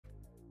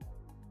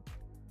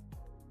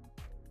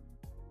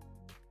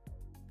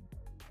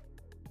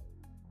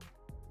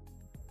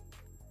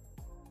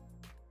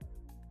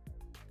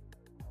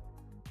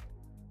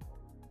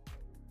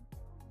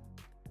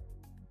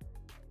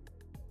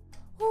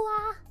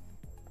Hooah!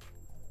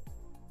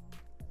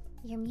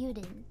 You're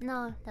muted.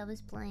 No, that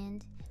was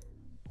planned.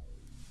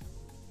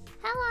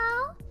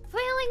 Hello!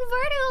 Feeling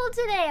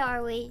vertical today,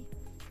 are we?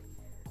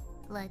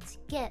 Let's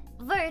get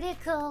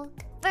vertical.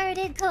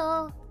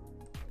 Vertical.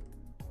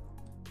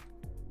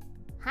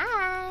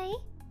 Hi!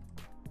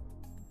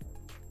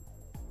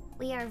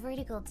 We are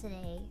vertical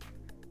today.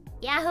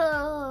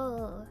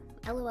 Yahoo!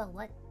 LOL,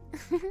 what?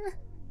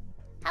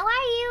 How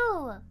are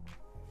you?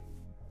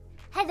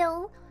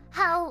 Hello,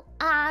 how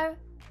are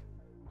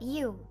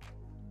you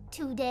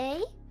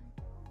today?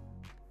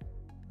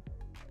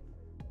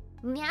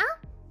 Meow?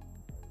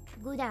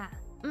 Gura.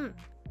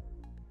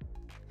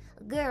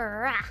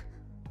 Gura.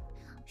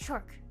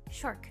 Shark,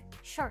 shark,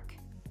 shark.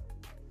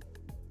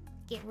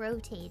 Get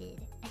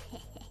rotated.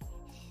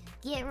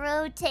 Get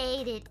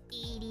rotated,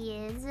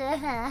 idiots.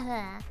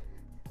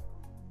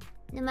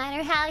 No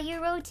matter how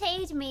you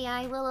rotate me,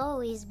 I will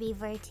always be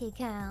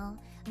vertical.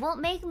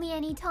 Won't make me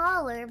any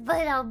taller,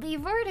 but I'll be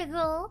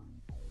vertical.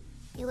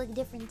 You look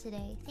different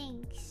today.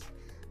 Thanks.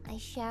 I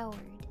showered.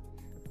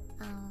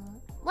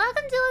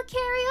 Welcome to a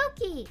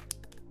karaoke.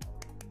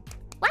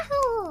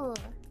 Wahoo!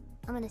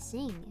 I'm gonna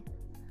sing.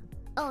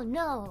 Oh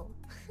no.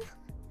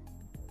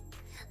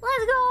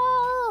 Let's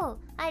go!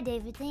 Hi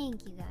David,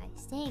 thank you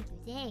guys. Thank you,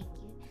 thank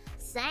you.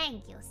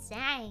 Thank you,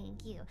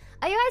 thank you.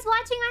 Are you guys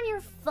watching on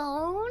your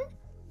phone?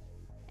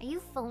 Are you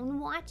phone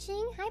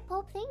watching? Hi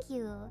Pope, thank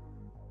you.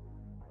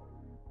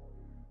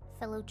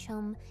 Fellow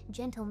chum,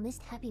 gentle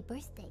mist, happy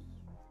birthday.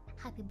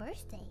 Happy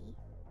birthday.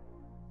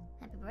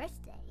 Happy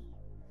birthday.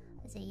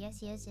 I say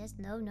yes, yes, yes,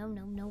 no, no,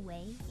 no, no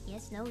way.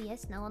 Yes, no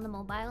on the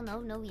mobile, no,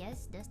 no,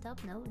 yes.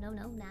 Desktop, no, no,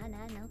 no, nah,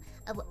 nah, no.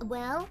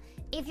 Well,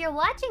 if you're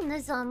watching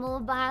this on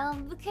mobile,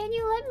 can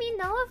you let me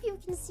know if you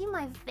can see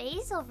my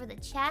face over the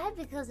chat?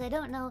 Because I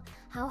don't know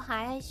how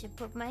high I should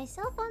put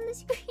myself on the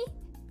screen.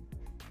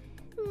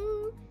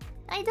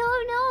 I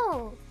don't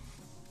know.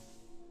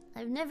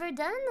 I've never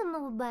done the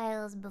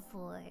mobiles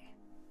before.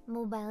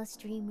 Mobile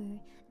streamer.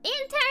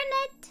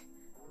 Internet!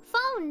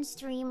 Phone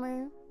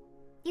streamer.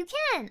 You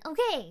can!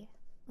 Okay.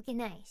 Okay,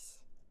 nice.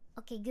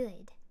 Okay,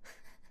 good.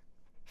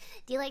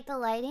 Do you like the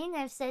lighting?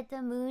 I've set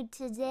the mood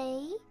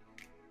today.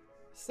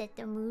 Set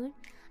the mood.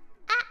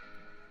 Ah!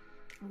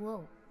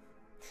 Whoa.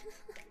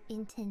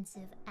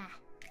 Intensive. Ah.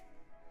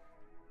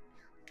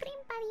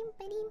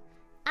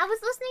 I was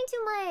listening to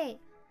my...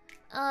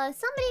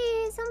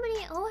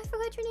 somebody... Oh, I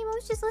forgot your name. I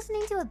was just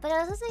listening to it. But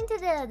I was listening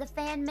to the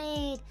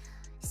fan-made...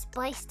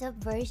 spiced up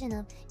version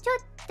of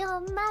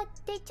Chotomate,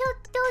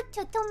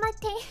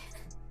 Chotomate.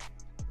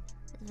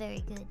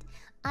 Very good.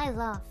 I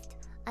laughed.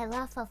 I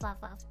laughed.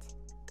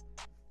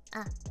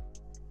 Ah.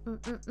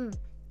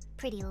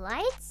 Pretty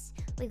lights.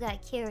 We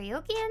got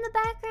karaoke in the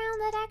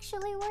background that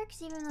actually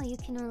works, even though you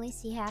can only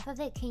see half of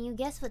it. Can you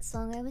guess what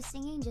song I was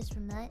singing just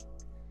from that?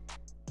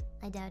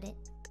 I doubt it.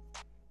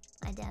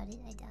 I doubt it.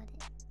 I doubt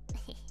it.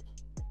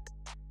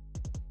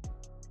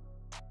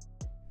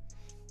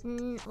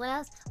 What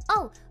else?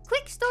 Oh,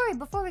 quick story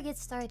before we get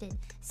started.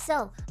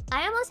 So,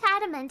 I almost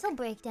had a mental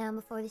breakdown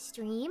before the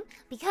stream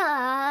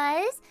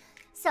because...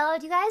 So,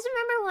 do you guys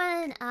remember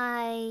when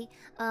I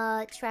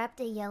trapped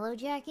a yellow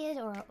jacket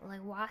or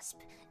like wasp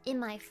in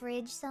my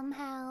fridge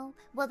somehow?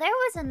 Well, there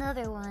was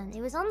another one.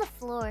 It was on the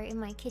floor in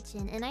my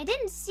kitchen and I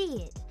didn't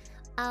see it.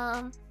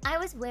 I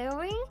was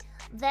wearing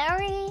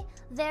very,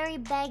 very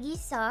baggy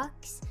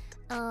socks.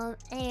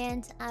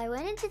 And I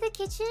went into the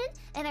kitchen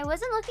and I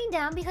wasn't looking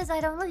down because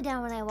I don't look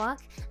down when I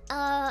walk.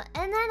 And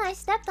then I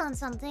stepped on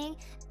something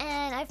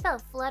and I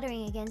felt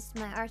fluttering against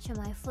my arch of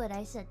my foot.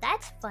 I said,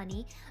 that's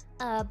funny.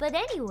 But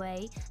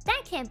anyway,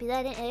 that can't be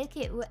that.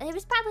 It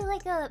was probably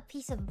like a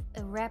piece of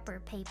wrapper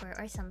paper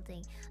or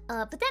something.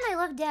 But then I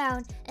looked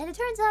down and it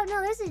turns out,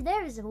 no,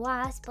 there was a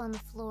wasp on the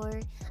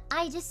floor.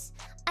 I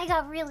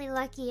got really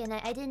lucky and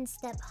I didn't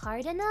step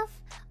hard enough.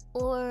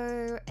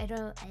 Or I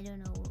don't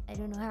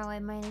know how I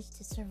managed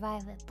to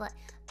survive it, but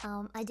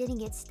I didn't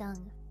get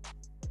stung.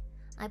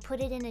 I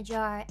put it in a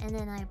jar and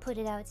then I put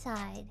it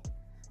outside.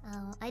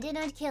 I did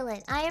not kill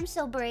it. I am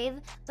so brave,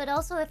 but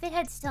also if it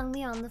had stung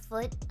me on the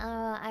foot,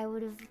 I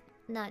would have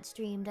not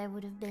streamed. I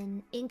would have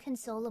been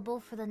inconsolable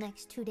for the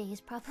next 2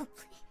 days probably.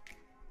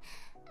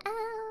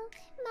 Ow,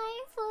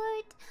 my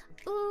foot.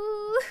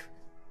 Ooh.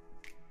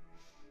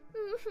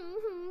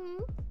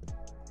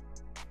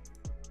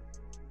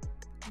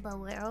 But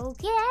we're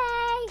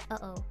okay.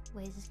 Uh-oh.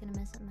 Wait, is this gonna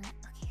mess up my...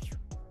 Okay.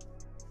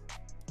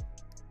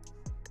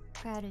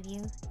 Proud of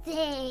you.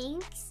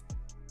 Thanks.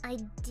 I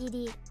did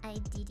it. I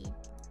did it.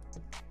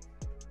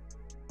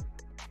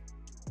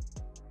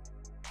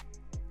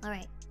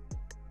 Alright.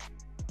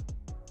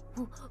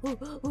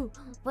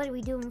 What are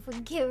we doing for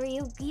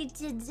karaoke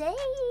today?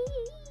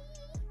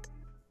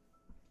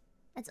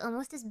 That's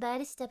almost as bad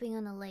as stepping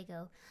on a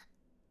Lego.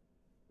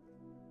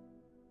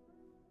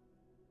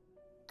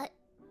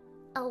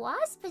 A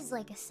wasp is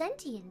like a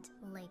sentient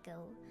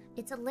Lego.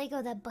 It's a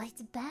Lego that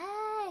bites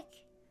back.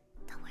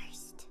 The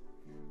worst.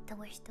 The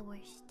worst, the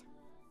worst.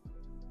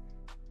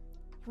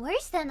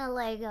 Worse than a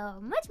Lego.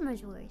 Much,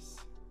 much worse.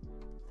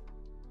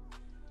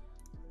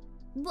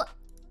 What?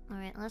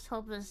 Alright, let's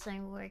hope this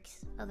thing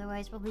works.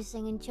 Otherwise, we'll be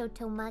singing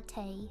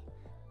Chotomate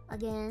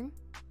again.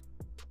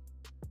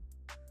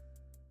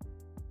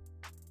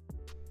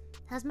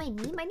 How's my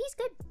knee? My knee's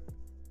good.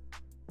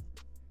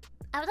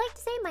 I would like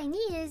to say my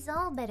knee is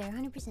all better,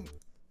 100%.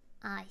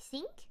 I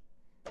think.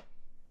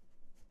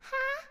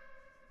 Ha!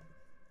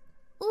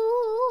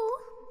 Ooh!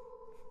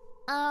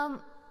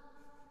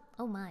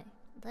 Oh my,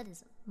 that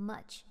is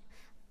much.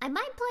 I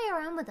might play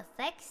around with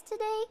effects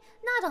today.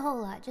 Not a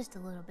whole lot, just a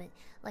little bit.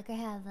 Like I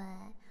have,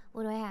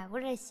 what do I have?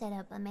 What did I set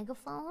up? A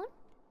megaphone?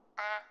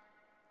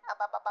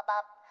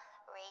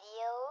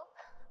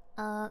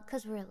 Radio?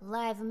 Cause we're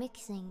live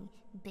mixing,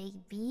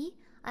 baby.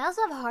 I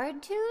also have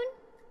hard tune.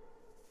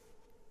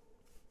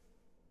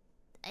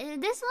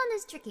 This one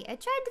is tricky. I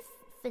tried to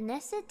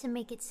finesse it to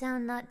make it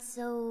sound not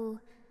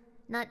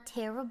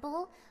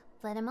terrible,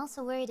 but I'm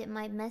also worried it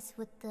might mess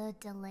with the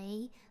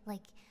delay.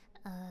 Like,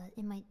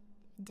 it might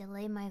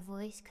delay my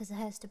voice because it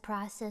has to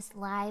process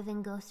live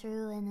and go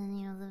through, and then,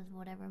 you know,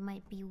 whatever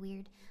might be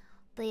weird.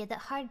 But yeah, that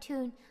hard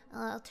tune,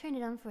 I'll turn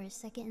it on for a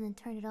second and then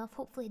turn it off.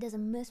 Hopefully it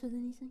doesn't mess with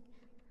anything.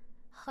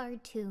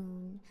 Hard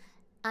tune.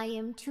 I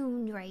am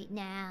tuned right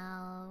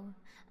now.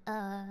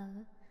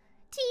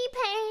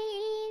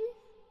 T-Pain.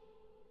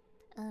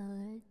 ど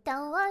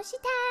うして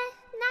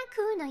泣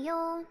くの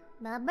よ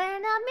I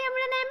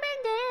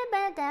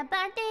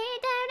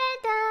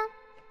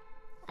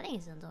think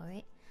it sounds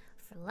alright.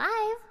 For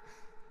live,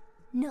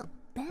 no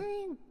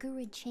bad,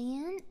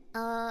 Gura-chan.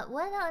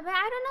 What else?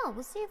 I don't know.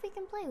 We'll see if we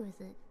can play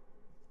with it.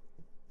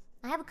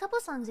 I have a couple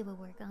songs it would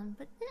work on,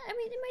 but I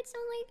mean, it might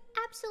sound like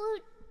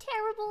absolute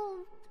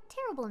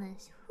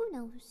terribleness. Who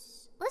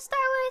knows? Let's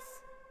start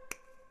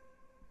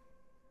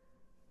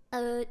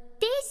with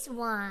this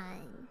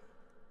one.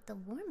 The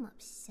warm-up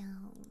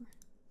song.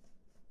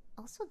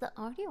 Also, the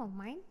audio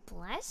might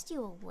blast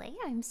you away.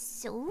 I'm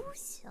so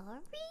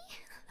sorry.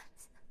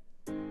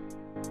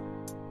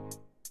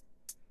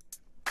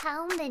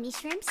 How many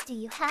shrimps do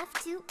you have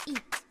to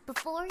eat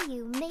before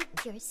you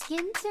make your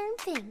skin turn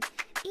pink?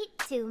 Eat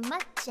too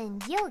much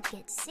and you'll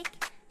get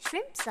sick.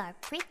 Shrimps are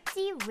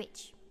pretty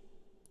rich.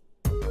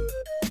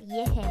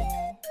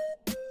 Yeah.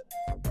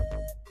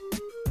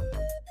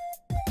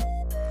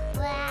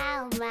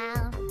 Wow,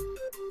 wow.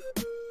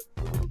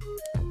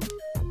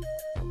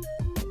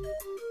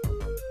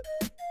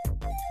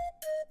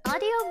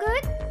 Audio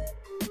good?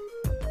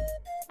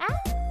 Ah?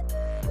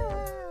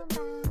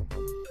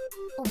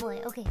 Oh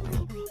boy, okay.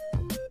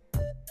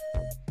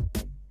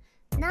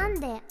 なん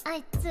であ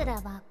いつら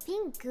はピ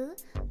ンク？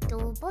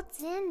動物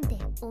園で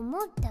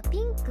思った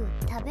ピンク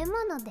食べ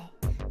物で。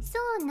そ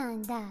うな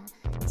んだ。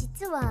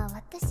実は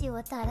私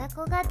はたら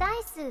こが大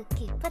好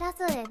き。プラ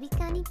スエビ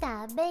カニ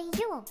食べ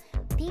よ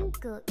う。ピン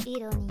ク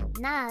色に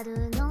な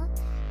るの。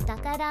だ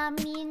から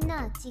みん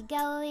な違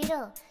う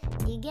色。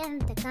二元っ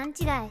て勘違い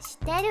し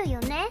てるよ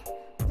ね。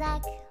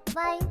Black,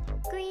 white,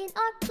 green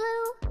or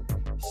blue.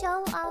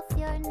 Show off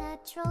your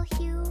natural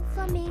hue,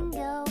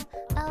 flamingo.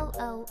 Oh,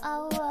 oh,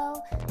 oh,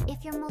 oh.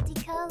 If you're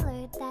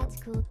multicolored,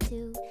 that's cool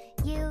too.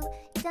 You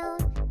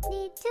don't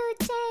need to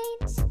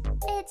change.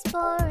 It's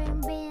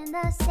boring being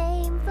the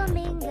same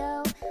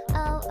flamingo.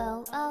 Oh,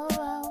 oh, oh,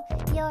 oh.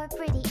 You're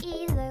pretty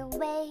either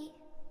way.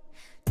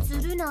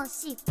 鶴の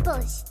尻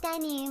尾下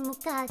に向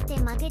かって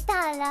曲げ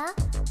たら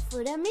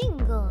フラミン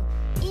ゴ。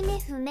意味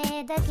不明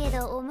だけ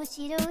ど面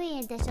白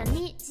いでしょ。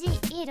虹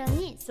色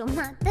に染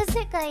まった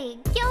世界。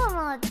今日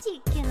も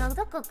地球の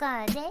どこ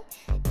かで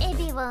エ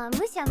ビを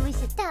むしゃむし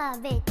ゃ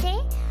食べて。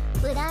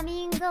フラ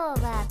ミンゴ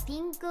は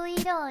ピンク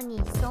色に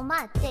染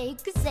まってい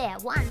くぜ。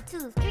ワン、ツ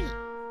ー、スリ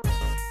ー。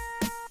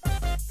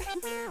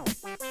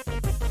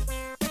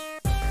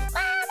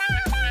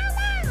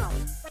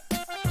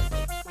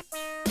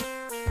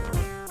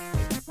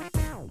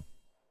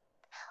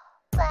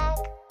Black,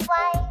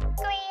 white,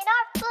 green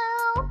or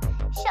blue.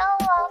 Show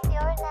off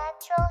your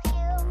natural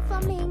hue,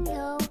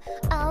 flamingo.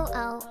 Oh,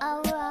 oh,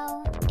 oh,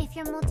 oh. If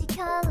you're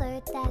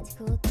multicolored, that's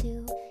cool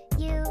too.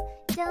 You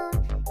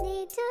don't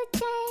need to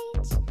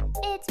change.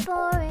 It's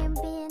boring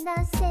being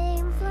the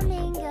same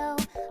flamingo.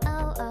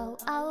 Oh, oh,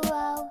 oh,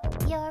 oh.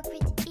 You're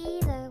pretty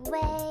either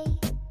way.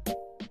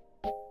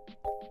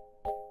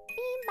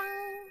 Bing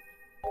bang.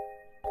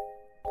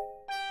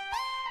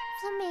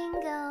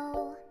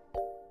 Flamingo.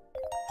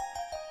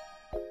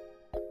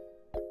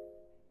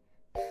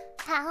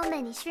 How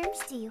many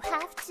shrimps do you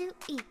have to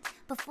eat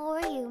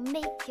before you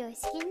make your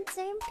skin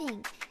turn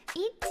pink?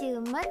 Eat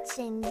too much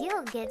and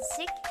you'll get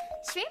sick.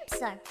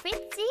 Shrimps are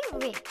pretty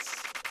rich.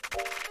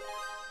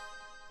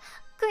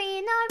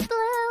 Green or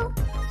blue,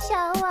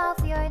 show off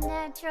your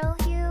natural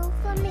hue,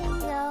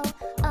 flamingo.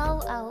 Oh,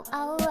 oh,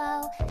 oh,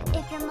 oh.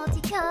 If you're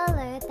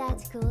multicolored,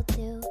 that's cool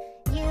too.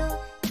 You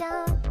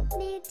don't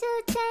need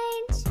to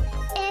change.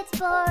 It's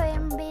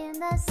boring being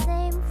the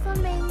same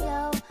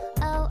flamingo.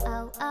 Oh,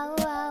 oh, oh,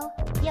 oh.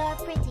 You're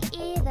pretty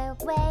either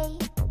way.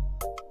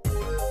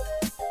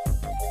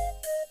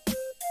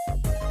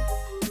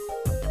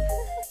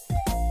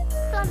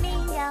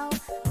 Flamingo.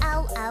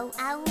 Ow, ow,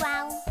 ow,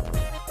 ow.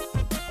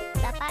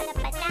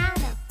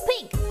 Banana.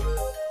 Pink.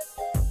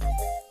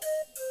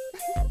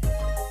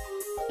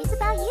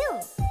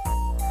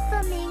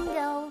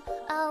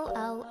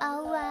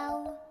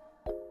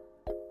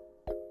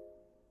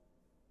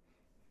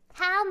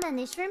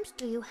 many shrimps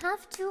do you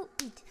have to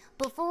eat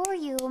before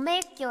you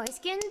make your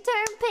skin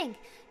turn pink?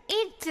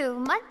 Eat too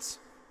much?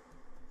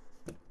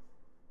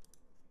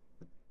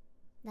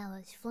 That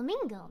was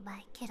Flamingo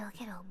by Kiddo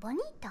Kiddo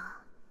Bonito.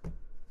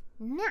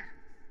 Nah.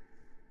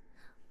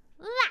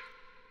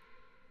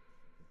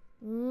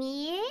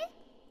 Me?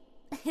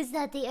 Is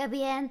that the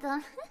Abby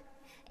anthem?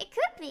 It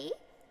could be.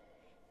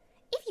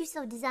 If you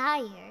so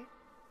desire.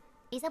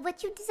 Is that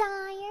what you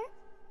desire?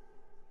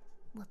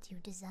 What do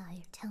you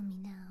desire? Tell me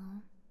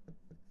now.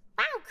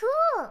 Wow,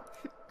 cool!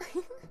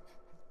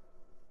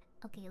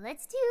 Okay,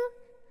 let's do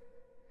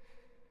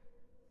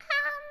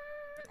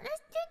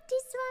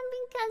this one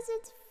because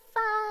it's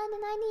fun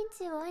and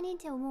I need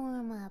to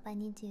warm up. I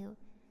need to.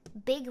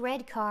 Big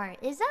red car.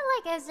 Is that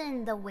like as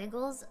in the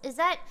Wiggles? Is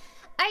that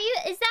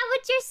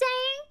what you're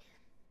saying?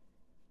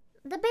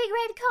 The big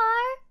red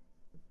car?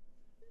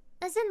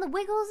 As in the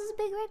Wiggles is a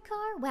big red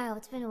car? Wow,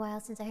 it's been a while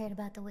since I heard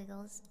about the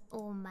Wiggles.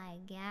 Oh my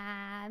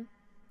god.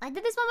 I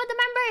did this one with the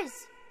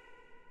members!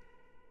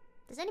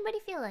 Does anybody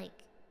feel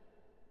like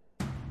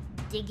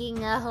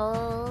digging a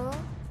hole?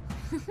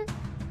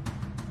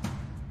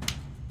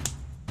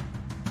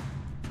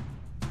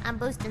 I'm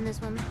boosting this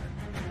one.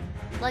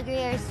 Plug your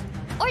ears.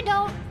 Or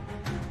don't!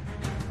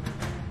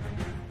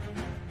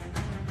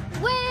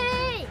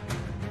 Wait!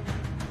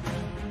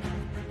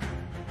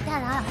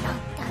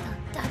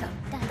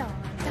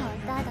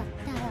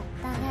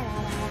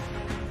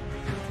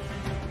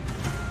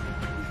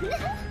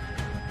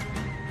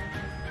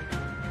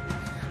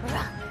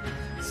 Rock,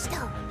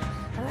 stone,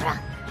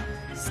 rock,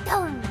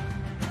 stone.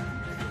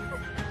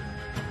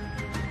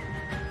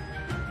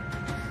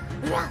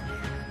 Rock,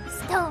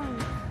 stone,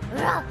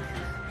 rock,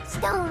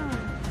 stone.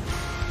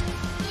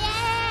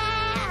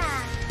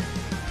 Yeah!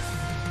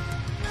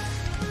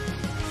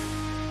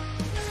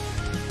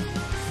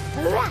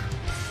 Rock.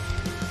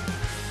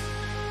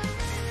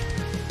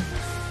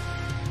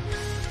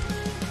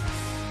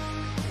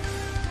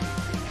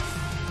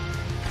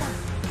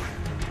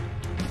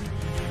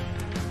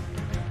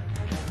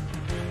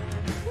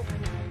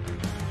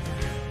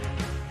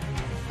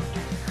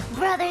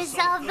 Brothers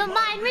of the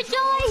mind,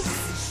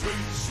 rejoice!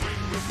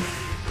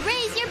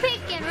 Raise your pick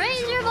and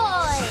raise your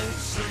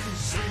voice!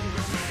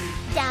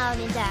 Down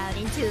and down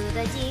into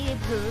the deep,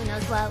 who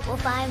knows what we'll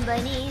find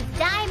beneath?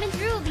 Diamonds,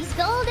 rubies,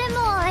 gold and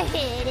more,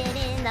 hidden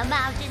in the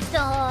mountain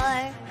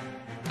store.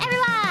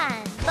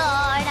 Everyone!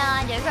 Born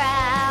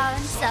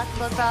underground,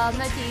 suckle from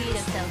the heat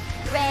of stone,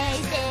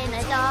 raised in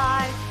the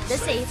dark, the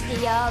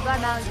safety of our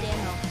mountain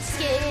home.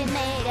 Skin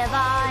made of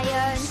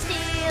iron,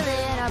 steel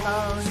in our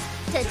bones.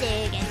 To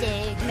dig and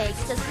dig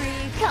makes us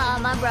free.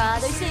 Come on,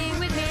 brother, sing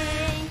with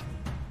me.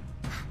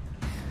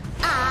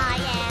 I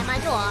am a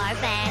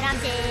dwarf and I'm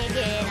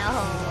digging a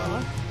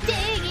hole.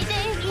 Diggy,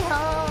 diggy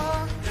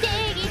hole.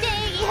 Diggy,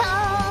 diggy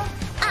hole.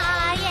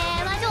 I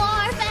am a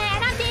dwarf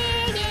and I'm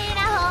digging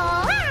a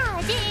hole. Ah,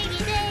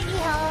 diggy, diggy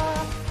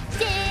hole.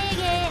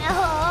 Digging a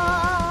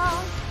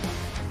hole.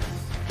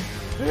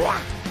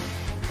 Rock.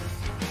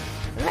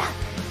 Rock.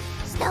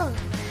 Stone.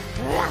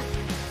 Rock.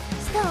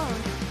 Stone.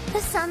 The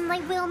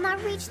sunlight will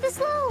not reach this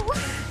low.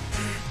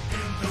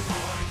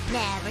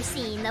 Never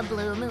seen the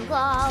blue moon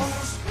glow.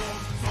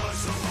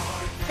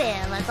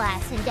 Fill a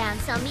glass and down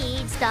some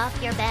mead.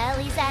 Stuff your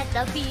bellies at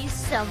the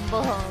feast.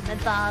 Stumble home and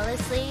fall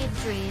asleep,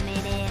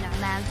 dreaming in our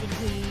mountain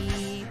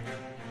keep.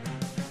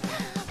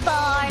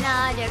 Born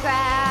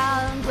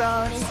underground,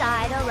 grown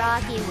inside a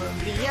rocky womb.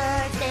 The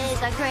earth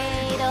is our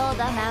cradle,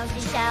 the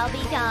mountain shall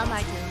become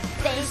our tomb.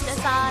 Face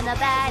us on the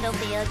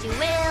battlefield, you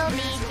will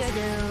meet your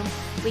doom.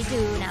 We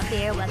do not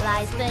fear what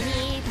lies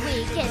beneath,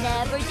 we can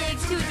never dig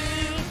too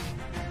deep.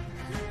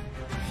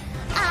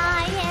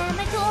 I am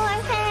a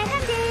dwarf and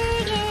I'm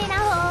digging a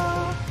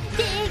hole.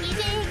 Diggy,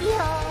 diggy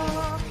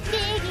hole.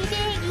 Diggy,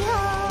 diggy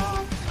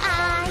hole.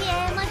 I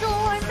am a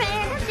dwarf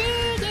and I'm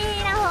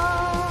digging a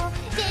hole.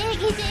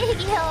 Diggy,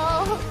 diggy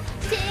hole.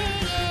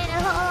 Digging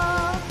a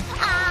hole.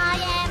 I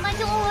am a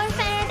dwarf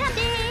and I'm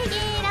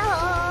digging a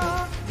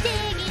hole.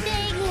 Diggy,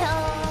 diggy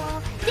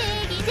hole.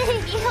 Diggy,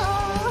 diggy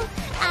hole.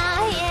 I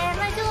am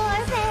a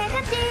dwarf and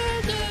I'm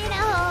digging a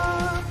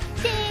hole.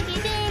 Diggy,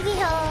 diggy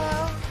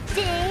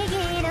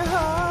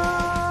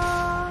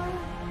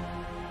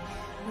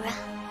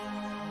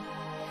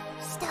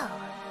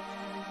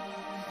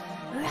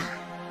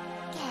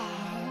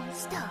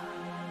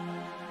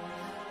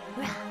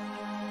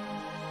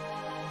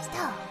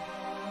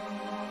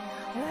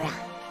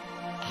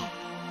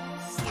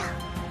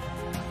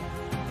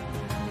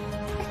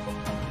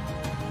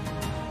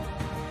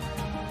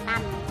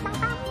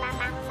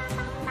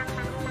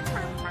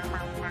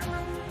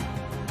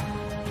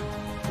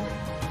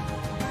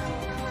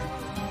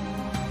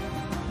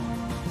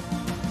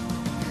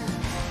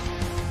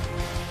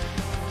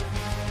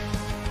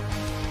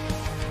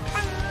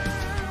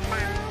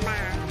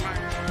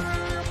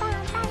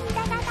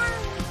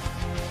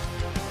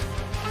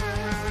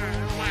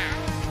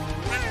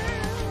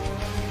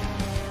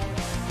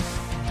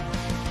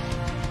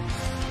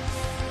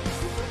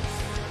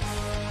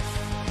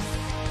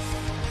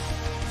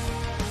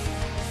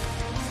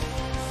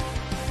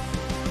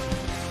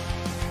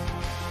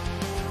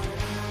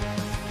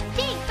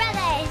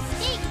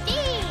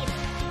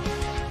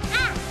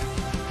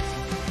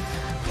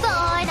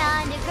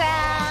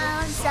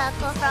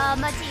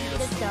from a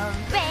seed of stone,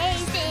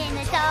 raised in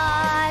the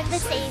dark, the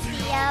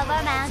safety of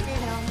our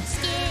mountain home.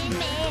 Skin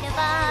made of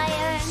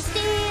iron,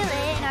 steel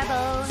in our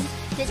bones.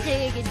 To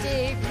dig and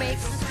dig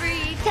makes us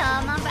free.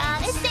 Come on,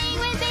 brother, sing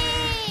with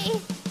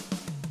me.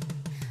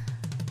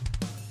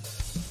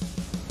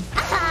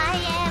 I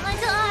am a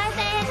dwarf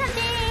and I'm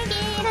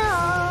digging a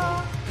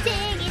hole.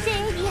 Diggy,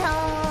 diggy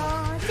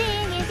hole.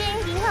 Diggy,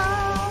 diggy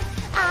hole.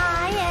 I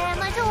am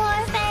a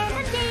dwarf and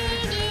I'm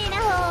digging a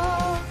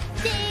hole.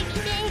 Diggy,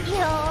 diggy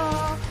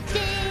hole.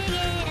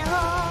 Digging a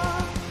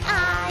hole. I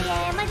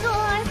am a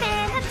dwarf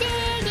and I'm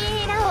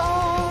digging a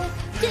hole.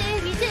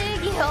 Diggy,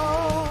 diggy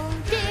hole.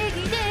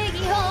 Diggy,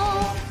 diggy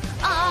hole.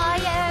 I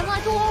am a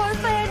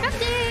dwarf and I'm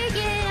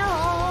digging a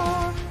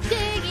hole.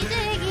 Diggy,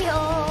 diggy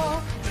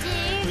hole.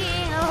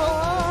 Digging a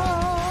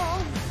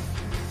hole.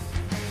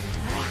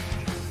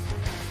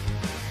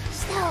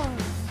 Stone.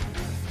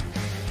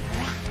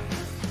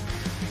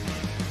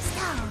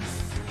 Stone.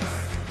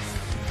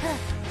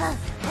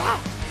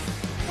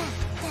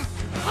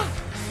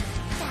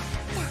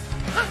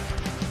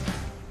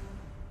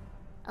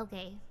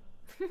 Okay.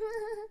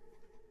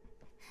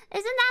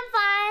 Isn't that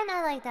fun?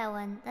 I like that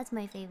one. That's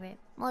my favorite.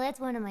 Well, that's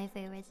one of my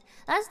favorites.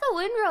 That's the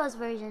Windrose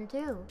version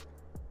too.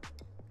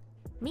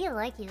 Me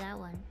likey that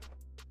one.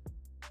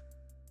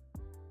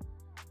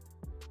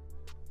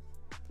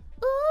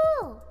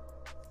 Ooh!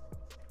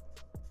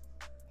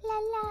 La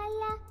la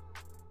la.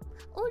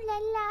 Ooh la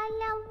la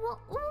la.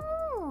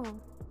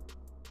 Ooh!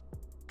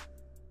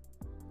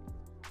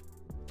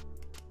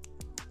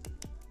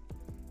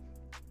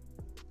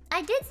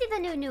 I did see the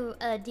new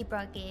Deep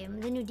Rock game.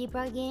 The new Deep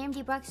Rock game,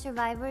 Deep Rock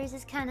Survivors,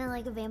 is kind of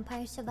like a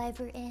Vampire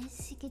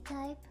Survivor-esque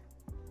type.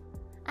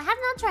 I have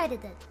not tried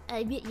it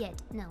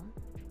yet. No,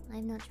 I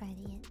have not tried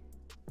it yet.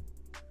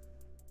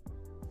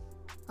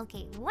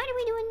 Okay, what are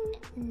we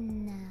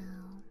doing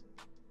now?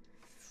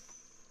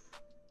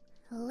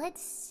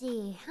 Let's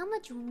see. How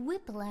much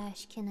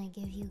whiplash can I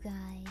give you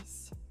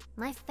guys?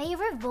 My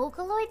favorite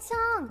Vocaloid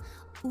song?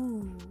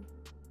 Ooh.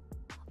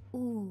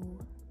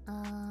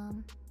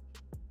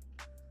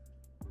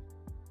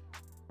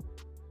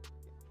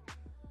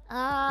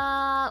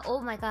 Oh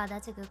my god,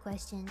 that's a good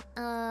question.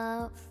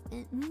 There's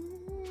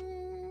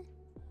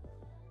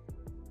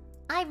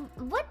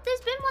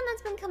been one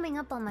that's been coming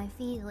up on my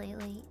feed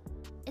lately.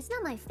 It's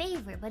not my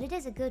favorite, but it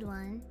is a good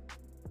one.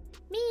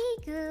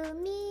 Miku,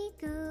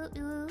 Miku,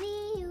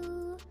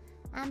 ooh,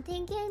 I'm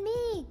thinking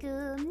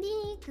Miku,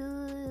 Miku,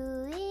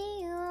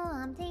 ooh,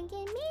 I'm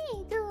thinking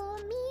Miku,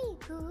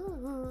 Miku,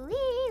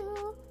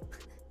 ooh.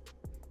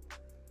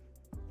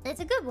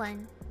 It's a good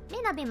one.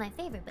 May not be my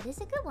favorite, but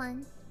it's a good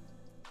one.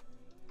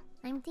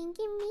 I'm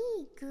thinking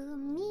Miku,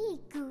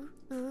 Miku,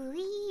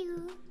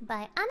 ooh,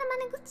 by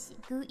Anamanaguchi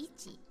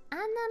Guichi.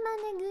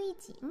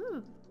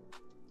 Anamanaguchi.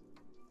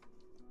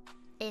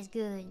 It's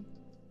good.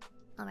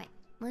 Alright,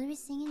 what are we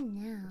singing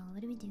now?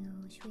 What do we do?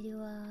 Should we do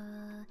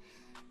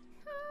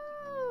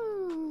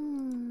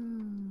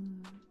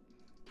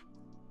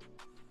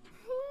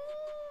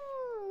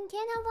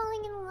Can't Help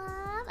Falling in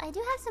Love? I do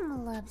have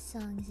some love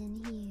songs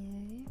in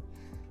here.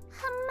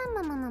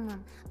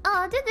 Oh,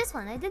 I did this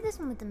one. I did this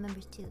one with the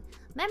members too.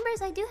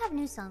 Members, I do have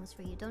new songs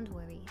for you. Don't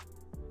worry.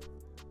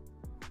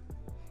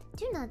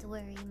 Do not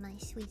worry, my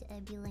sweet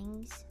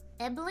Eblings.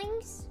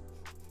 Eblings?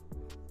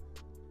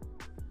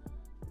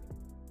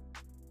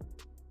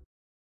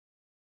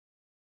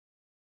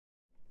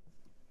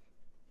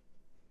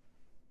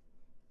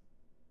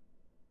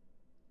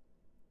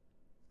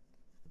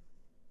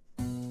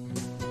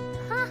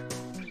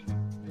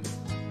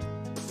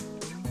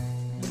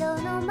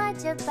 Don't know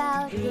much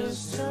about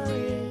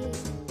history.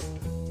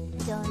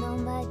 Don't know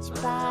much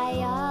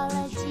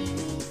biology.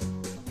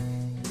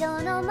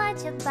 Don't know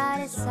much about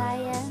a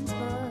science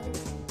book.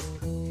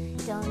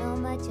 Don't know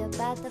much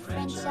about the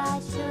French I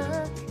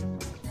took.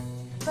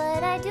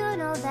 But I do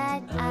know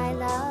that I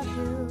love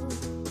you.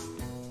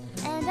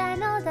 And I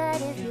know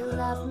that if you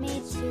love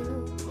me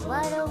too,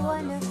 what a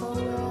wonderful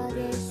world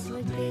this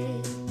would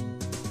be.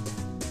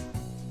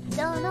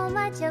 Don't know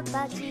much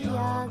about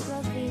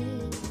geography.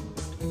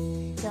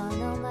 Don't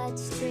know much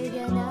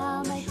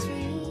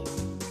trigonometry.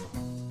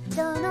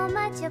 Don't know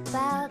much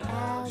about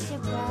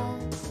algebra.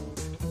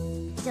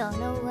 Don't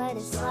know what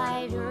a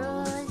slide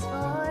rule is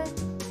for.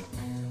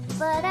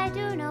 But I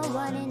do know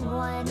 1 and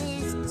 1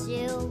 is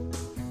 2.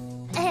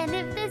 And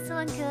if this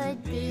one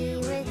could be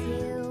with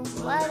you,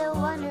 what a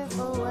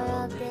wonderful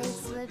world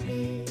this would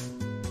be.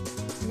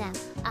 Now,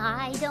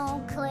 I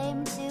don't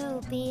claim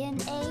to be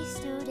an A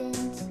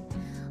student,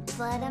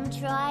 but I'm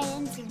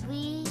trying to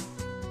be.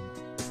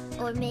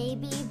 Or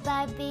maybe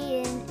by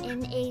being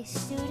an A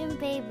student,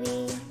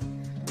 baby,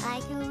 I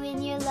can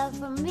win your love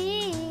from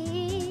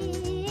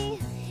me.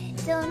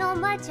 Don't know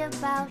much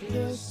about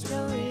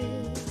history.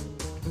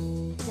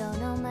 Don't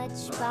know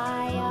much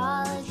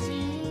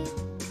biology.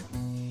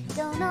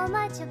 Don't know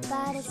much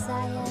about a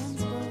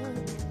science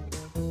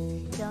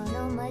book. Don't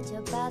know much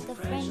about the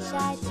French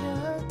I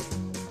took.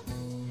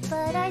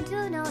 But I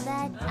do know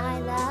that I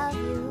love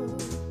you.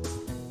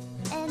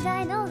 And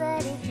I know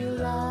that if you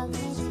love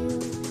me too,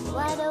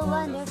 what a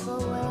wonderful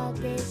world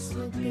this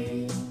would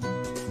be.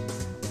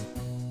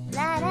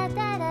 La da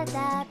da da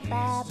da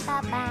ba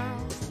ba ba.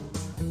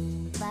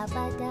 Ba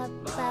ba da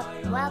ba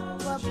wa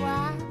wa wa.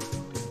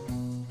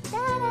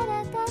 Da da da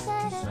da da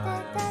da da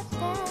da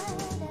da.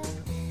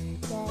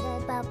 Da da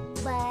ba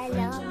ba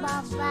la ba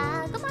ba.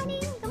 Good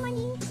morning, good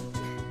morning.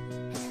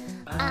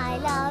 I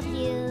love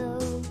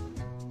you,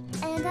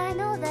 and I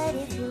know that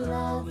if you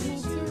love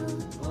me too,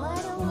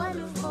 what a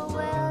wonderful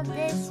world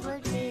this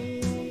would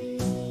be.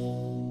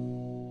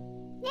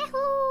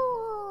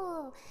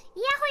 Yahoo!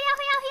 Yahoo!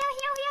 Yahoo! Yahoo!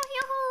 Yahoo! Yahoo!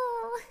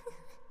 Yahoo!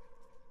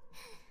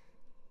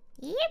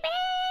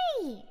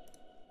 Yippee!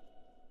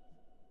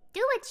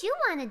 Do what you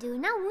want to do,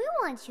 not we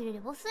want you to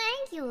do. Well,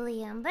 thank you,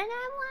 Liam. But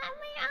I want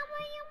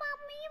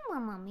you,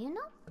 mom. You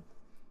know?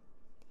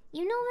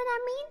 You know what I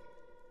mean?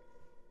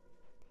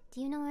 Do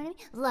you know what I mean?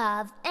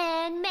 Love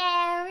and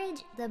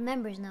marriage. The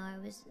members know I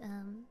was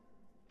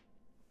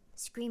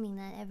screaming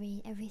that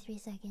every 3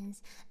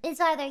 seconds. It's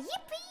either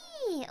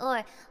yippee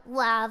or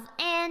love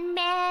and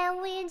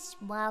marriage.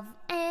 Love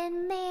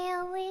and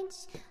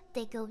marriage.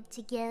 They go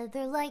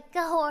together like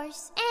a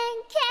horse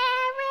and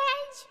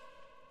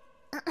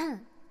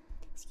carriage.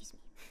 Excuse me.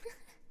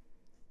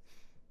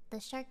 The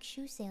shark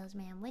shoe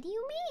salesman. What do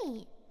you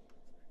mean?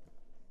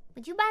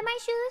 Would you buy my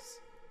shoes?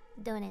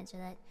 Don't answer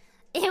that.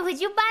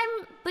 Would you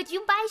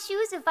buy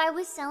shoes if I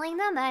was selling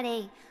them at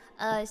a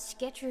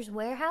Skechers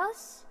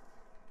warehouse?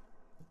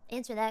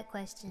 Answer that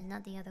question,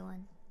 not the other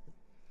one.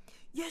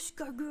 Yes,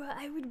 Gura,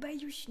 I would buy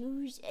your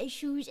shoes,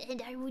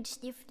 and I would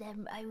sniff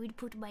them. I would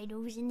put my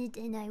nose in it,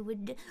 and I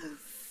would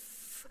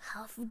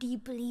half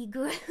deeply,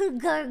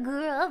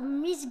 Gura,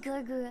 Miss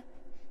Gura.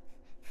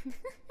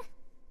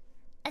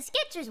 A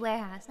Skechers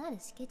warehouse, not a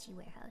sketchy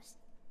warehouse.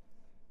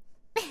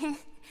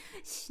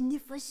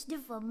 Sniffer,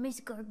 Miss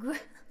Gura.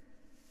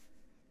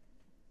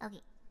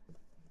 Okay.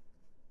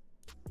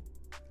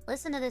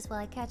 Listen to this while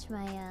I catch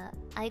my,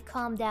 I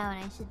calm down,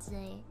 I should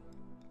say.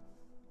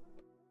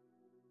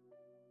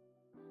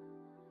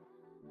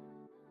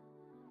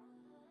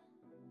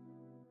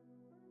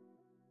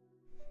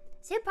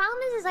 See, the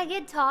problem is I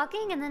get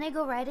talking and then I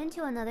go right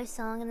into another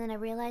song and then I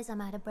realize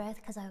I'm out of breath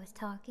because I was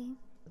talking.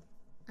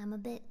 I'm a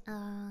bit,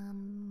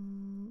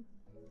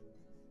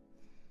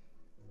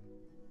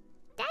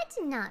 That's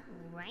not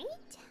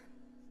right.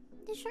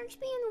 The shark's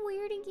being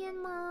weird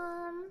again,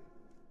 Mom.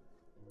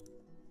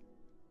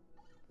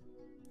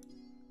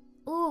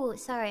 Ooh,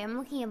 sorry, I'm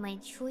looking at my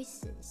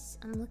choices.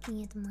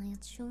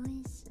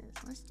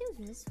 Let's do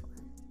this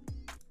one.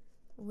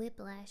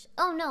 Whiplash.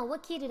 Oh no,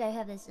 what key did I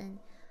have this in?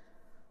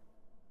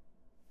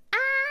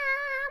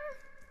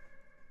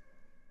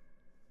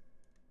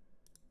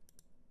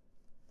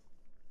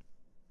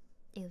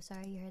 Ew,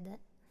 sorry, you heard that.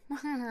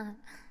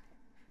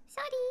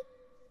 Sorry.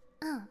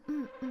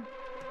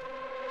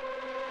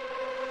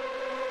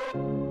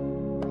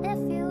 If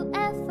you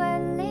ever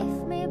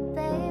leave me,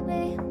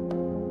 baby,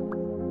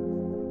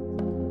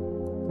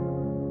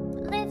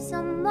 leave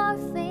some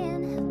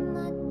morphine at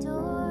my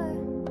door.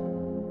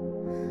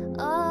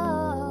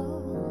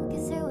 Oh,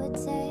 'cause it would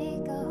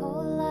take a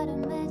whole lot of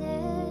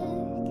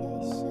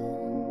medication.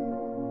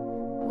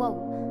 Whoa,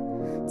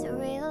 to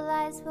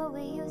realize what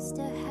we used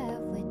to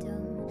have, we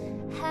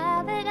don't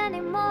have it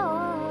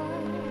anymore.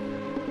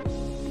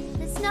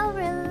 There's no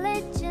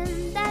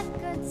religion that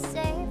could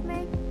save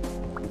me.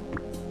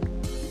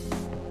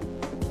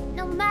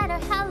 No matter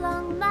how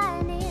long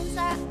my knees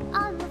are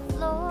on the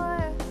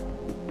floor.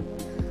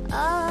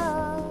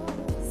 Oh,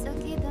 so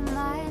keep in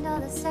mind all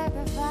the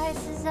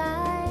sacrifices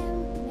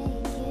I'm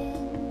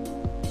making.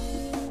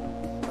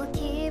 Will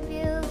keep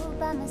you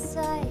by my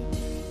side,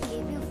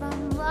 keep you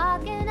from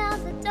walking out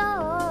the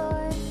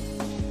door.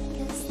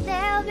 'Cause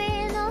there'll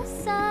be no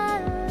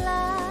sunlight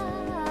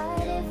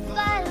if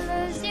I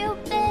lose you,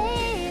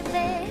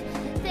 baby.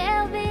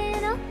 There'll be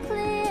no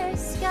clear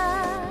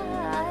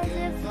skies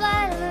if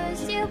I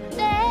lose you,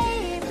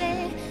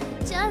 baby.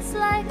 Just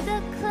like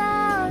the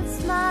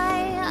clouds,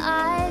 my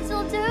eyes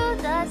will do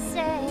the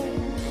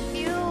same. If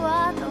you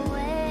walk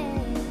away,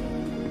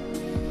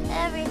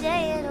 every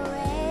day it'll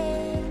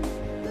rain,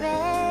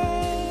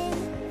 rain,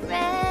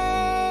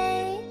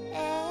 rain.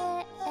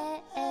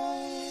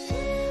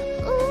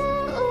 Ooh,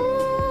 ooh,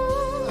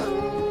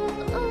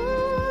 ooh, ooh,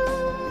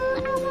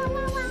 ow, ow,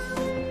 ow,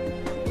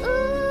 ow. Ooh.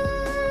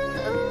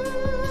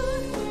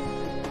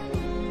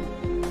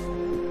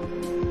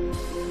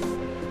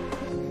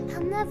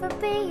 I'll never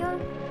be your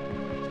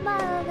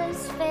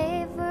mother's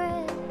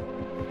favorite.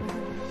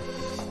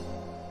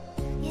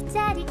 Your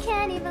daddy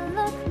can't even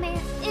look me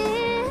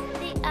in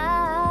the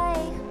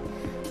eye.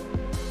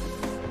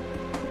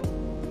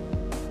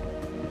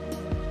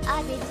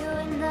 I'd be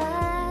doing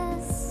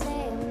the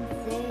same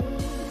thing,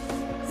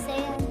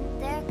 saying,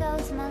 there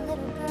goes my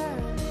little girl,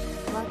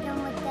 walking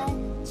with that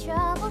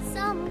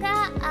troublesome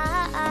guy.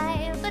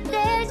 But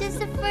they're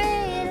just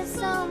afraid of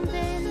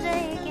something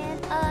they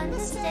can't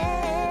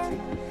understand.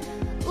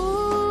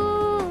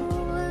 Ooh,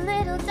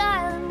 little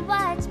darling,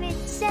 watch me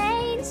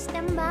change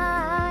their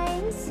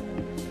minds.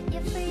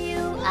 Yeah, for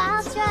you,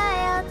 I'll try,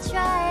 I'll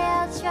try,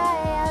 I'll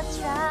try, I'll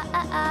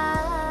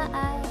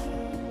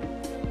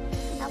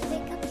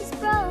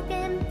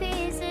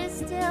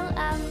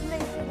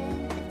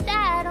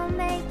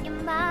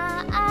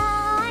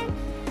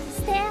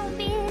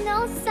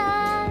no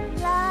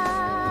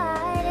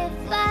sunlight.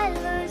 If I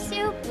lose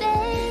you,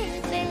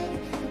 baby,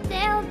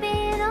 there'll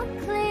be no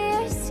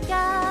clear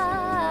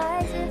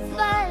skies. If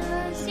I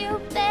lose you,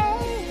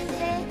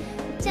 baby,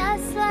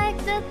 just like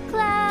the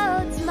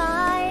clouds,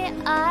 my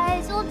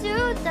eyes will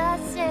do the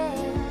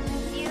same.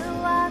 If you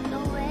walk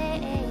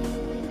away,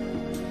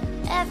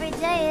 every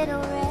day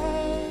it'll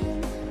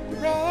rain,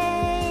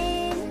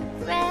 rain,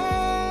 rain.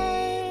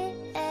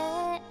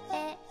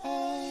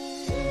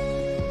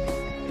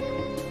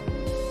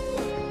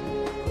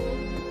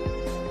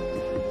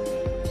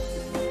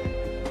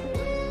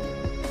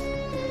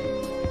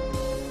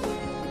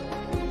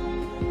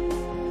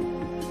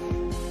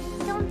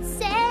 Don't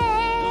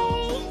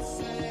say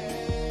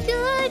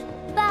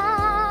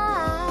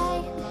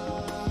goodbye.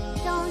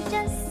 Don't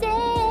just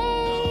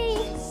say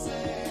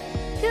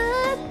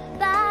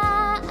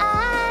goodbye.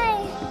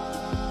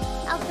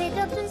 I'll pick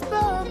up these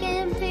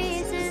broken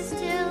pieces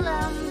till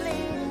I'm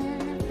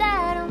bleeding. If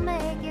that'll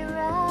make it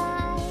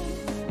right.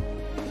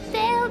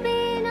 There'll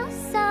be no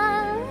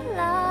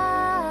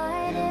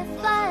sunlight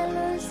if I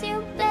lose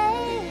you,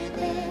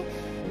 baby.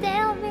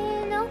 There'll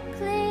be no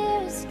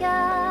clear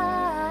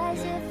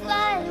skies if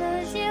I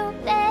lose you,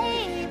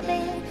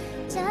 baby.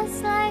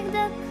 Just like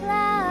the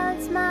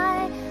clouds,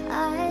 my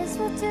eyes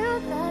will do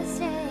the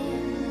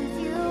same. If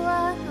you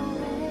walk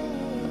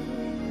away,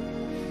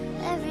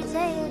 every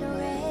day it'll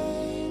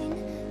rain,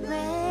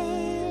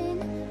 rain,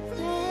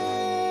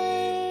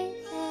 rain.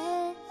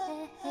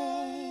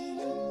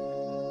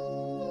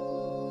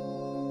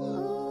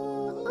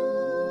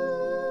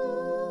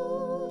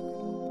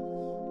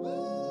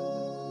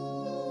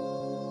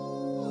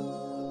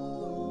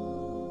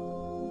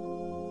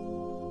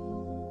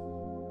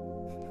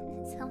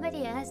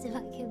 Somebody asked if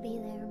I could be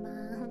there,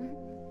 Mom.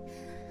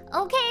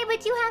 Okay,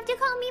 but you have to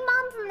call me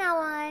Mom from now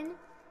on.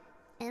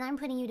 And I'm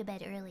putting you to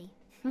bed early.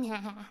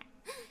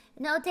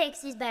 No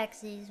takesies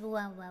backsies.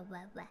 Wah, wah,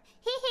 wah, wah.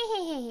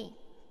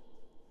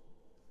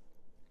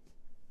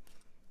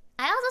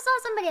 I also saw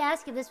somebody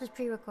ask if this was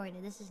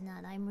pre-recorded. This is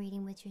not. I'm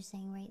reading what you're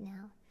saying right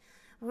now.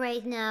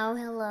 Right now.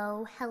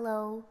 Hello.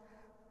 Hello.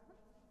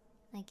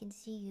 I can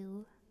see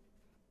you.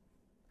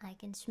 I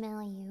can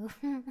smell you.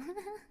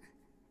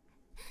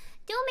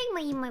 Don't make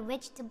me eat my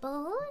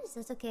vegetables.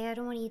 That's okay. I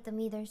don't want to eat them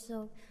either,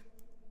 so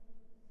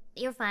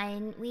you're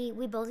fine.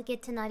 We both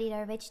get to not eat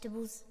our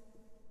vegetables.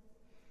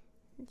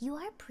 You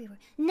are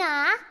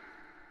Nah.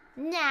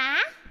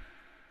 Nah.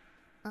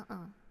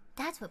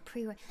 That's what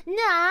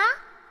Nah.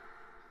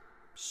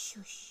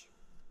 Shush.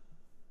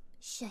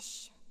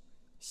 Shush.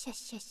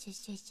 Shush, shush, shush,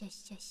 shush, shush,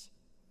 shush.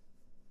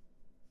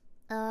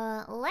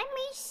 Let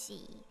me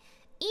see.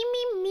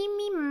 Eemy,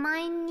 meemy,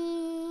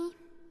 miny.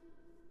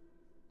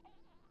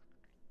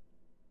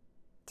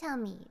 Tell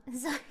me.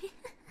 Sorry.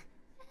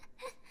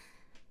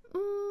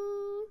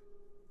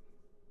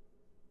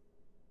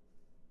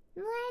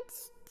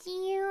 Let's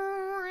do.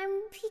 I'm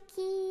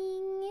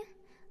picking.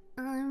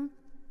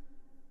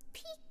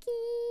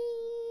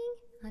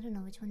 I don't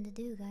know which one to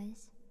do,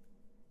 guys.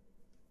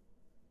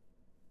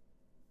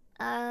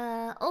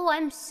 Oh,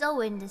 I'm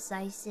so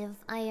indecisive.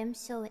 I am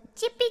so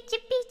chippy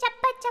chippy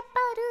chappa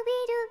chappa dooby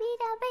dooby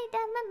da ba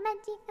da ma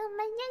magic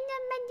ma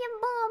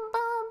boom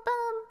boom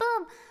boom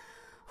boom.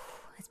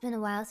 It's been a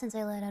while since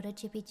I let out a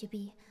chippy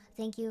chippy.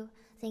 Thank you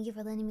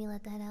for letting me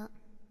let that out.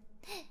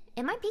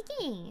 Am I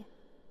peeking?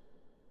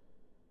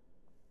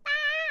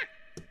 Ah!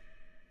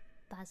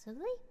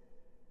 Possibly.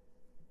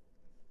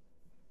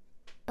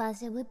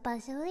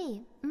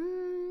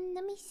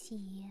 Let me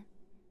see.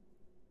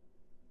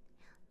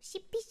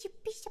 Shippy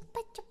shippy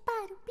shappa chappa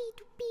dooby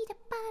dooby da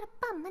ba da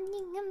ba ma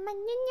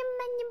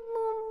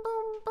boom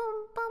boom boom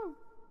boom.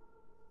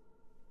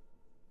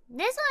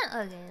 This one?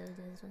 Okay, let's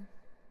do this one.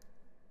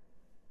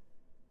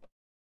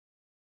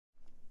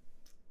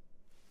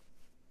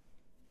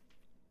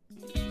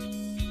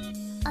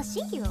 A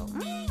single.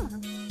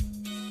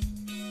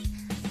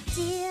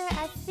 Dear,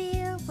 I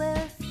feel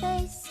we're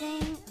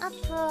facing a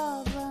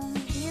problem.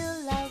 You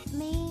love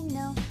me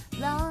no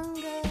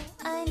longer,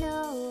 I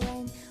know,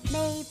 and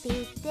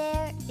maybe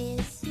there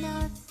is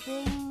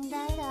nothing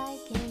that I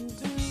can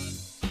do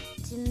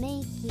to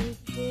make you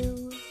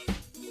do.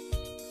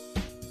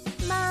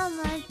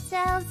 Mama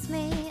tells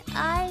me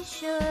I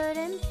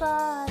shouldn't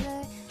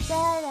bother,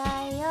 that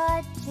I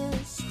ought to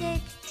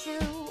stick to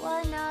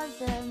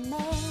another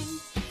man,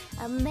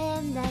 a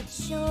man that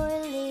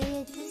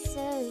surely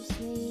deserves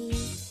me.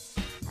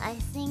 I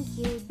think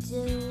you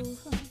do.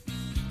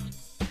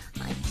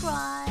 I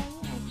cry,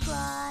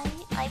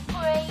 I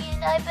pray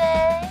and I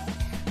beg.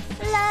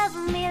 Love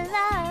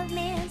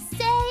me,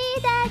 say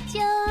that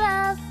you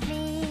love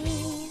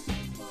me.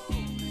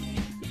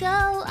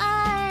 Go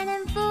on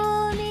and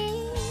fool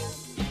me,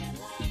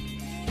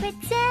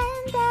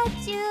 pretend that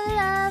you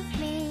love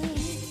me,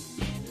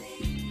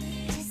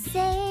 just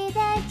say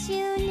that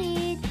you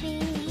need me.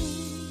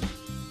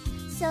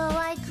 So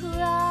I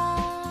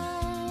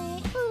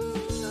cry,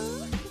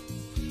 ooh,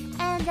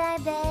 and I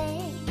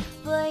beg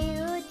for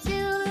you to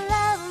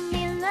love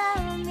me,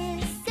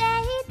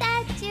 say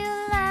that you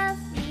love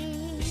me.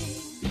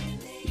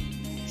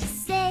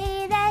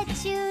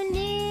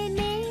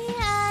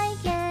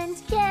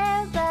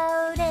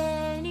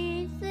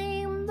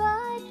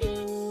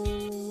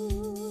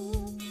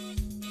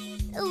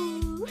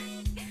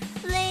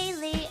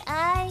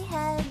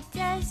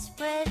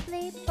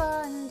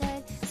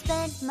 pondered,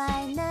 spent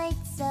my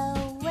nights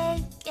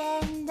awake,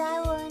 and I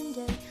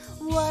wondered,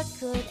 what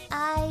could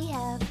I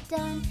have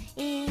done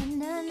in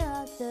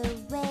another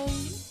way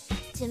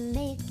to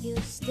make you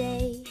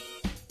stay?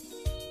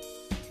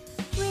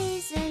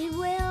 Reason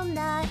will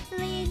not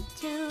lead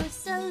to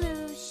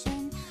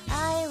solution.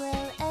 I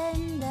will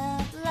end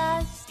up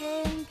lost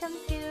in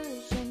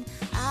confusion.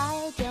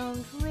 I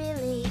don't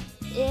really,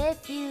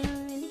 if you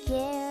really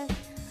care,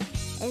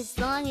 as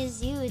long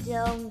as you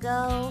don't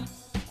go.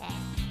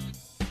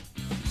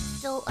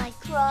 So I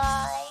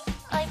cry,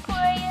 I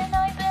pray and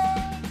I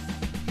beg.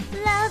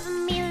 Love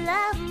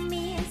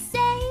me,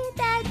 say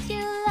that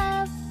you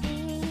love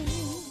me.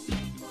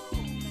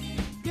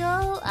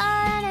 Go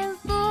on and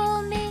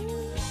fool me,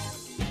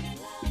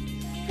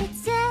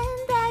 pretend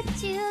that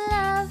you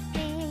love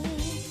me.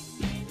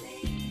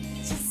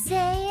 Just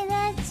say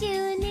that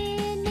you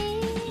need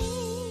me.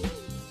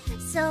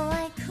 So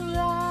I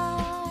cry,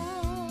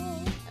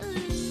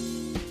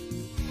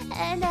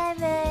 and I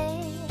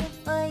beg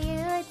for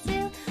you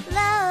to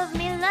love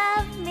me,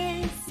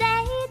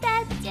 say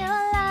that you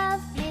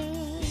love me.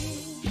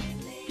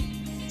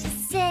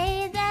 Just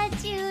say that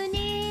you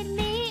need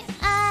me.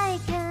 I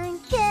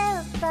can't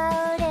care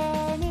about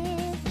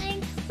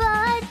anything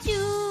but you.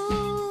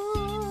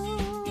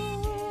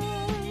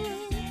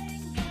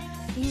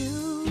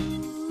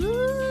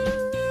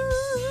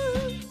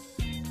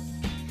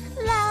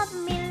 Love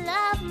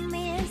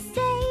me,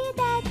 say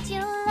that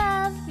you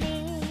love me.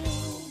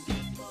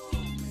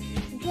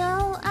 Go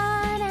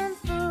on and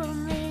fool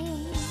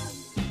me.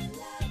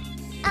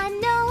 I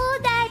know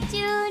that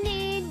you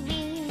need me,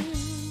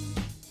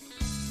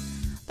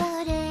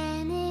 but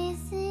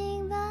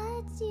anything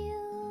but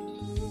you.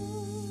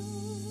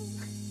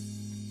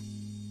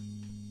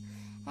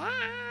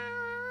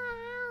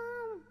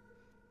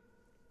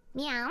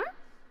 Meow.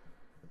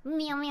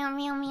 Meow, meow,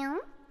 meow, meow.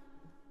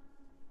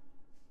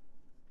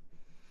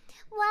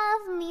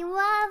 Love me,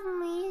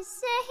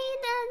 say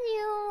that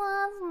you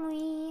love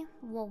me.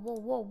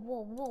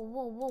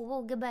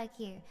 Whoa, get back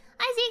here.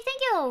 Hi, Zeke,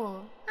 thank you.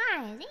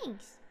 Hi,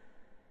 thanks.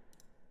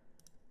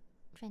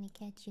 Trying to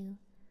catch you.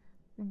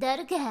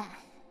 Daruka.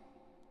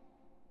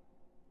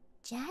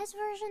 Jazz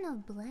version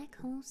of Black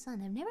Hole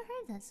Sun. I've never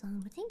heard that song,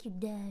 but thank you,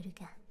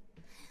 Daruka.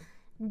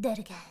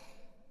 Daruka.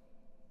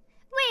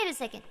 Wait a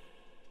second.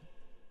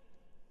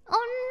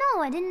 Oh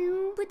no, I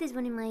didn't put this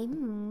one in my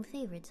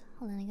favorites.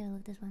 Hold on, I gotta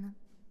look this one up.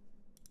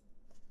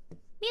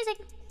 Music.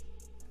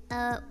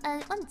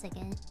 1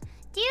 second.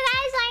 Do you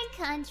guys like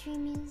country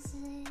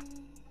music?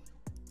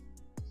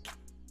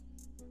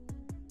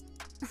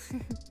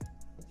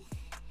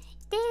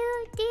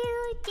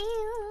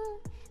 do.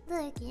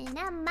 Looking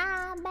at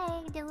my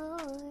back door.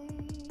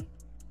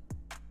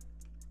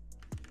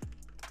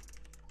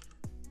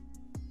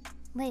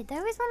 Wait,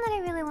 there was one that I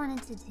really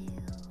wanted to do.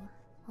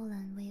 Hold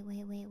on, wait.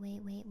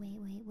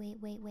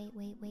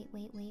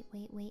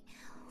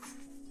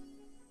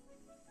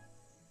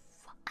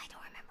 I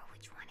don't remember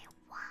which one it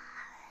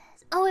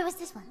was. Oh, it was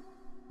this one.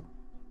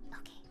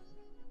 Okay.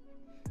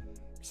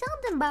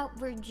 Something about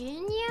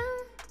Virginia?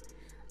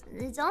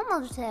 It's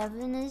almost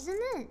heaven,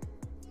 isn't it?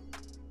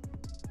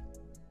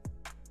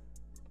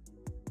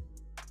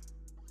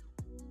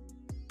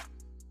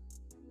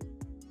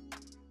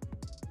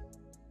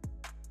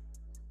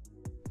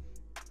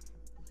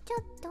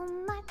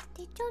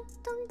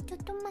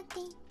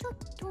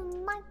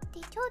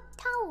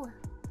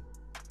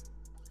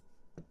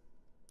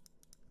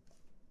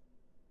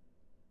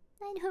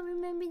 I don't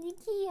remember the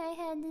key I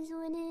had this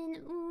one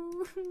in.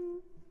 Ooh.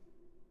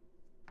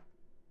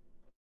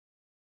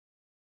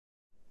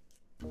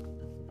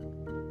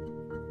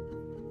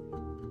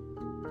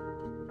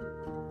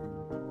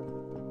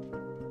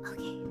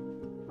 Okay.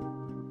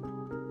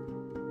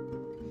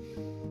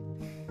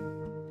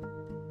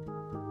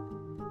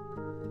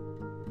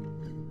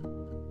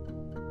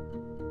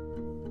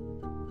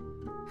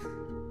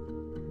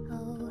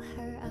 Oh,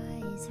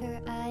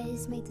 her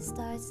eyes make the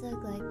stars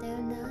look like they're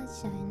not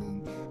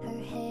shining. Her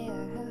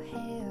hair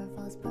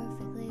falls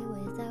perfectly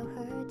without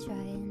her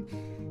trying.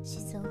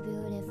 She's so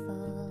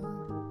beautiful,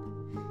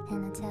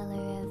 and I tell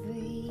her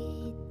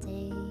every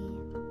day.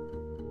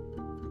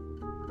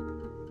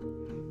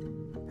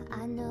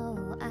 I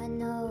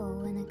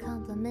know, when I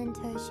compliment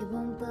her, she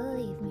won't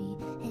believe me.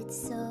 It's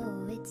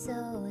so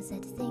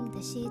sad to think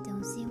that she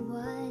don't see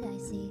what I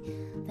see.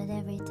 But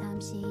every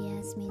time she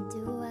asks me,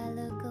 do I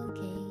look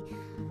okay?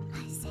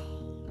 I say,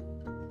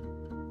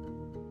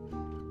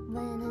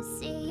 when I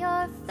see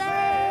your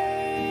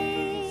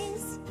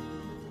face,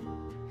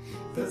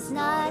 there's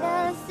not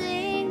a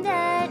thing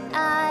that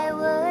I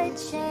would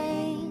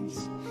change.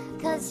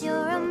 'Cause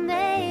you're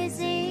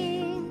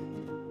amazing,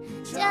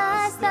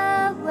 just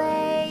the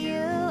way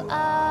you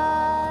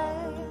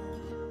are.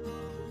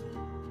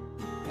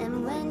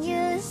 And when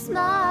you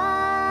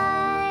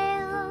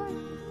smile,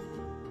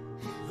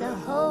 the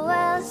whole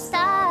world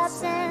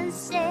stops and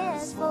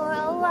stares for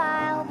a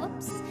while.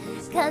 Whoops.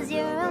 'Cause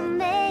you're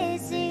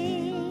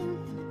amazing,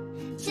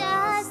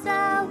 just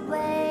the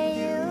way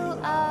you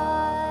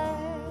are.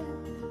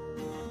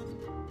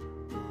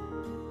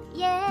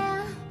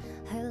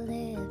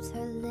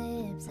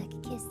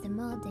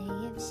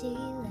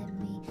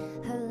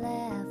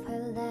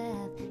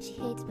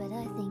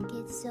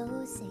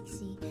 so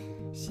sexy,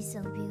 she's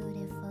so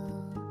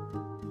beautiful,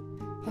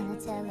 and I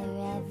tell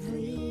her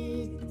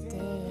every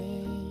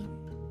day.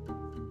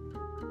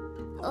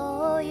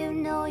 Oh, you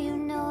know,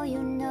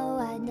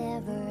 I'd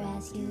never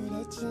ask you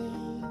to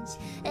change.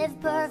 If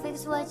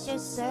perfect's what you're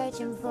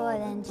searching for,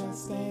 then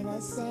just stay the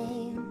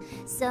same.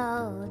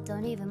 So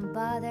don't even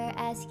bother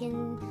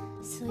asking,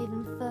 so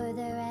even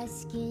further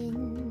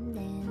asking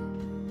then.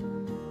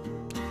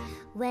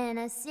 When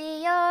I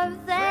see your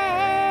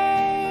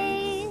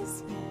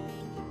face,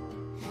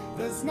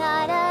 there's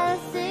not a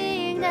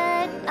thing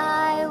that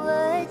I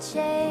would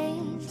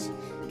change,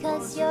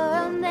 'cause you're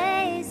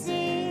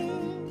amazing,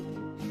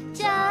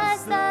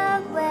 just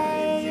the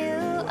way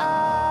you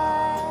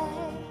are.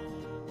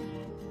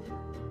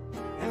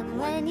 And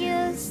when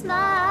you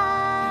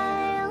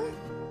smile,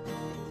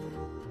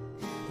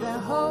 the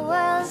whole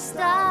world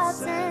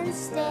stops and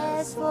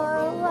stares for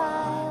a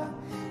while.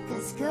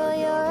 'Cause girl,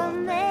 you're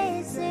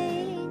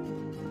amazing,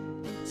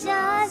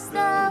 just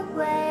the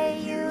way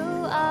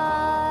you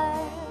are.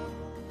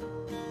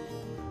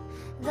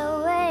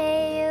 The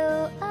way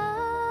you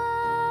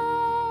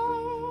are,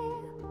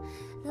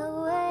 the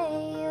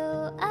way you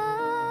are.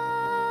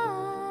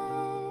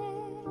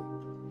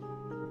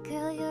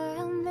 Girl, you're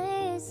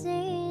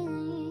amazing,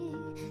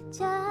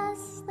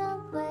 just the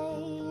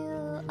way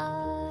you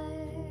are.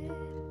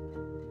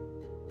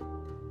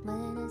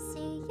 When I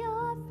see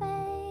your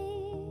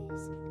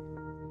face,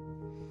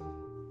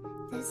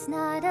 there's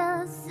not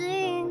a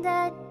thing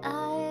that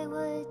I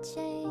would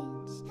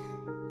change,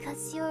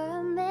 'cause you're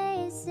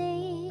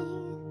amazing,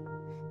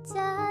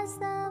 just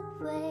the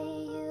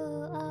way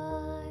you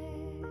are.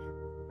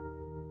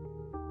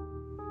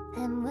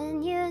 And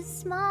when you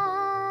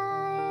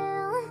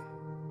smile,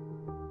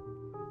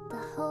 the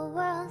whole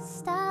world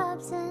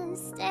stops and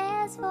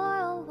stares for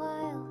a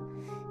while.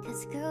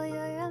 'Cause girl,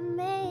 you're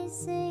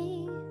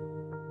amazing,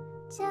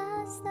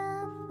 just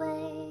the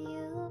way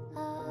you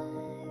are.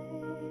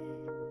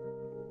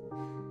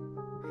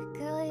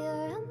 Girl,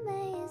 you're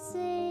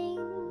amazing,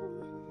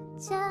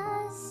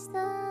 just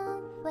the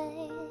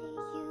way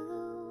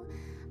you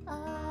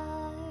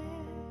are.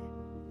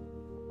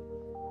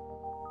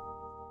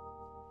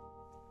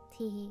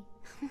 Tee.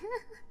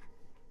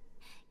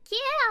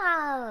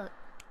 Cute!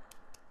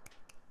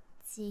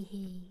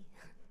 Tee.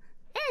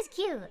 That's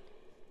cute.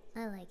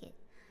 I like it.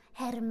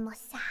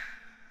 Hermosa.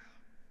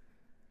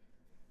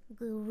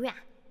 Gura.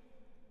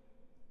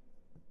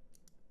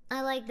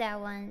 I like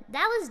that one.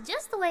 That was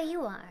just the way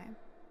you are.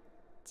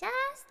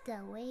 Just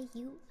the way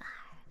you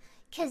are.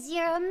 'Cause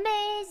you're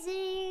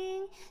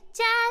amazing,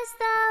 just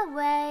the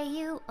way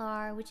you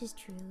are. Which is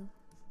true.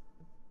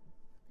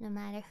 No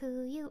matter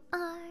who you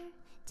are,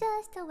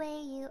 just the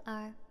way you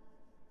are.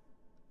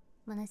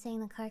 When I sang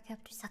the card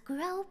captor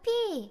Sakura OP.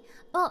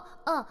 Oh.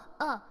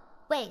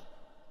 Wait,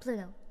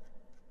 Pluto.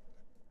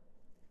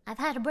 I've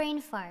had a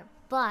brain fart,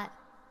 but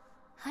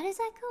how does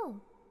that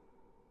go?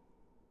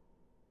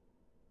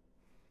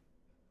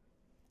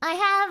 I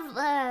have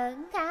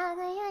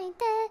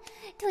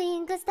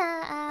Twinkle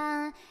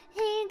Star,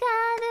 he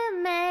got a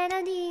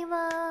melody.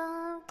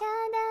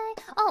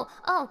 Oh,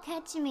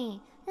 catch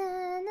me.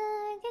 Catch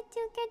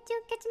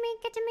me,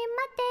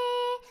 mate.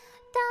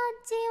 どっ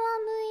ちを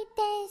向い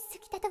て好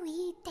きだと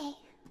言って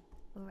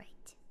Right.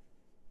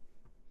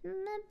 飛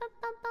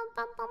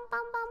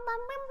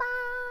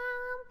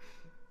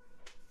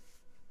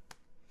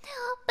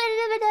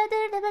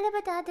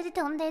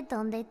んで夢で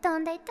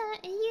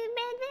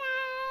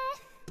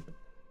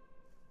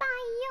迷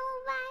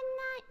わ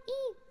ない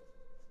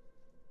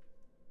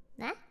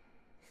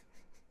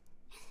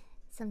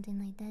Something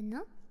like that,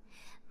 no?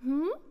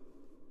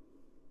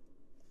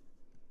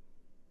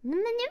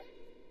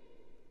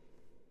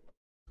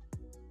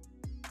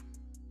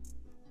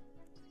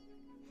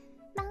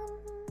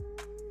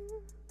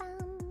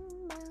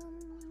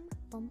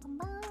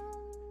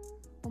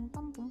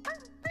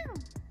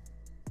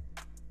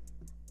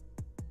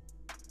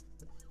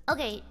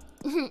 Okay,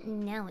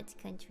 now it's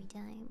country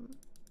time.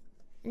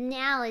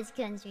 Now it's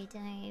country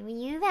time.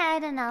 You've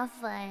had enough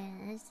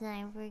fun. It's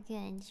time for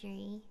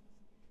country.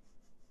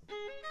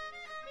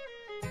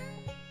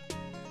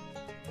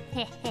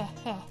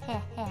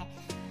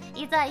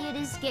 You thought you'd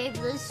escape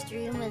the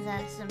stream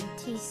without some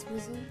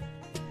T-swizzle?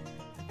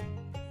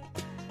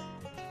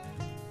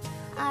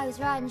 I was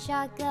riding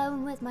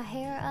shotgun with my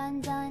hair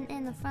undone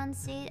in the front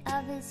seat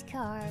of his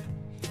car.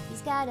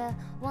 He's got a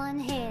one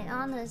hit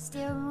on the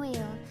steering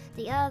wheel,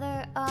 the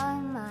other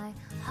on my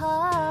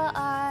heart.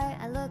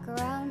 I look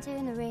around,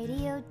 turn the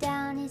radio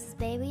down. He says,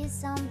 baby, is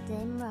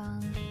something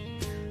wrong?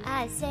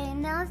 I say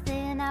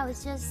nothing, I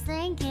was just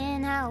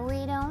thinking how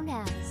we don't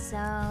have a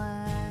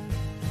song.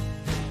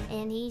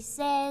 And he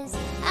says,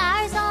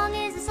 our song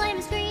is the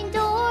slamming screen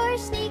door,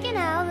 sneaking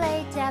out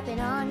late, tapping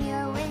on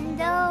your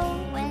window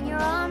when you're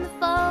on the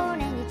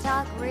phone and you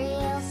talk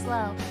real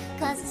slow.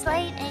 'Cause it's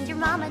late and your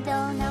mama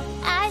don't know.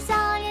 Our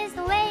song is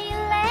the way you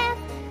laugh.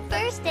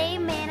 First day,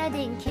 man, I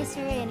didn't kiss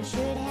her and I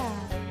should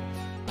have.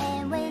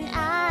 And when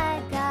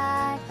I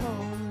got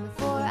home,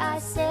 before I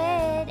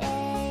said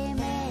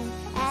amen,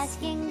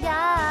 asking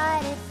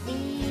God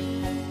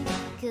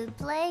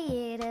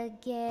it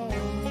again.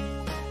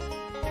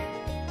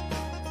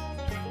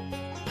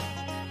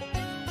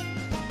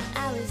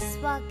 I was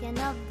walking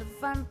up the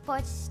front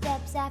porch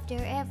steps after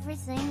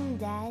everything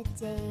that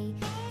day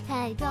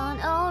had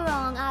gone all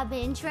wrong. I've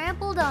been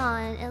trampled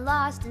on and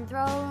lost and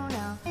thrown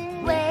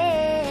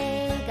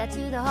away. Got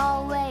to the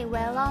hallway,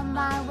 well on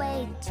my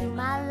way to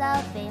my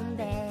loving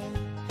bed.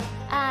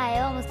 I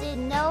almost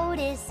didn't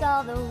notice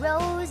all the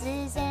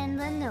roses and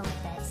the note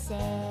that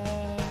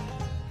said,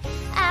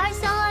 our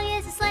song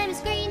is a slamming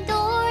screen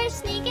door,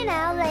 sneaking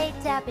out late,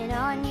 tapping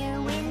on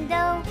your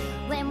window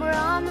when we're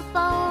on the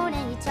phone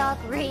and you talk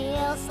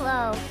real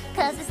slow,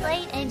 'cause it's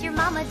late and your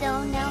mama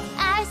don't know.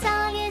 Our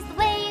song is the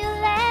way you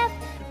laugh.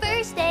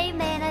 First day,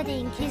 man, I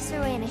didn't kiss her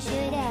when I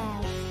should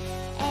have.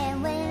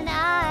 And when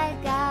I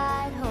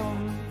got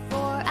home,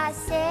 before I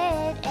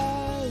said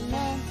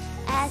amen,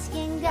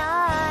 asking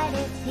God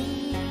if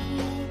he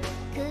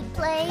could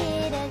play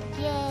it again.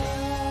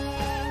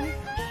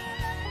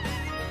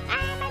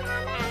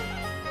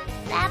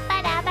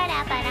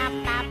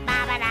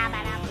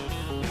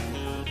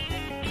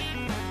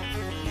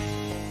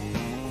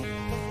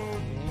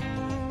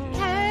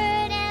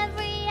 Heard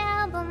every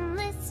album,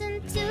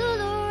 listened to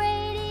the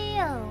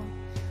radio,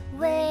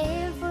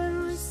 wait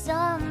for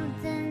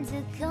something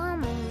to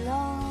come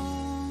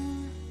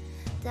along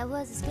that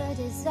was as good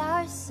as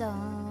our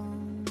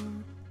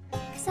song.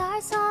 'Cause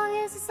our song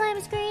is a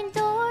slamming screen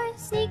door,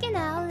 sneaking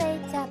out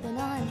late, tapping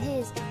on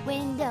his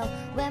window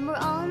when we're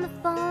on the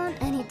phone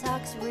and he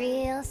talks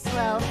real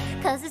slow,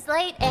 'cause it's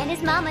late and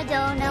his mama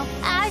don't know.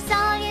 Our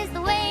song is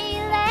the way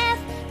you laugh.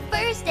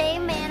 First day,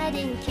 man, I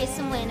didn't kiss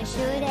him when I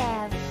should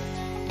have.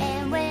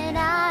 And when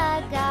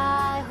I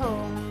got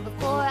home,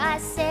 before I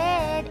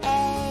said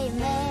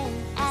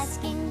amen,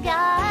 asking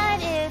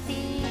God if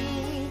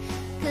he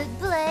could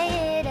play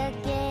it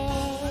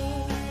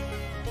again.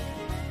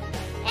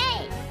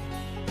 Hey!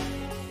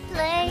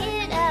 Play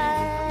it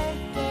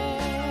again.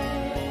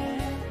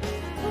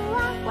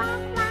 Wah, wah,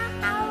 wah,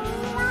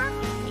 wah,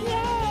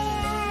 yeah.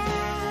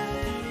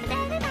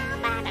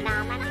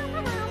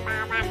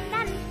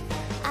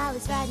 I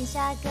was riding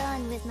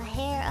shotgun with my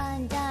hair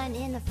undone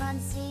in the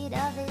front seat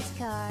of his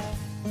car.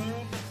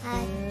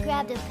 I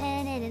grabbed a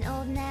pen and an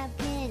old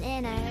napkin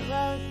and I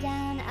wrote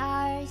down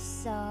our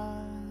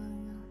song.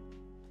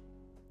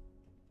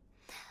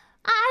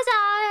 Our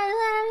song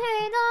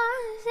is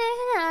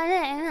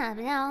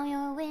on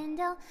your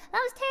window.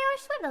 That was Taylor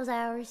Swift, that was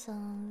our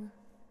song.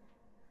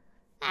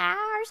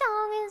 Our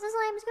song is a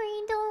slam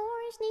screen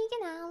door,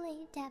 sneaking out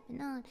late,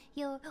 tapping on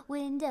your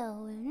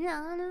window, and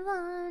on the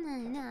phone,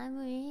 and I'm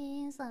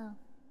real slow,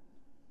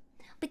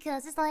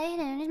 because it's late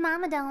and his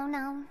mama don't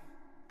know.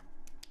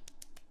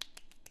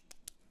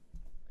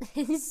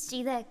 Is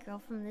she that girl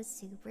from the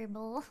Super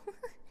Bowl?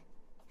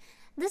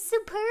 The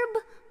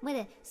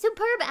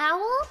superb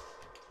owl?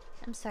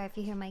 I'm sorry if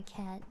you hear my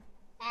cat.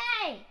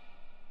 Hey!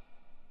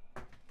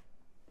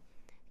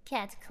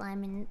 Cat's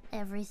climbing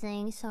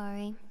everything,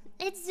 sorry.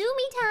 It's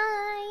Zoomy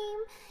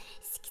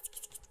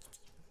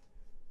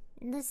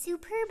time! The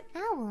superb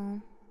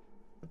owl.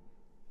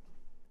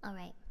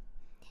 Alright.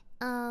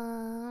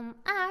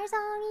 Our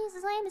song is the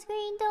slamming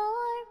screen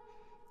door.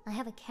 I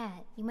have a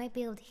cat. You might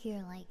be able to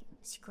hear, like,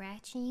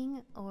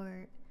 scratching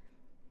or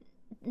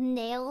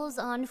nails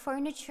on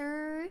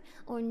furniture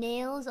or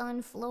nails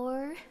on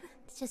floor.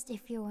 It's just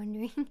if you're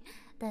wondering.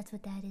 That's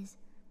what that is.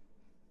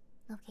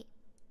 Okay.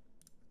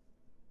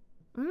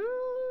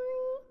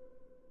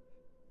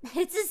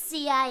 It's a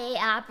CIA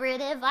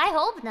operative. I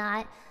hope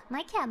not.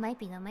 My cat might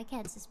be though. My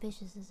cat's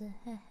suspicious as a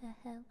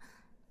hell.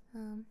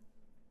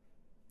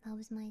 How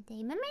was my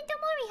day? Memento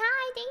Mori,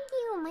 hi, thank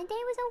you. My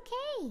day was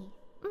okay.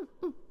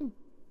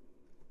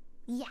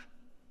 Yeah.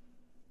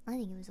 I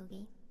think it was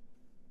okay.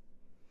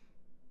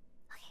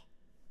 Okay.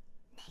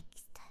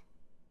 Next.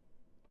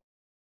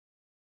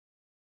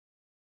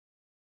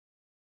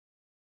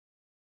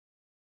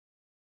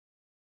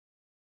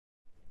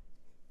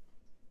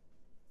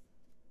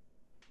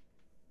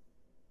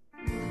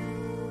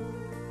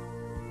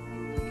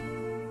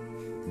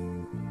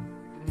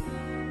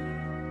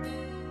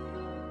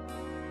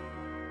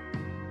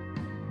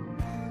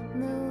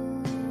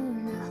 Moon,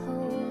 a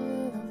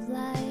hole of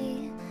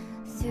light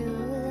through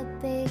the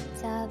big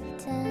top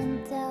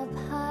tent up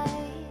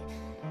high.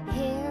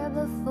 Here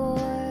before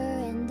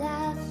and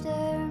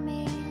after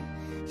me,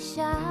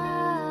 shining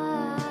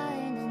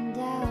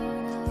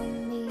down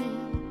on me.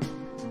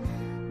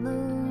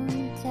 Moon,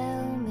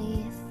 tell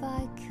me if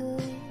I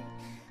could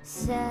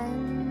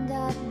send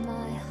up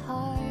my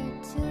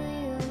heart to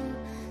you,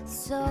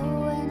 so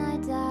when I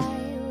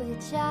die,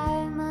 which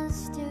I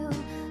must do,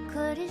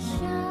 could it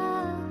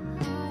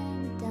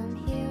shine down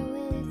here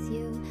with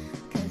you?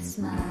 'Cause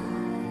my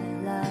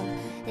love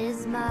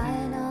is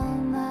mine, all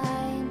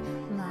mine.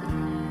 My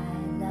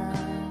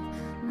love,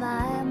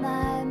 my,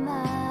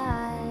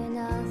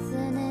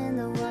 nothing in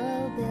the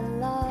world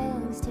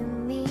belongs to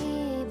me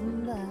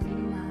but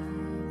my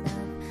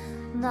love,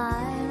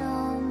 mine,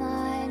 all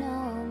mine,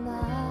 all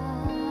mine.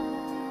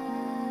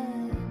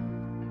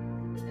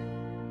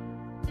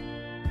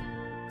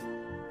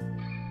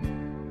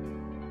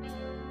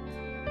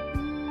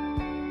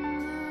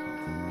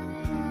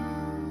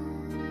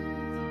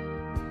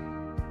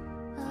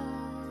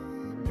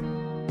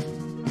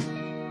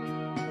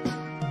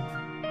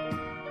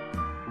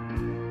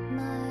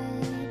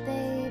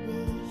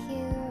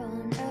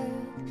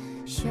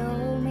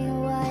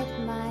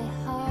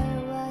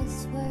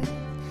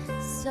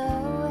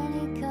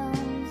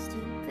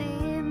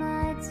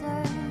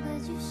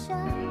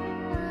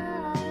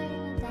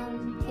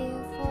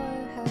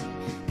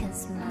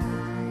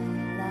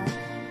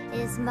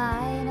 is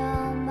mine,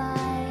 all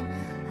mine.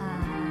 I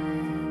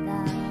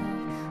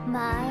love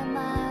my,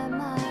 my,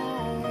 my.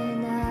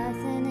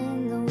 Nothing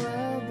in the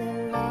world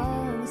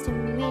belongs to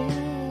me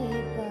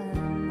but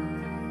my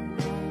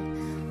love.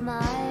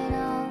 Mine,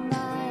 all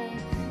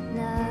mine.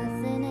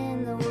 Nothing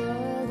in the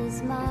world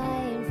is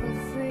mine for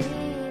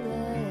free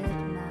but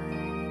my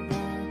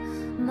love.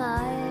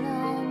 Mine,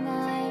 all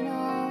mine,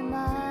 all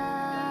mine.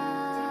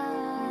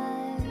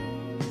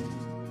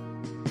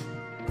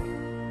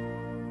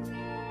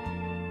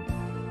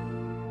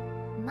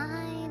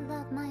 My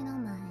love, mine, all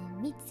mine.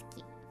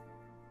 Mitsuki.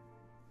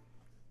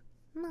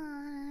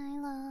 My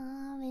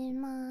love is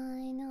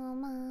mine, all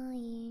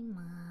mine.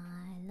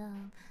 My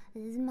love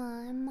is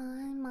mine,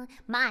 mine,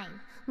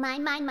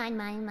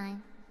 mine.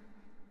 Mine.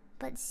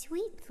 But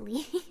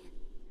sweetly.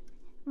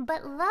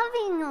 But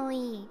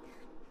lovingly.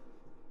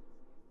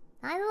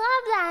 I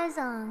love that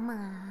song.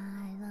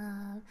 My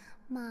love,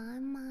 my.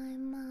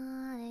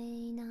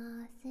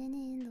 Nothing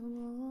in the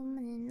world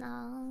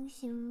belongs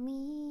to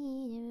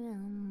me.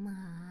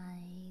 My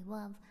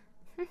love.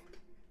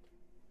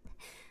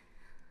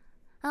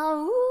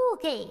 Oh,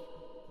 okay.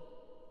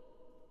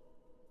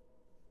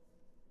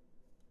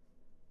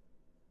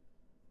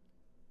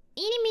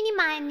 Eeny, meeny,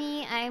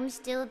 miny, I'm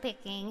still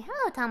picking.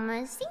 Hello,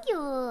 Thomas. Thank you.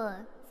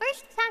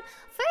 First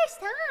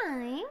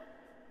time.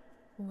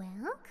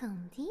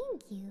 Welcome.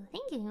 Thank you.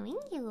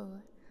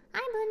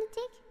 Hi,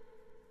 Lunatic.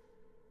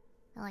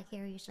 I like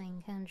hear you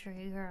sing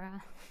country,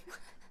 girl.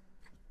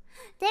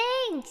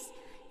 Thanks.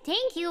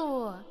 Thank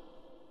you.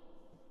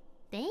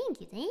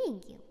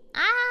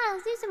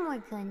 Let's do some more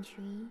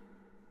country.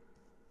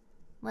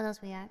 What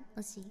else we got?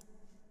 Let's see.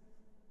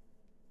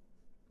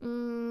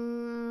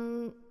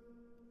 Eeny,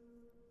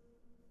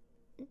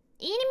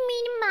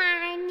 meeny,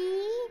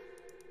 miny.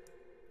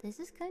 This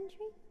is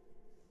country?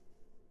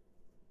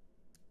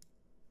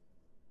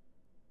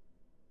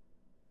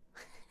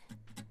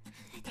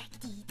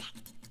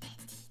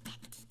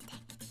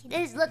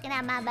 Just looking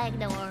at my back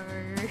door.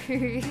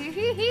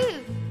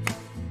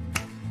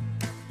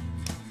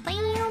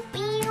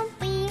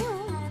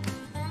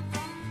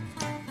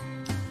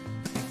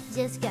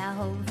 Just got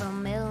home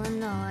from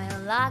Illinois.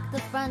 Locked the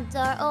front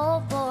door, oh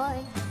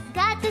boy.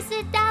 Got to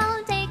sit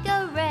down, take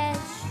a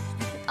rest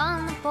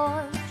on the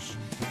porch.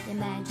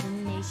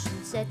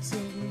 Imagination sets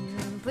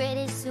in.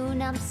 Pretty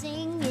soon I'm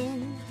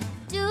singing.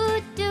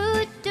 Do,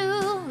 do,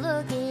 do.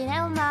 Looking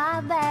out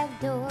my back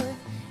door.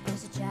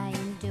 There's a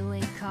giant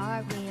doing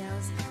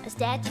cartwheels. A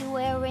statue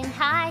wearing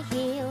high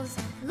heels.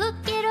 Look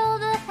at all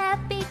the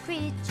happy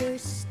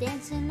creatures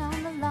dancing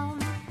on the lawn.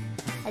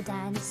 A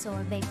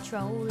dinosaur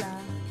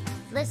Victrola.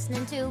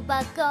 Listening to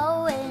Buck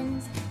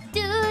Owens.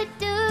 Do,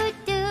 do,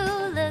 do.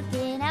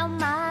 Looking out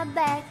my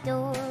back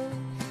door.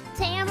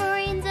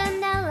 Tambourines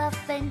and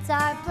elephants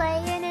are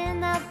playing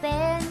in the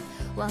band.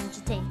 Won't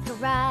you take a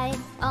ride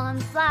on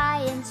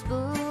Flying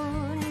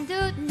Spoon?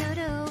 Do, do,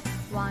 do.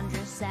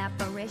 Wondrous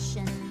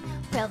apparition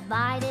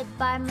provided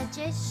by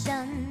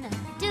magician.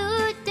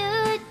 Do,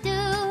 do,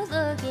 do.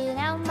 Looking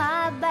out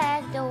my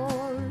back door.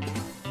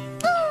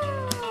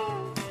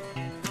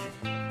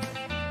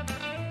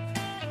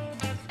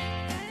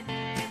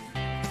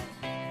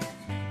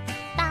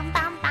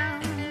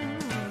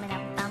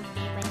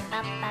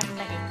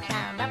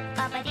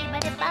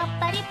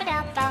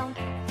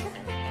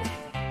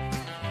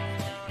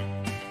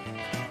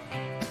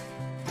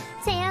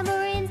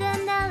 Tambourines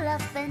and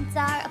elephants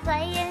are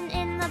playing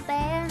in the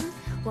band.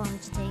 Won't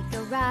you take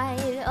a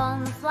ride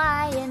on the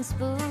Flying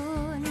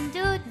Spoon?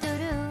 Do, do,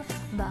 do.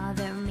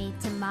 Bother me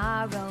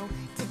tomorrow.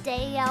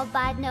 Today I'll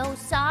bide no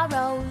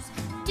sorrows.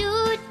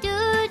 Do,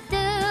 do, do.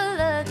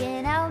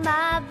 Looking out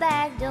my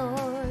back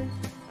door.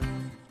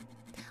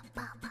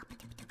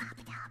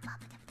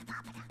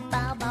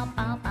 Bow, bow,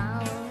 bow,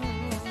 bow.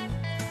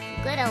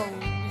 Good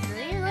old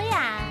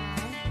Julia.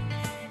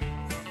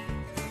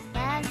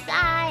 That's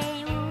I.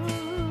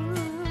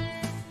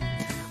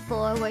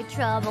 Forward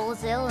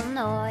troubles,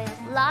 Illinois.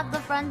 Lock the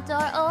front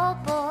door, oh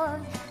boy.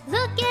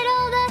 Look at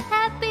all the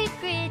happy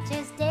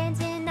creatures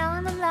dancing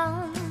on the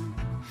lawn.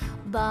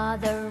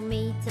 Bother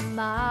me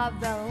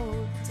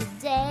tomorrow.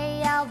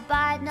 Today I'll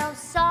bide no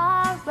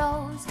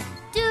sorrows.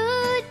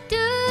 Do,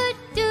 do,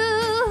 do.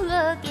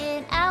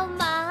 Looking out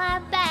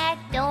my back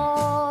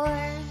door.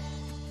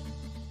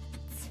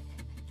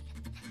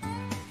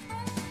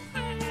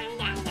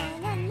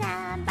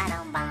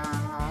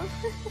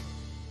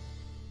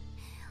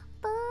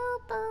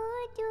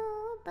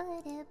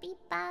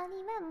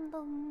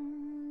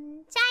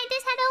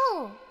 Scientist,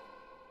 hello!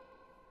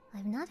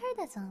 I've not heard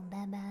that song,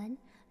 Bad.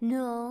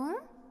 No?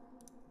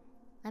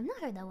 I've not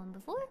heard that one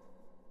before.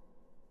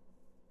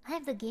 I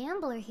have the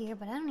Gambler here,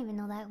 but I don't even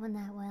know that one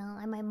that well.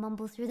 I might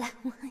mumble through that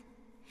one.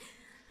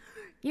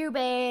 You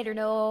better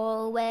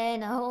know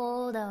when to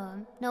hold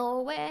 'em,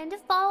 know when to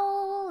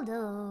fold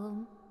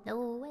 'em,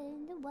 know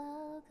when to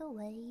walk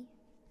away,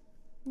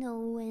 know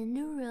when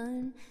to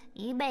run.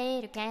 You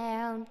better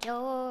count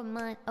your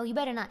money. Oh, you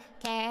better not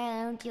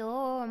count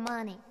your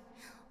money.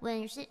 When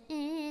you're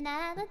sitting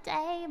at the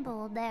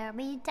table, there'll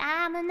be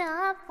time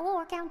enough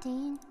for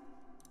counting.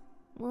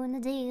 when the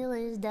deal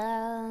is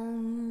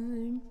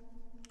done.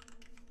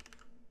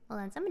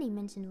 Hold on, somebody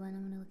mentioned one.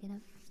 I'm gonna look it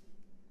up.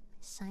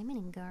 Simon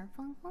and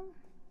Garfunkel?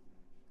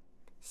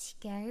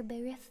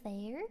 Scarborough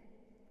Fair?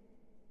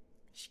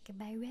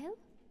 Scarborough?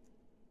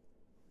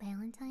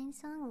 Valentine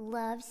song?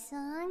 Love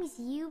songs?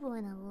 You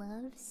want a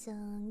love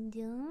song,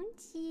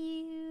 don't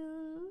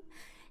you?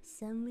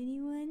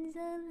 Somebody wants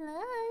a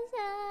love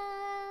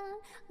song.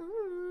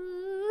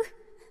 Ooh.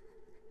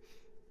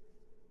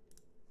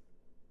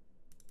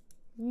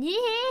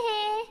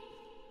 Yeah.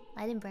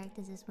 I didn't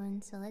practice this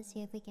one, so let's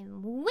see if we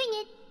can wing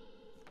it.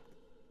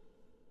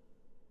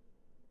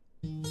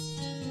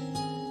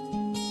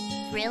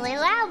 It's really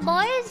loud,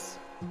 boys.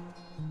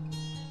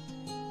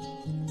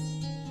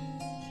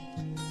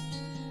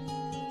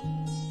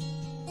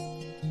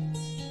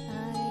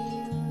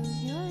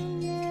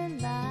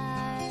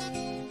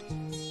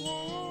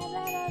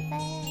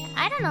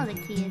 I don't know the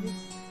key.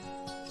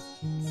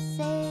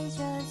 Sage,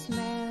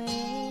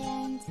 rosemary,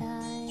 and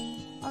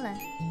thyme. Hold on.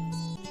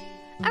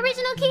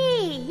 Original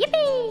key!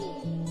 Yippee!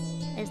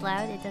 It's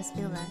loud, it does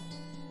feel loud.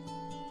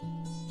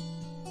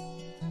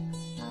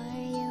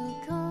 Are you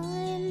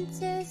going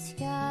to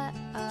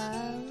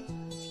Scarborough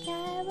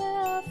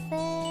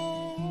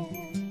Fair?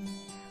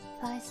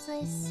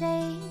 Parsley,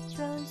 sage,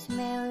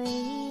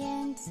 rosemary,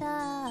 and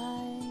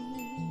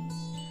thyme.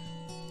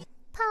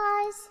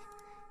 Pause.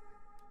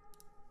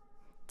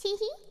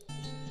 Teehee.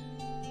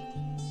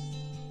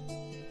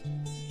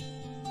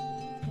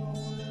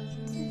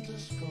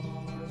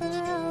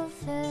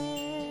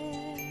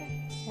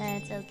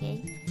 That's okay.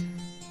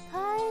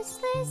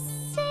 Parsley,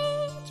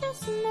 sage,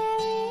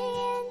 rosemary,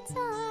 and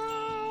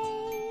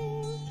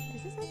thyme.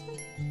 Is this one?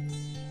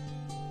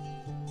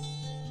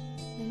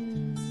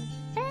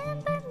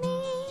 Remember me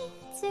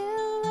to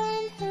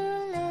one who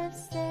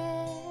lives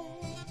there.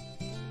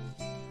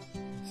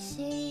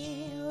 She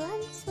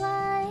once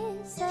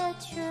was a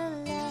true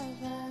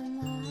love of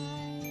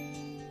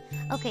mine.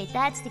 Okay,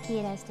 that's the key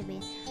it has to be.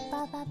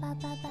 Ba ba ba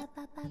ba ba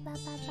ba ba ba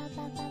ba ba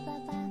ba ba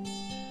ba.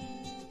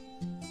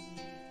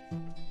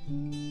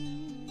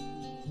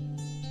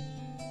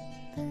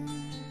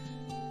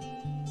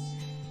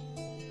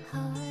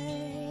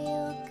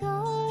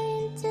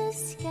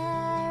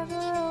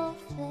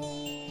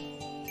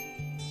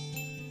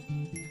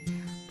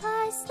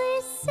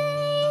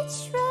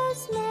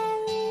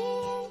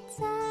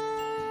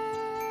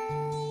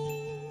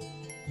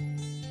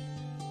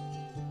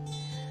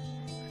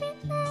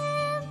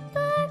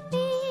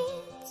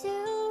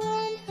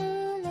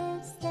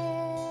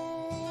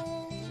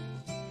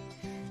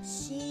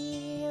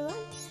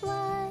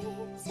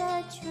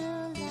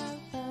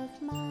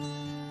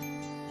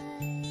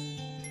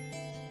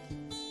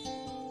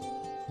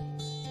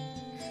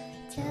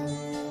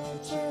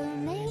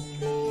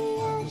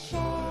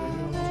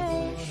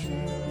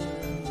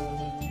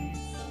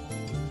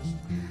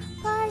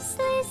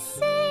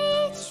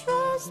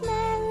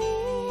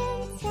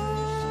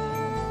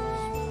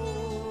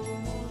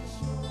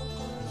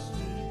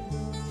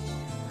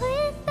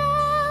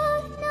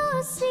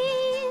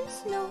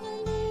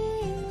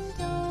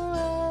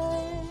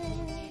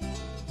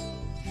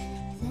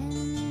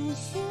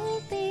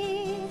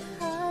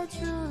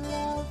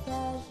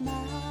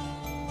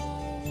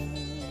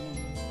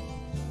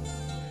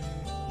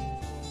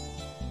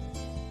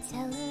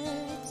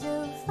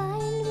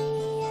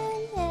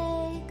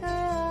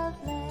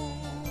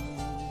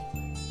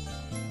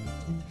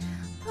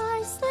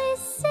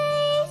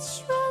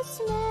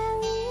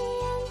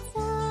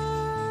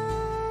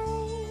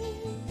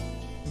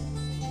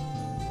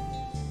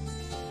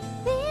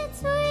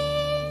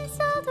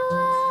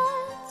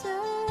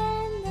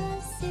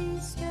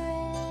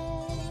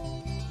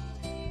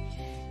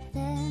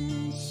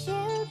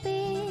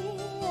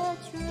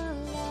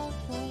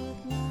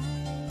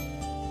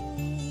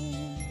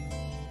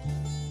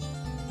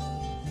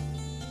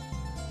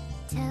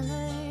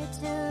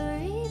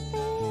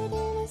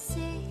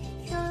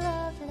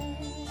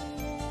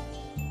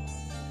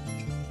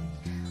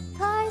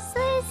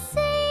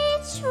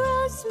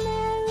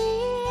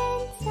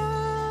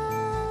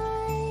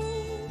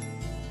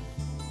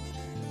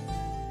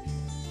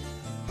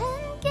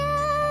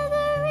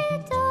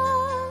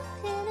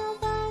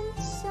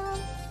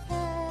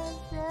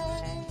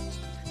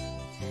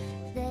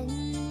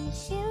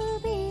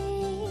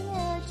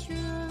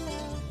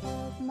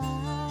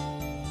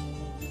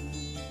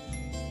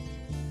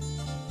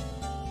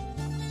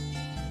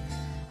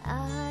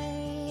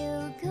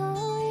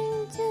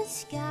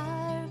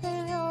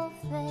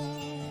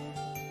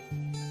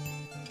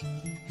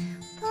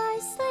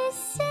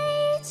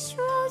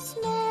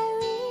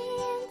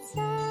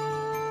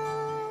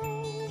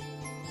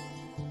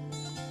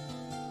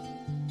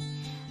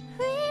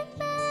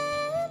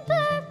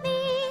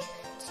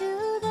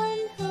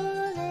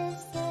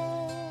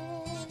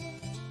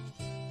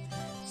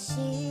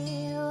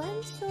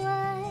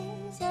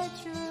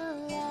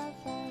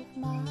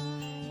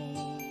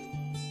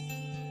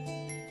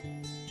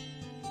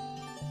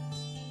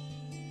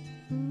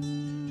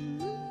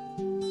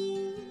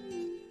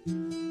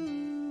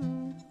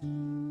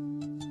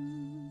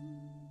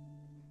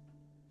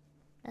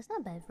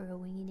 bad for a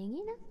wingy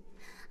dingy, no?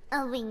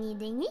 A wingy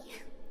dingy?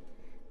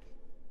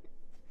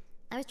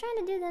 I was trying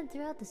to do that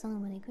throughout the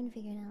song, but I couldn't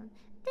figure it out.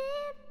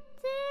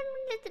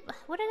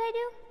 What did I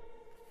do?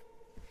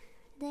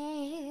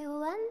 There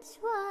once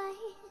was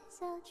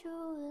a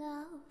true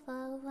love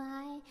of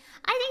mine.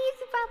 I think you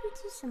could probably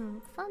do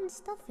some fun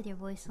stuff with your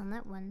voice on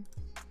that one.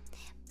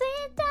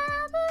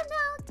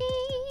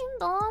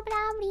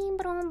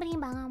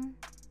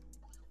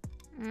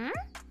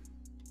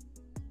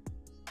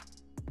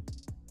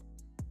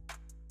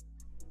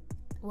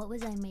 What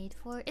was I made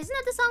for? Isn't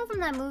that the song from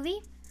that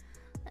movie?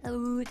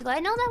 Oh, do I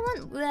know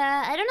that one?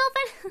 I don't know if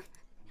I...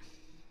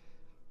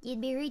 You'd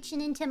be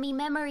reaching into me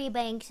memory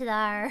banks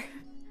there.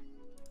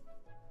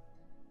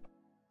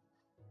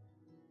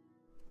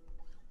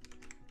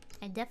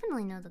 I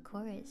definitely know the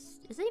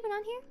chorus. Is it even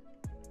on here?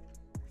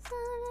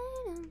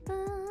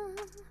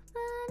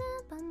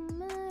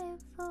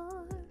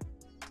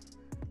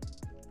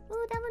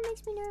 Ooh, that one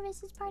makes me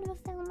nervous. It's part of a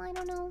film. I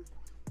don't know.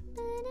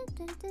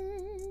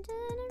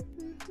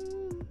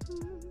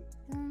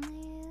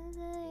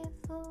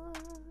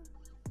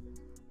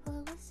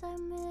 What was I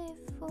made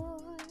for?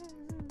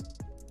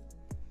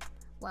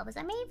 What was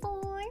I made for?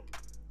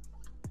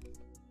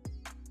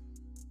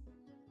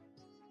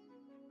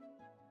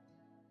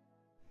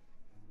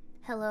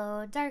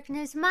 Hello,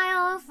 darkness, my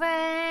old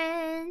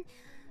friend.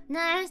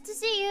 Nice to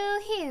see you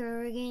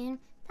here again.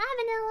 Hi,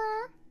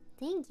 Vanilla.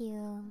 Thank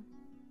you.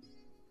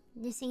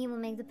 This singing will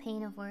make the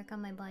pain of work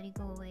on my body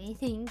go away.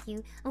 Thank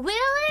you.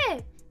 Will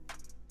it?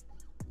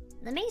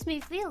 That makes me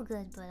feel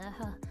good, but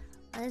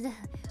I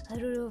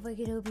don't know if I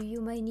can help you.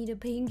 You might need a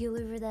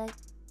painkiller for that.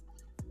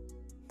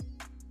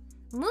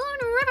 Moon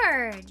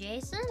River,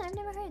 Jason. I've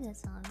never heard that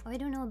song, or I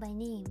don't know it by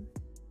name.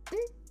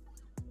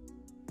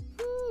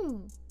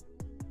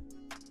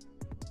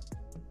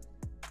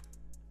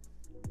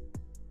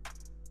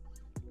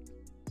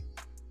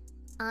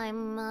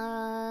 I'm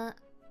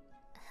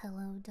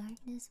hello,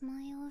 darkness,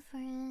 my old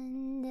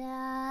friend.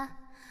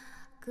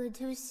 Good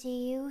to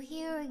see you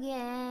here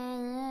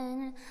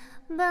again.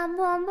 Bum, bum,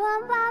 bum,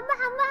 bum, bum,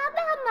 bum, bum,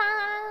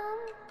 bum.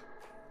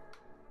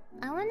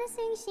 I wanna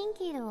sing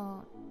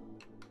Shinkiro.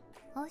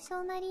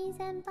 Hoshomari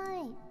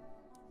senpai.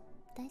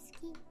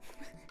 Daisuki.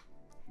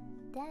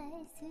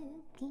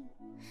 Daisuki.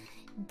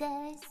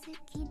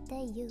 Daisuki da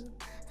yo.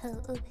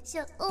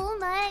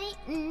 Hoshomari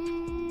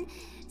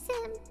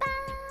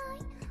senpai.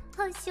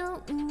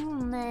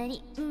 Hoshomari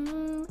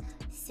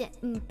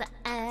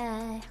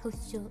senpai.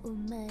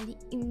 Hoshomari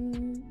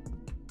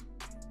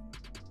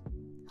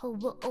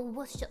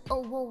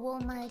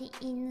Hoshomari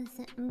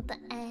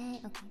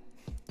senpai. Okay.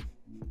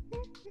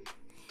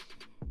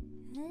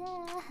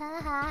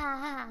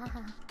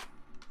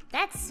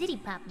 That's city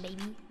pop,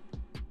 baby.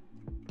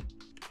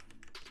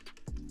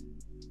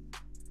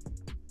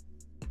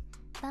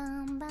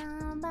 Bum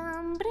bum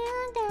bum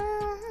brada.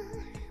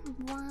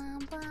 Bum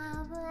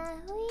bum bum.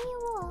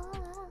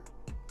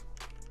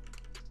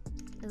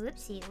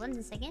 Oopsie,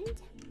 1 second.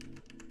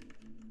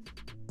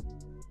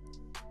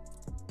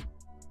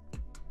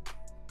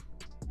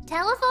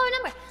 Telephone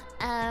number.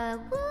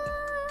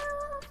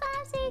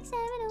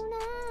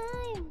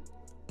 56709.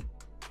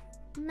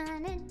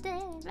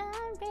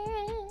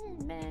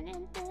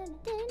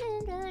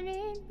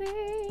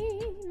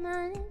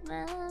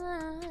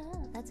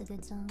 That's a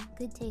good song.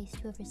 Good taste,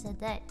 whoever said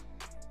that.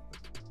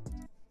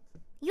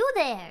 You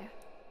there!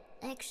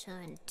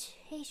 Excellent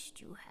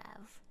taste you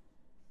have.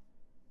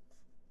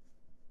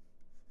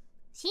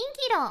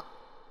 Shinkiro!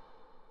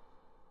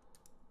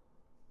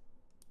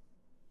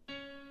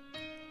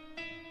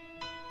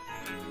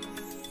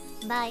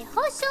 By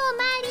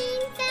Hoshomari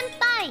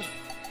senpai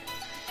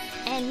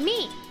and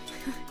me,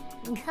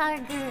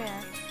 Gura.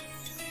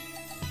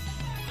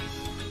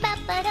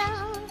 Ba-ba-da,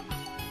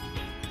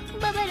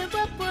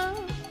 ba-ba-da-ba-ba,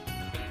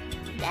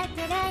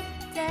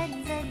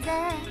 da-da-da-da-da-da,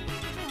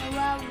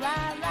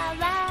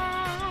 wa-wa-wa-wa.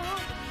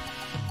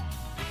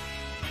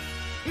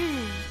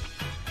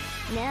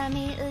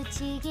 波打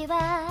ち際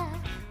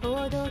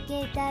ほど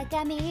けた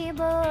髪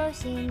帽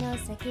子の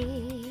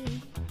先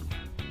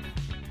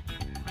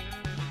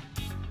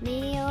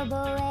見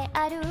覚え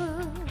ある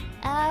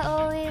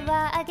青い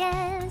は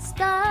against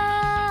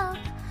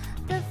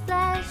the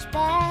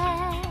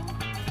flashback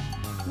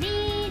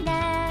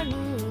南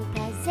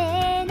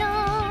風の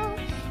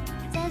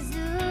ザズ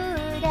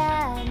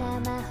ラ生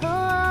骨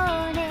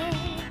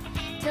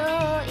遠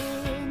い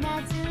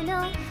夏の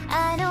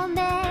あの目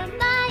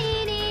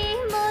前に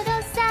戻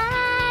さ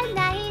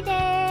ないで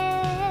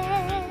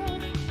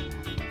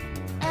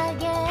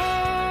again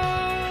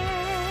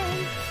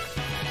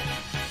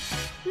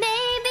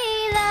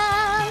maybe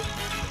love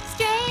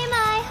stray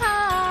my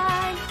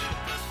heart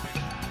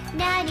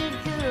何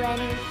食わ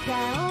ぬ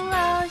顔を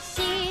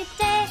し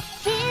て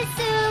キス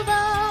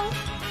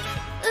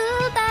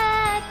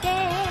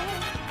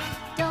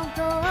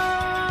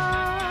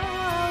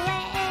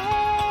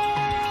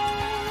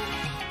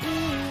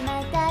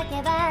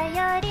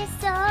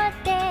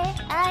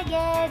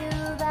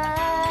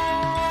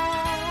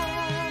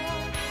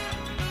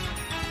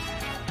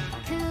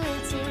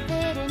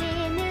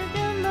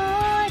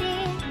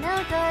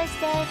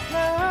stay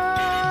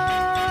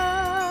close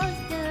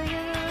to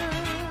you.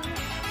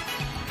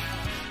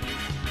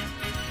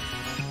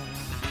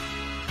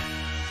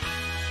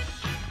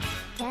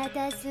 た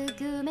だす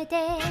くめて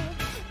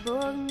ボ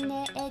ン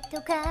ネット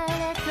から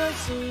こ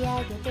し上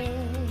げて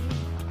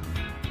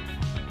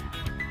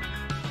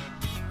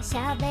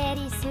喋り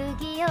す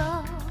ぎよ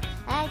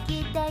飽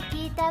きた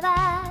きた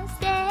わ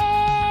Stay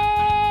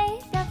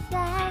the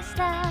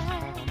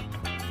flashlight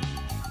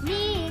見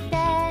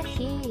た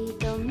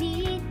人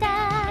みたい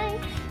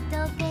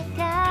溶けか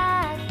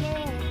け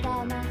た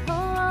魔法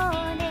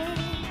ね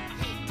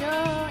遠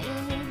い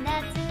夏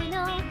の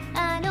あ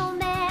の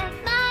め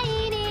まい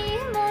に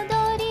戻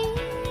り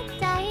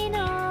たいの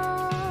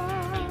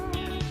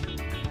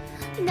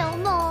No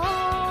more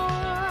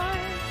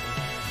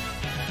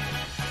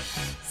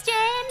Stay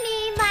me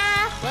my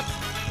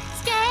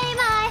Stay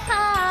my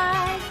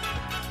heart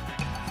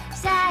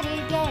さり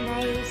げな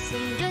い仕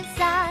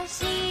草し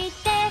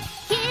て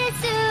キス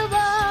を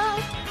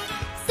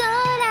そ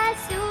ら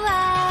すわ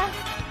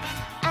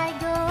I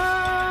go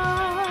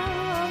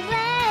away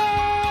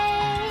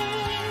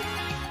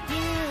夕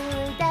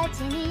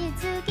立につ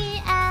き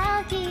飽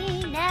き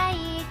ない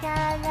か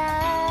ら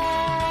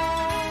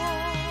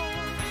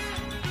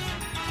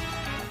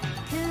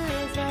崩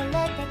れ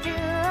てく温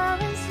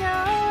床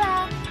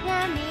は波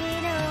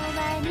の間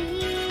に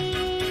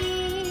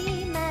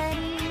まり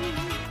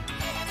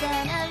さ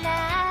よなら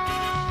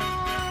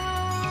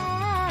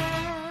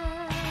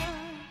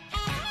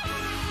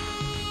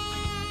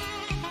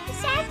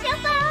シャッシャ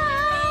フォー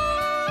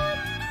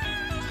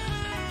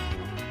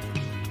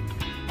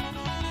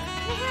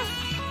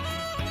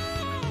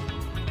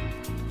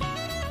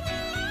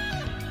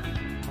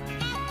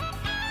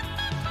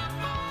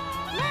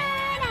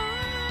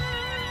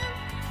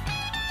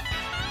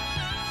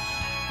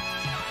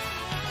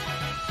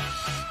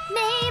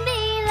Maybe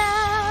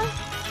love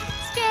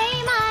stay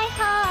my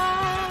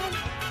heart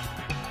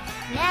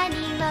何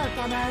も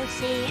かも蜃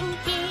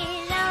気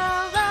楼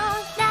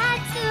夏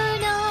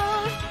の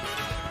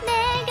女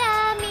神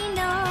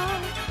の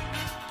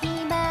気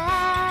ま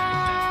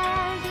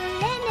ぐ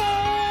れね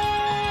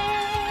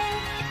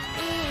い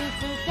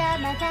つか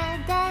また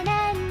だな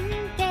ん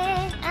て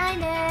I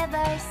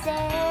never say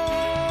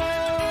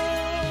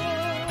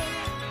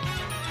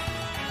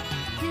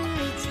唇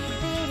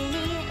に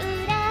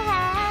裏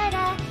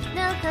腹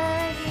残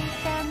し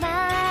たま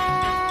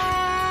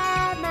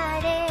ま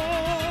で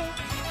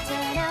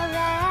Turn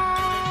around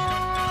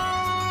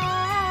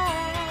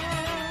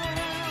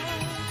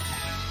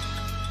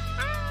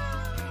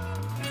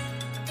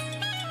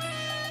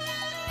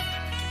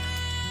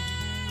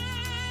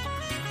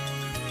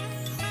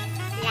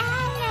La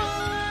la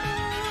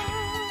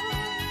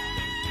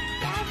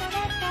Da da da da Da da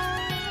da da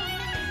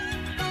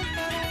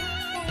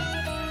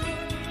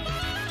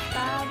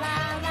Ba ba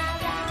ba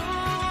ba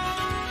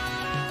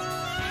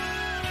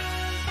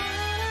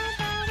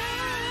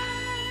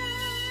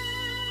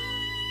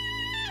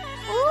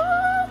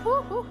Ooh,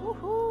 hoo, hoo, hoo,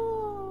 hoo.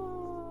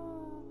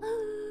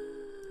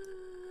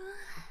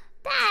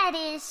 That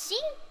is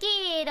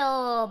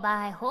Shinkiro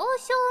by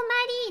Hosho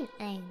Marin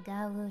and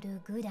Gawr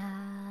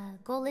Gura.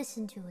 Go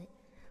listen to it.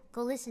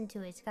 Go listen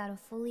to it. It's got a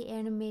fully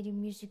animated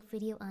music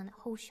video on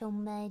Hosho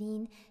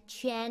Marin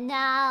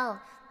channel.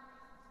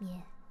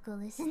 Yeah, go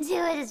listen to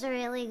it. It's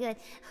really good.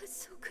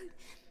 It's so good.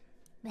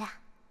 Yeah.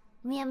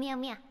 Meow, meow,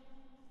 meow.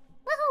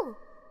 Woohoo!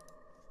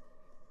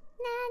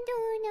 夏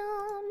の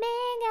女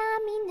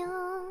神の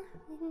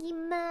気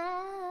ま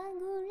ぐ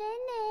れね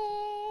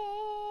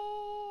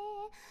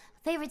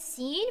Favorite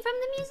scene from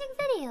the music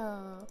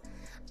video?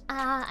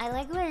 I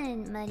like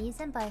when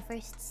Marin-senpai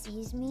first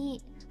sees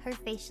me. Her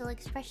facial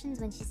expressions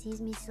when she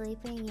sees me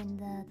sleeping in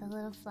the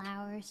little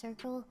flower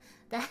circle.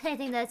 I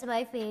think that's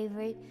my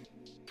favorite.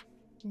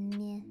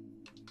 Meow.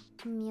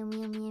 Meow,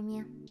 meow, meow,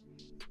 meow.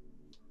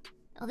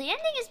 Oh, the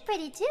ending is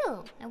pretty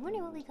too. I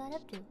wonder what we got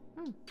up to.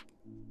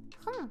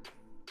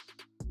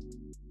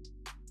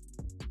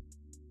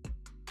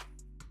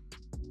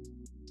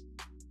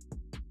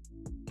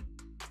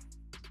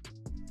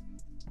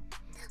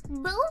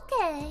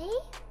 Okay.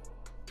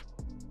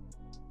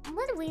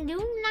 What do we do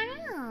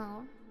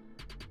now?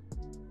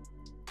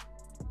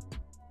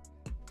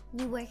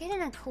 You work at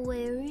an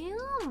aquarium?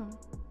 Oh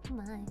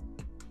my.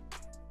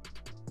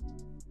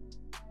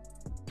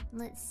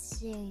 Let's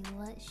see,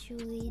 what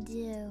should we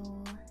do?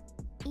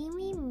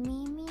 Eeny,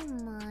 meeny,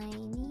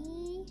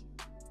 miny.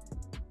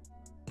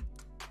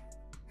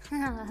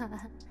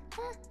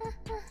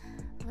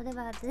 What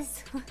about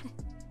this one?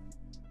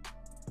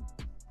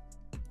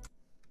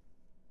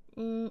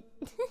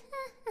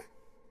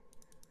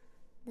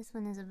 This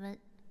one is a bit...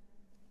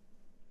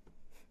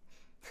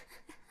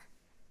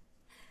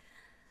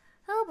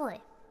 Oh boy.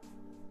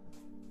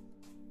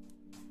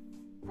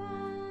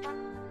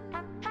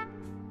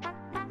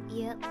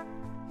 Yep.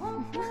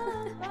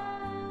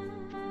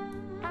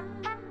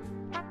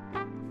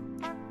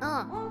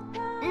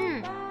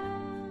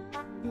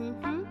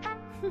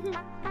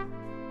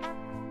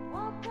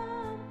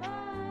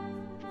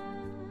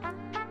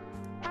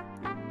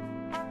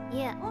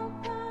 Yeah.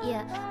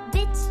 Yeah,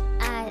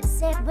 bitch, I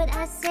said what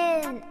I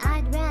said.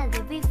 I'd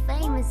rather be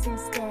famous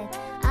instead.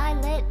 I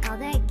let all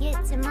that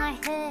get to my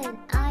head.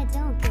 I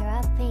don't care,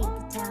 I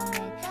paint the town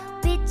red.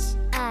 Bitch,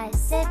 I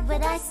said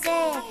what I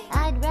said.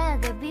 I'd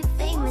rather be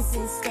famous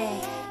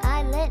instead.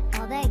 I let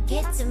all that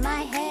get to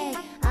my head.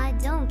 I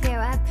don't care,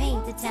 I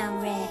paint the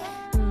town red.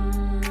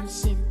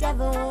 She the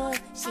devil,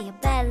 she a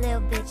bad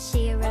little bitch,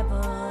 she a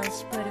rebel.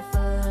 She put her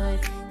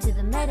foot to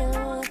the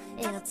metal.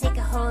 It'll take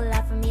a whole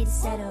lot for me to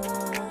settle.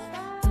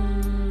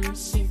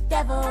 She the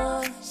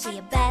devil, she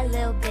a bad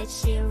little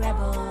bitch, she a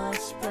rebel.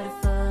 She put her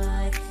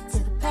foot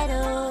to the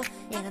pedal.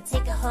 It'll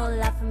take a whole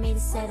lot for me to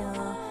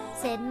settle.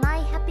 Said my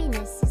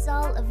happiness is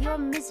all of your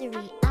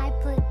misery. I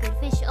put good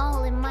fish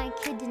all in my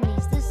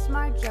kidneys. The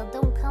smart gel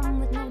don't come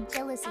with no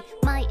jealousy.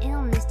 My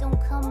illness don't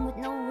come with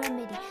no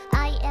remedy.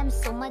 I am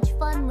so much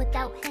fun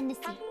without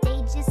Hennessy.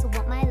 They just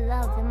want my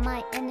love and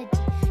my energy.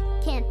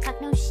 Can't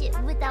talk no shit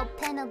without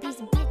penalties.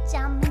 Bitch,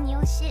 I'm in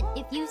your shit.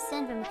 If you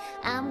send for me,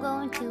 I'm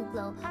going to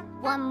blow.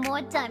 One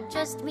more time,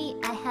 trust me,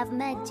 I have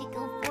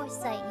magical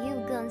foresight.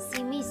 You gonna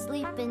see me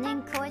sleeping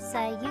in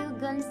courtside. You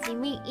gonna see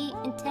me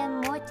eating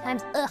 10 more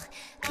times. Ugh,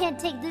 can't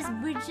take this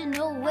bridge to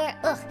nowhere.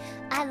 Ugh,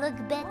 I look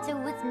better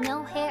with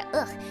no hair.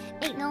 Ugh,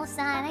 ain't no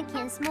sign I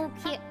can't smoke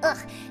here. Ugh,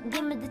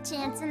 give me the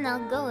chance and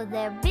I'll go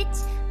there.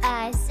 Bitch,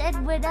 I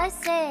said what I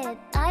said.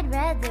 I'd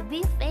rather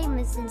be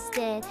famous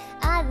instead.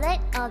 I let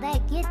all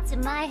that get to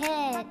my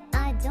head.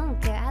 I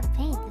don't care, I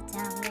paint the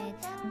town red.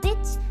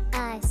 Bitch,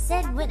 I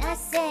said what I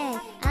said.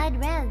 I'd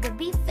rather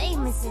be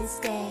famous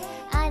instead.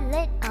 I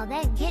let all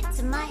that get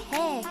to my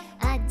head.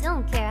 I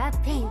don't care, I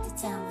paint the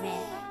town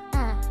red.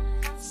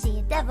 She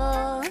a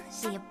devil,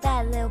 she a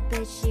bad little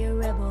bitch, she a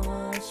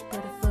rebel. She put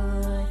her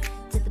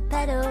foot to the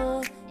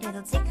pedal.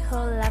 It'll take a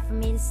whole lot for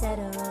me to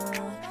settle.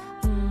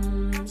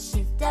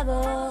 She the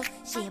devil,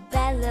 she a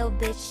bad little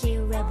bitch, she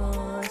a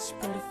rebel. She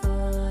put her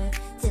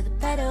foot to the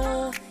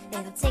pedal.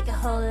 It'll take a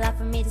whole lot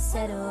for me to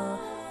settle.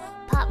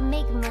 Pop,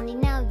 make money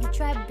now, you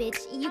try,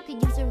 bitch. You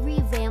could use a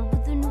revamp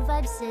with a new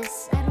vibe,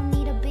 sis. I don't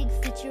need a big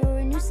feature or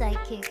a new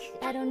sidekick.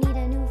 I don't need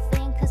a new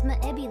fan cause my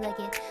Ebby like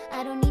it.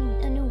 I don't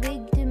need a new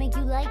wig to make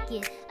you like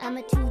it. I'm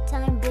a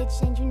two-time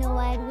bitch and you know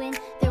I'd win.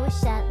 Throw a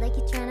shot like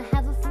you're trying to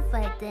have a food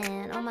fight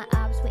then. All my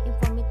ops waiting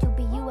for me to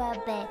be you, I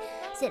bet.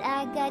 Said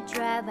I got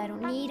drive, I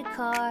don't need a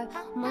car.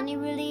 Money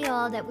really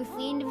all that we're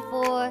fiending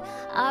for.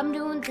 I'm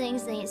doing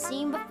things they ain't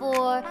seen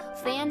before.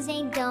 Fans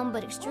ain't dumb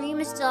but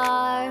extremists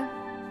are.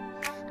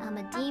 I'm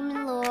a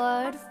demon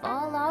lord,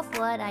 fall off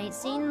what, I ain't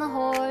seen the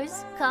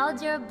horse.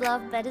 Called your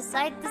bluff, better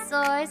cite the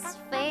source.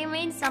 Fame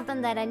ain't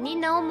something that I need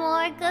no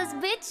more. Cause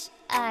bitch,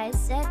 I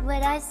said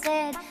what I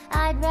said.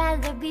 I'd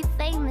rather be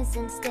famous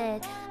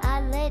instead.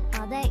 I let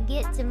all that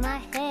get to my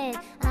head.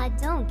 I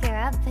don't care,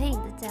 I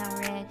paint the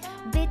town red.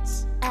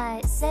 Bitch,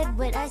 I said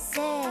what I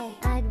said.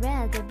 I'd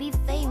rather be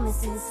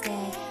famous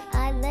instead.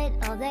 I let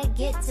all that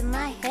get to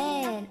my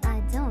head. I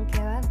don't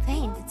care, I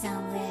paint the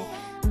town red.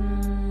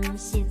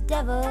 She the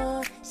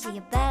devil, she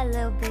a bad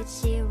little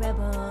bitch, she a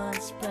rebel.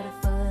 She put her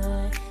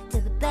foot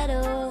to the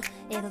pedal.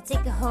 It'll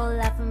take a whole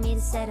lot for me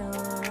to settle.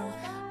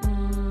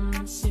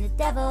 She the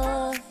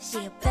devil,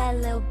 she a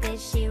bad little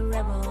bitch, she a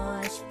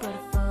rebel. She put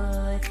her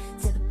foot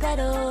to the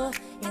pedal.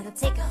 It'll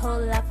take a whole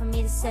lot for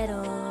me to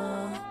settle.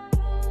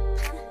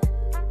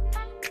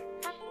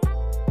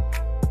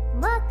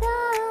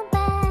 Welcome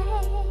back.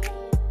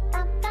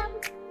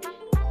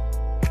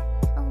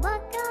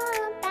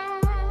 Welcome back.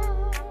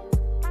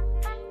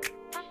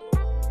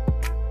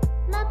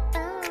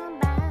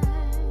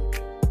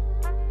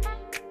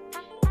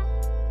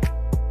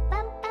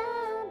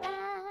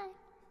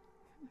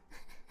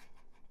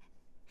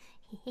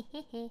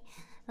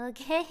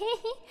 Okay.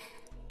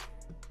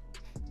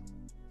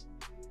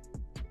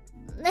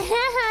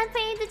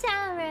 Paint the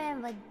town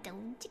red, but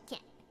don't you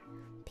can't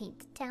paint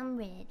the town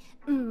red.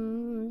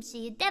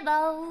 She a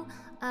devil.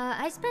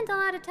 I spent a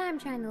lot of time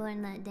trying to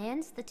learn that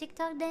dance, the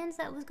TikTok dance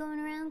that was going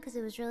around, because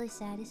it was really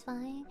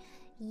satisfying.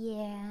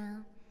 Yeah.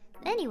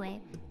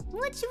 Anyway,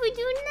 what should we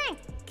do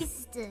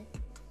next?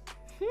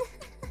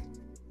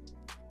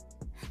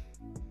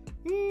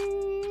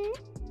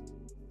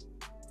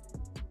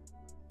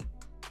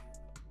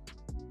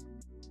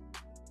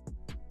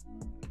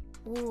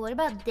 Ooh, what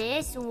about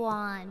this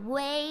one?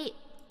 Wait.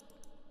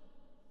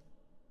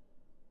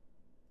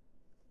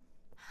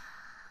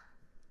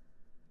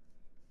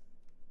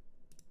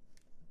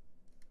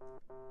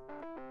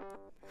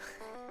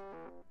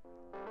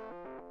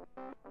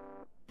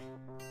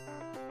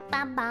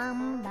 Bam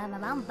bam bam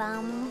bam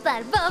bam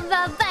bam bam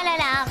bam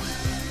bam.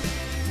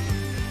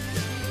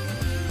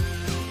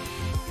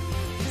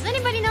 Does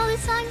anybody know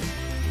this song?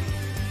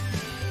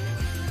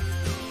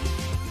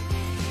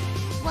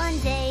 One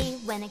day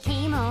when I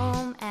came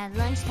home at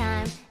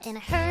lunchtime and I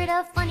heard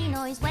a funny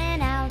noise,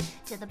 went out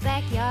to the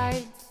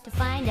backyard to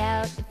find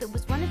out if it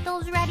was one of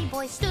those ratty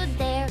boys stood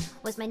there.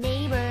 Was my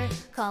neighbor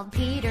called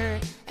Peter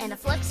and a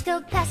flux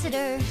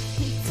capacitor.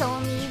 He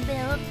told me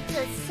build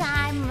the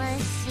time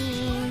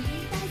machine.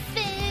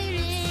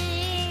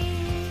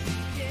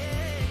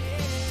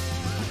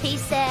 He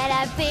said,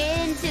 I've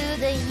been to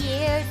the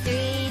year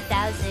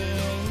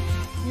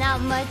 3000.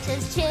 Not much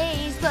has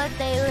changed, but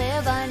they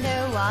live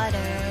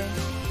underwater.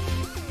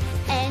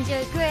 And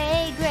your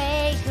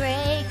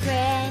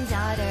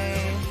great-great-great-granddaughter,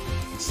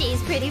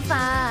 she's pretty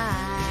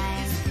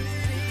fine.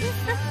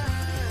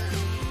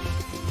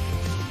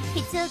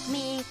 He took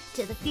me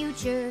to the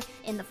future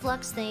in the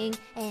flux thing,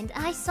 and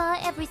I saw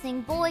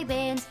everything: boy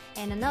bands,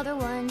 and another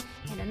one,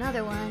 and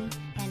another one,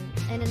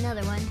 and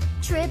another one.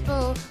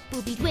 Triple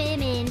boobied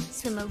women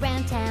swim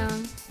around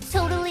town,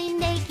 totally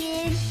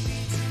naked.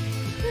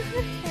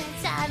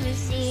 Time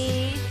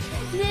machine,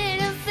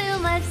 then a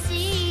film I've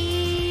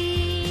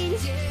seen.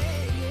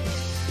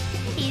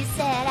 He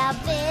said, I've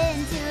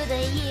been to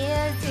the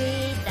year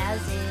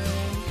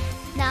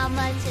 3000. Not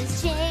much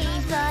has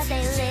changed, but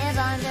they live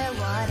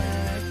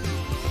underwater.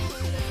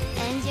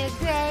 And your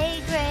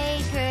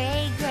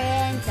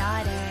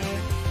great-great-great-granddaughter,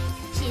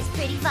 she's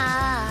pretty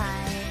fine.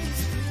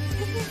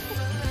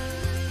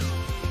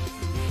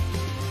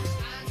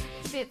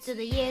 Trip to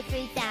the year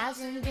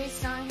 3000. This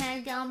song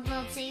had gone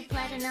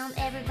multi-platinum.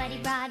 Everybody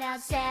brought out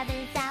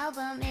 7th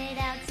album. It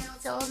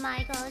outsold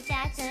Michael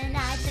Jackson.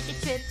 I took a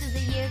trip to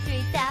the year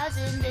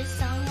 3000. This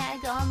song had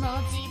gone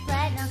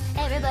multi-platinum.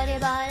 Everybody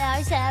bought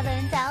our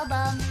 7th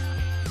album.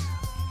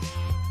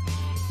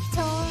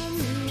 Told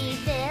me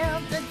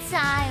build the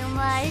time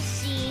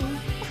machine.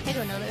 I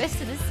don't know the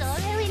rest of the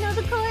song. I only know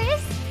the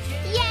chorus.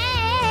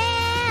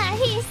 Yeah!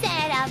 He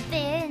said, I've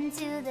been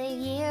to the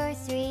year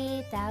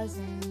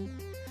 3000.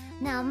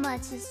 Not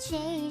much has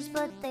changed,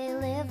 but they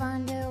live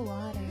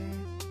underwater.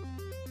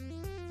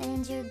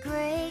 And your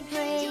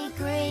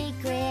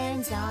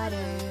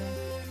great-great-great-granddaughter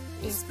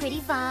is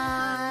pretty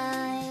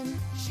fine.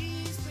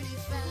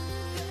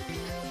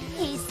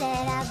 He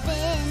said, I've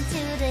been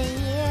to the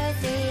year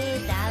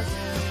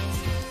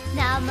 3000.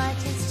 Not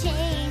much has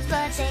changed,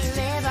 but they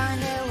live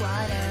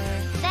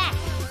underwater. Back!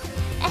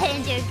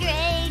 And your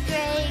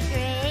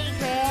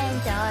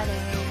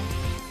great-great-great-granddaughter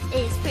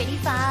is pretty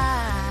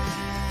fine.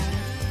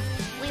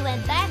 We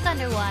went back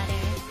underwater.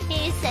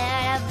 He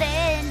said, I've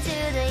been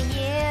to the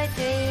year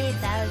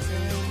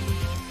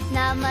 3000.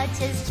 Not much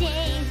has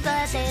changed,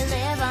 but they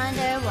live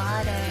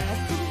underwater.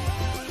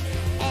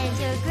 And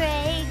your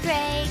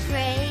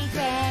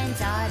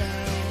great-great-great-granddaughter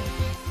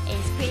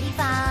is pretty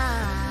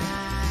fine.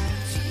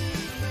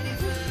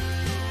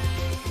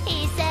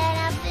 He said,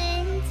 I've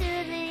been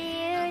to the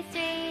year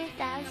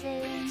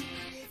 3000.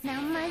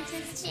 Not much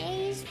has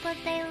changed, but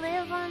they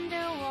live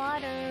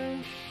underwater.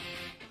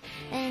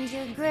 And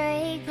your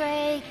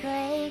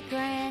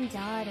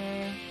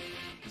great-great-great-granddaughter,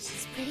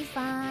 she's pretty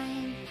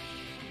fine.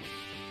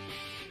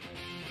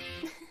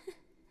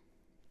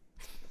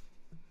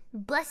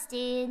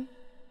 Busted.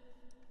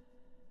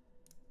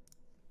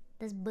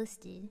 That's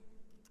busted.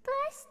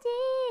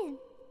 Busted.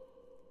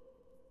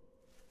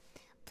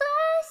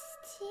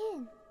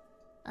 Busted.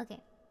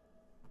 Okay.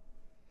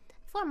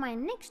 For my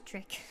next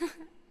trick.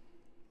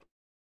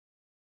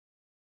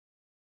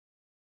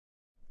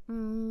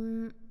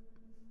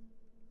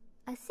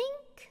 I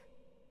think...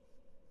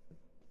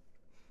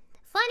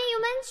 Funny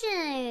you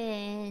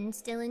mentioned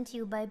Still Into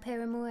You by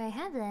Paramore. I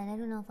have that. I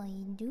don't know if I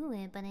can do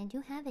it, but I do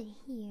have it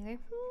here.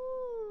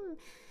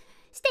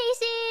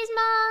 Stacy's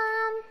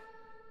mom!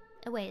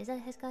 Oh, wait, is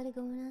that Hescada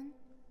going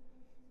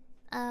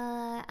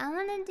on? I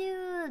wanna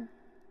do...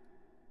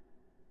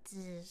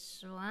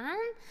 this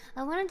one?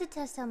 I wanted to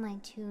test out my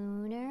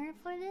tuner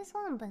for this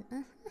one, but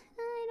I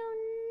don't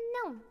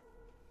know.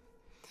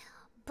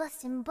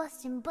 Bustin',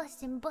 bustin',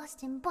 bustin',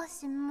 bustin',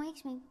 bustin'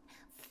 makes me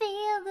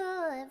feel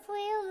good,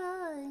 feel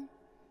good.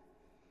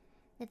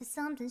 If it's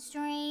something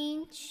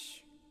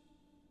strange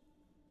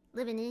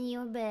living in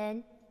your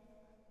bed,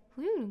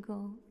 where you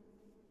go?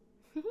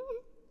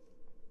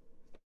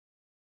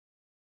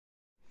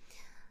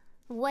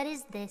 What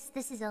is this?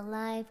 This is a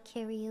live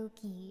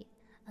karaoke,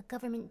 a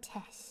government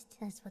test.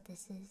 That's what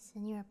this is,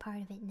 and you're a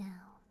part of it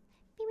now.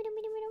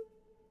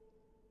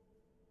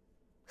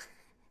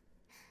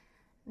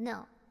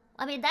 No.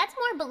 I mean, that's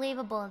more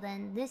believable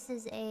than this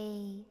is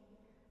a...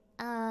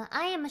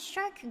 I am a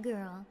shark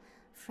girl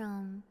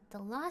from the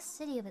lost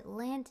city of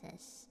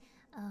Atlantis.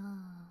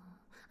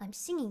 I'm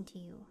singing to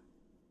you.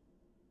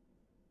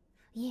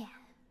 Yeah,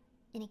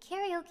 in a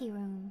karaoke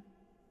room.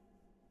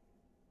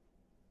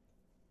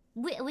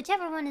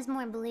 Whichever one is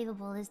more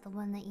believable is the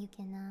one that you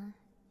can,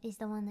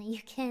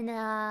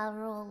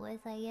 roll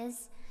with, I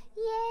guess.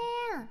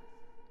 Yeah!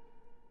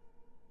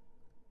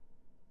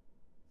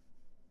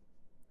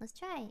 Let's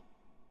try it.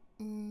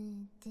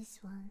 This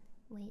one.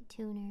 Wait,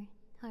 tuner.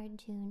 Hard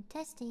tune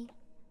testing.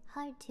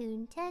 Hard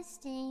tune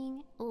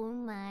testing. Oh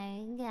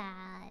my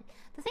god.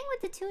 The thing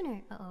with the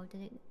tuner... Uh-oh,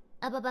 did it...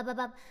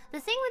 The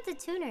thing with the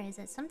tuner is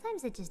that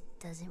sometimes it just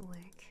doesn't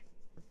work.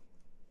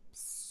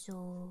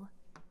 So...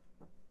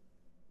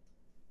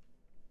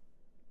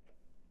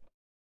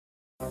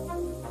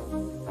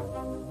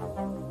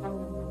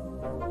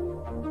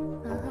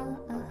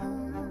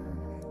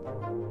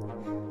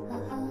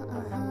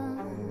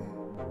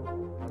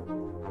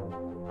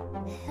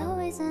 It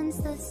always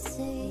ends the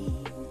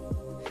same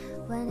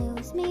when it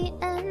was me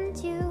and and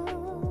you.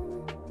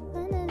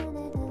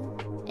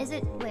 Is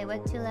it? Wait,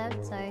 what? Too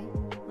loud? Sorry.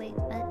 Wait,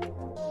 what?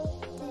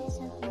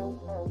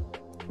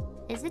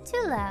 Is it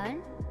too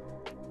loud?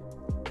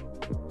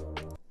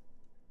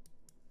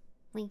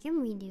 We can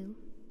redo.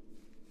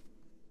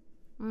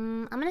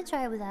 I'm gonna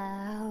try it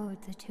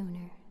without the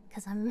tuner,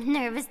 cause I'm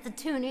nervous the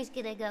tuner's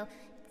gonna go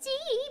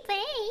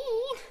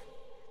T-Pain.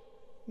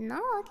 No,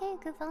 okay,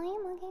 good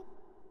volume, okay.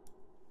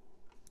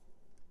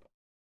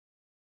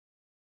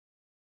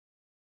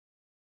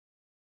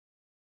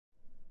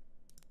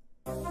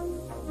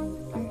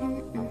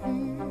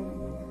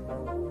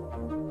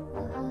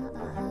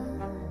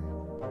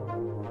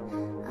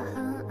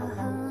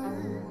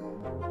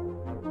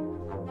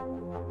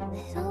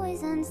 It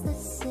always ends the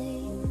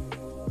same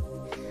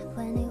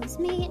when it was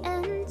me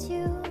and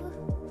you.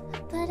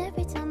 But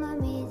every time I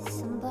meet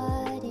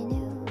somebody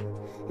new,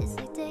 it's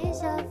like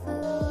deja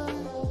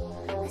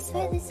vu. I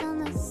swear they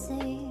sound the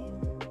same.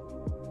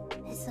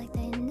 It's like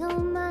they know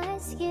my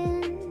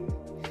skin.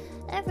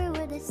 Every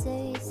word they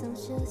say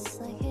sounds just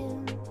like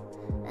him.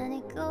 And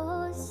it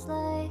goes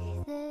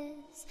like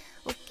this.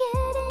 We'll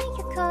get in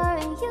your car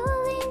and you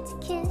lean to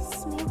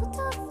kiss me. We'll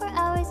talk for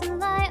hours and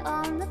lie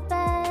on the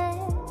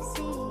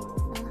backseat.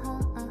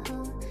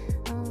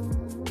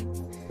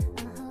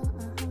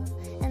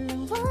 And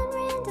then one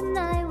random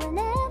night when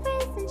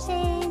everything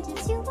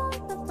changes, you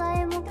won't reply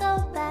and we'll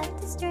go back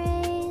to strangers.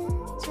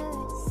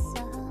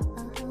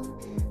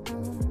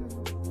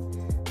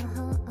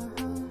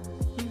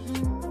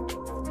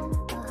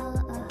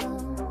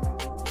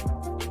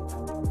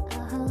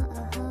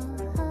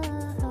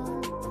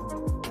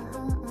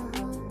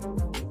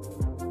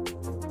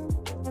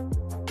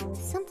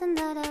 Something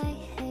that I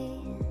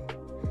hate,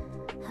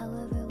 how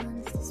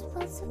everyone's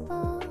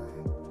disposable.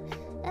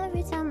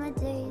 Every time I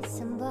date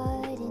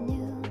somebody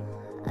new,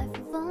 I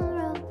feel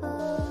vulnerable.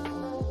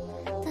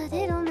 That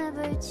it'll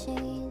never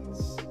change,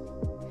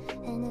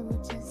 and it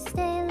will just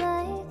stay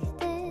like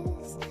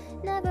this.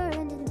 Never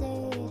ending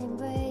dating,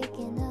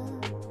 breaking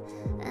up,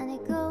 and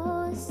it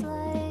goes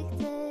like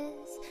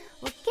this.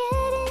 We'll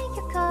get in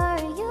your car,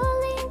 you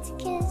lean to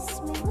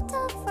kiss me. We'll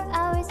talk for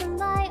hours and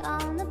lie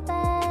on the backseat.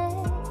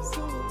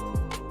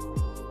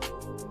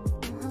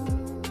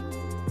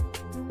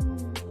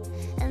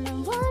 And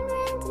then one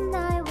random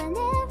night when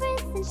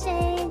everything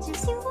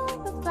changes, you won't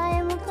reply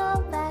and we'll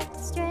go back to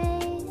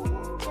strangers.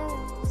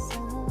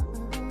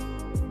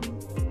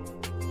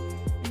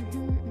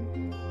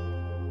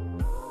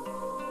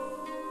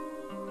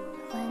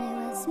 When it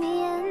was me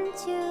and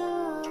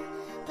you,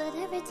 but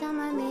every time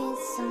I meet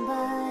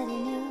somebody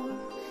new,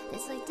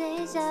 it's like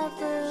deja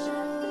vu.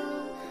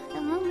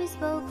 And when we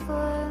spoke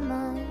for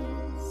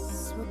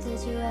months, what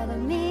did you ever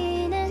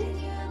mean it?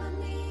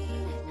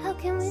 How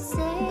can we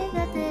say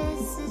that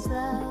this is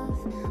love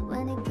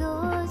when it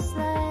goes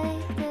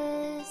like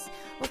this?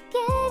 We'll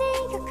get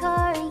in your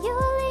car and you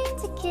lean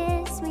to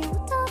kiss me.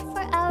 We'll talk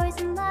for hours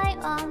and lie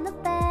on the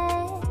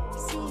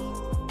backseat.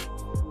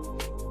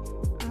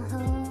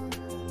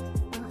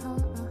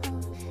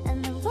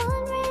 And then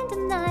one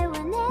random night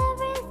when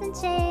everything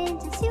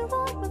changes, you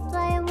won't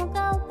reply and we'll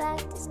go back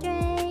to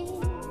strangers.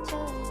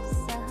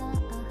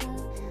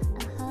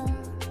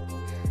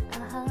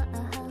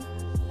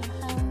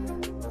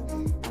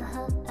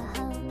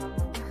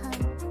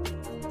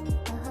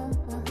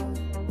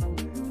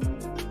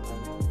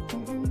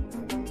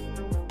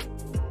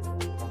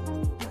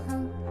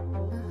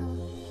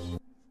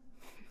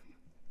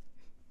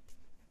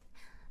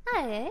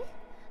 Hi.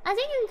 I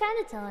think you can kind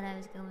of tell what I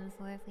was going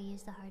for if we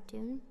use the hard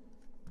tune.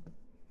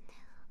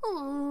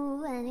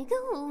 Oh, and it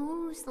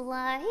goes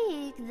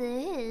like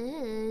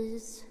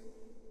this.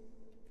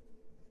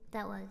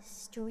 That was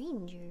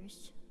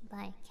Strangers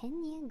by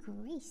Kenya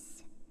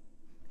Grace.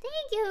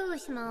 Thank you,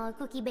 Small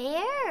Cookie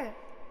Bear.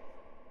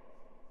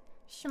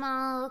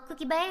 Small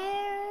Cookie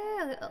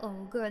Bear.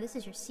 Oh, girl, this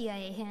is your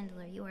CIA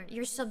handler.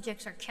 Your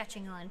subjects are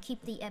catching on.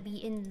 Keep the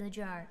Ebby in the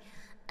jar.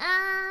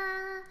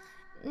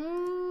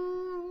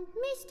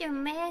 Mr.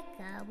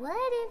 Mecha,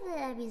 what if the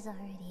Ebby's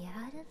already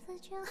out of the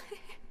jar?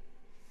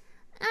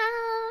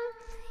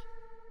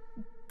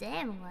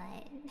 Then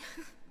what?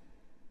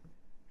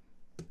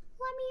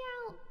 Let me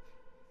out.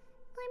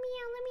 Let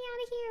me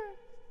out of here.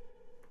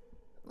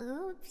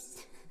 Oops.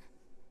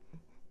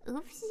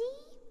 Oopsie?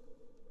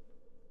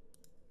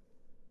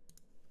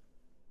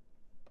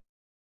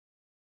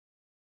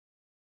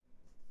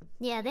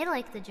 Yeah, they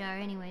like the jar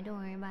anyway, don't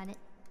worry about it.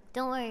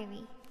 Don't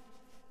worry.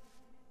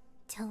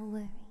 Don't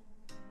worry.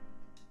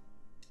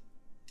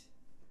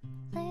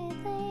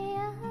 Lately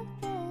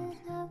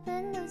I've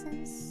been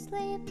losing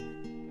sleep,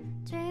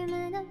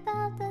 dreaming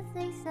about the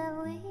things that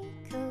we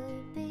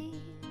could be.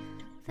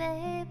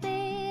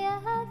 Baby,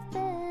 I've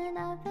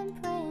been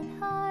praying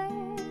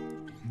hard.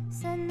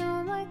 Said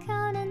no more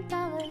counting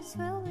dollars,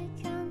 we'll be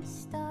counting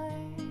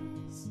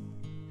stars.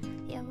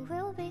 Yeah,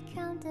 we'll be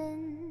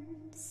counting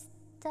stars.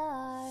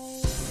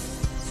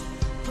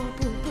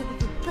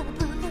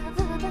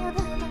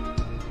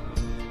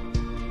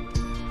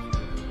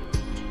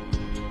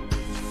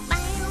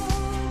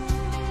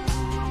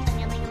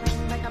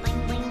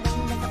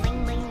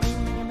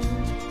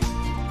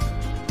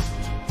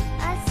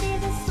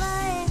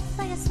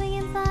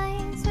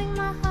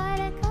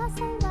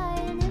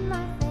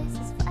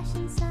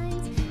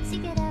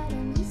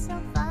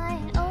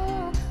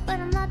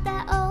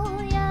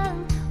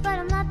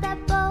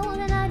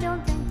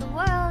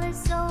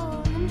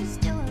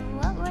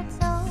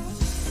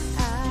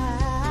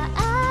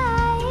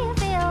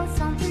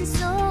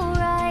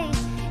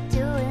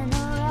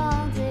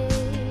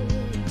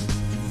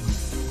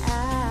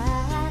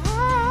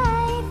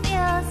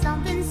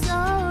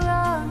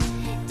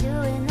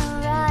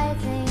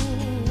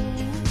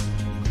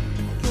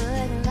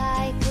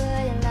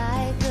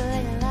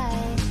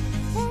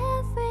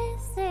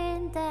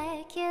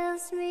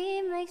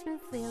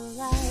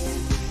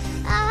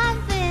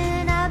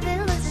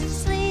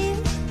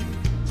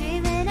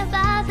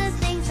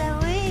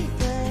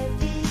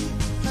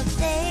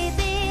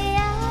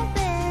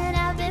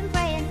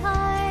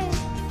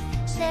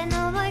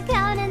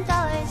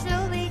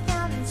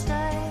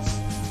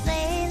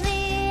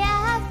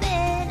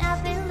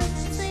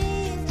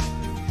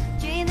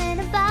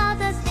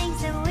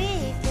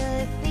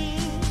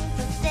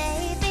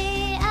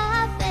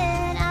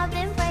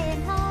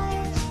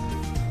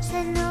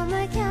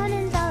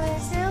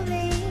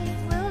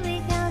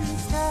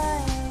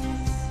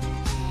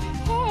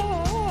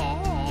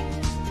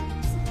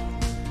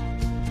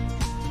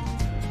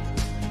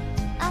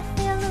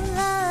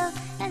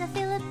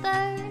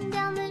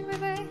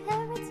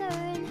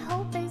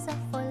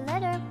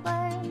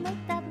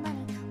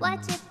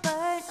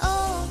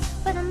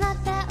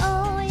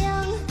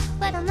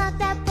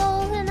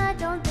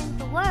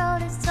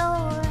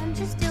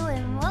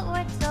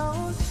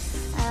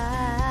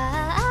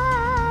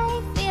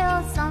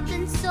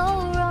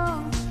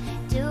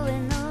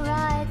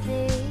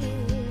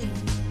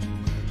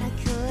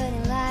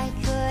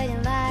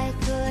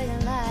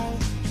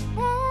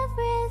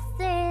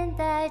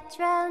 that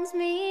drowns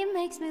me,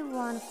 makes me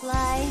wanna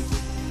fly.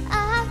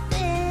 I've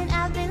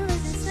been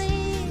losing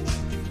sleep,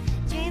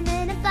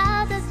 dreaming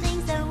about the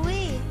things that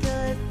we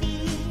could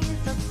be.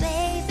 But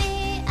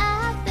baby,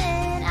 I've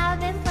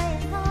been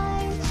playing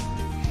hard.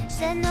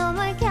 Said no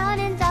more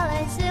counting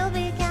dollars, we'll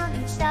be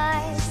counting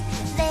stars.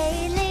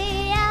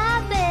 Lately,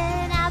 I've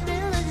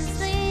been losing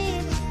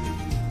sleep,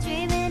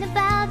 dreaming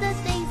about the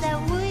things that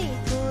we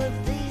could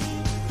be.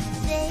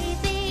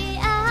 Baby,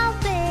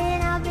 I've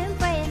been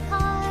praying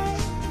hard.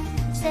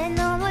 Said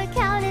no more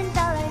counting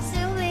dollars,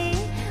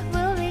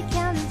 we'll be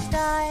counting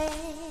stars.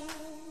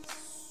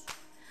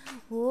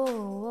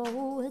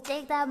 Whoa,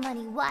 take that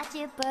money, watch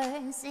it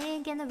burn,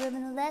 sink in the river,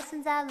 the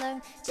lessons I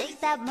learned. Take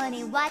that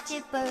money, watch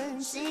it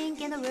burn, sink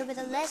in the river,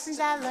 the lessons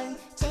I learned.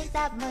 Take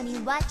that money,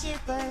 watch it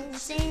burn,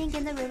 sink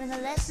in the river, the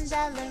lessons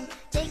I learned.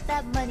 Take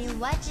that money,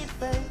 watch it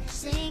burn,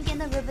 sink in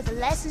the river, the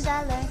lessons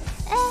I learned.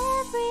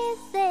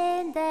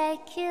 Everything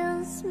that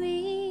kills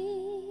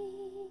me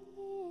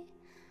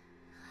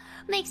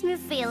makes me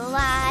feel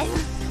alive.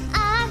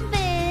 I've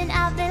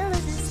been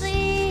losing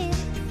sleep,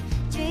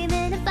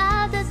 dreaming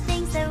about the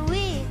things that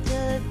we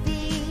could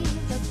be.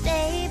 But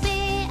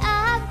baby,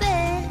 I've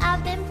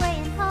been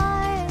praying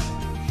hard.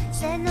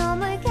 Said no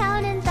more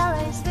counting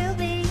dollars, we'll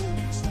be.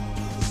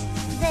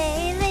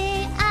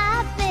 Lately,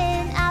 I've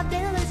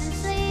been losing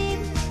sleep,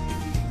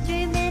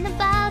 dreaming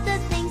about the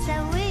things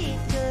that we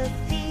could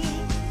be.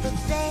 But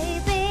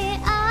baby,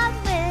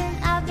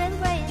 I've been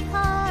praying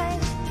hard.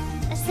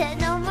 I said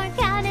no more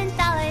counting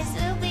dollars,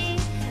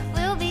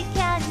 we'll be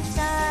counting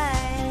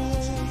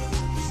stars.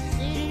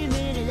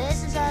 The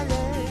lessons I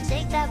learned.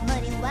 Take that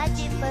money, watch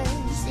it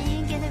burn,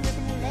 sink in the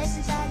river, the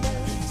lessons I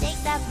learned.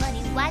 Take that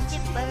money, watch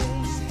it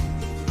burn,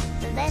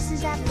 the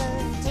lessons I've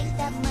learned. Take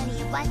that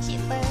money, watch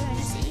it burn,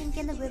 sink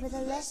in the river,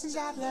 the lessons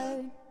I've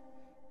learned.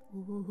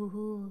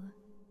 Ooh.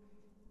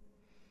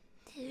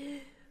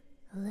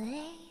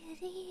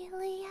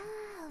 Lately,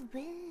 I've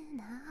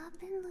been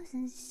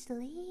losing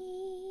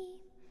sleep,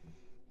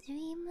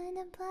 dreaming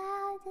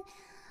about the...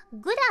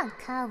 Gura,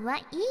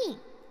 kawaii.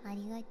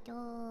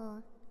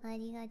 Arigatou,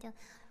 arigatou.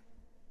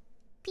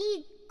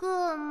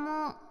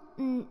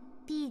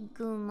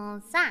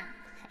 Pigmo-san.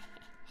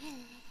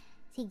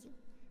 Thank you.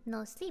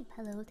 No sleep.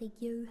 Hello, thank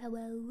you.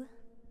 Hello.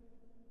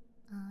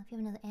 If you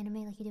have another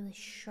anime like you did with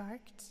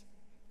Sharks.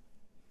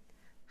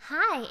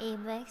 Hi,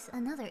 Avex.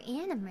 Another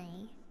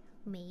anime.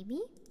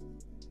 Maybe?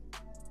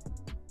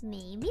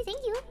 Maybe.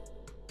 Thank you.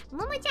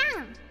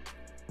 Momo-chan.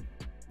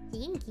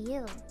 Thank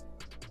you.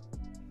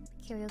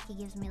 Karaoke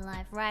gives me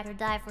life. Ride or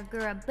die for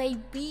Gura,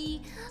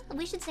 baby.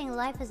 We should sing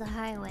Life is a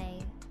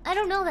Highway. I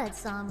don't know that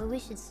song, but we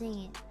should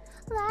sing it.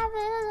 Life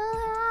is a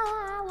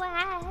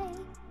highway.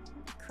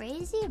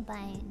 Crazy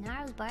by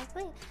Gnarls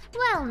Barkley?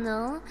 Well,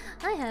 no.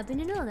 I happen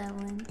to know that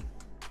one.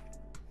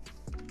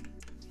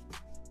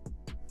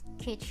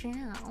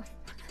 Ka-chow.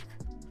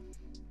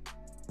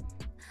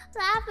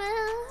 Life is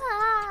a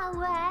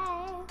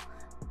highway.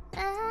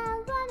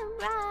 I wanna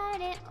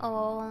ride it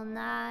all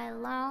night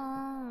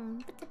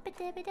long.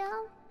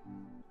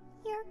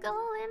 You're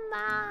going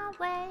my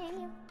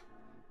way.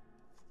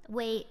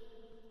 Wait,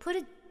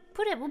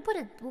 we'll put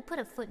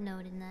a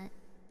footnote in that.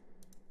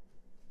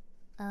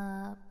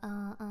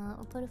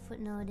 We'll put a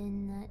footnote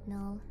in that.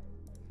 No.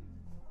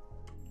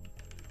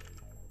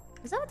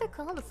 Is that what they're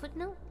called? A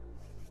footnote?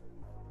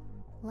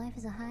 Life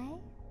is a high?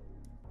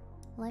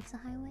 Life's a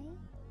highway?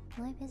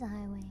 Life is a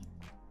highway.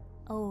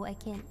 Oh, I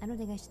can't. I don't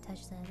think I should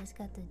touch that. It's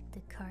got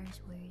the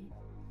cars word.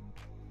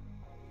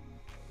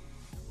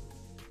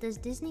 Does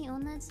Disney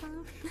own that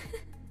song?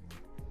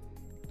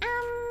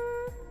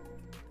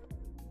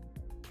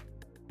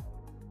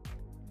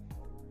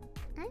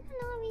 I don't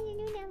know if we can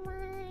do that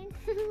one.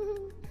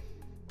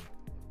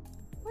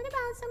 What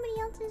about somebody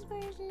else's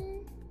version?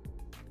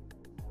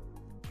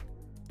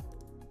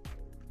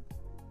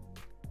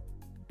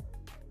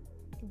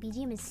 The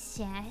BGM is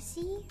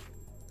sassy?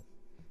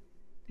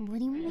 What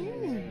do you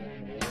mean?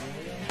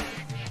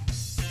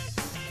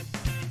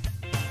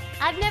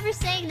 I've never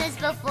sang this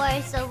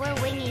before, so we're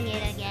winging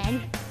it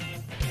again.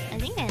 I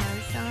think I know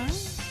the song.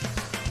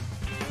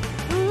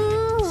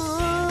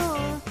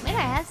 Ooh, maybe I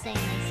have sang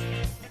this.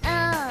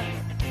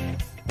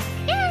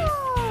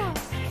 Yeah!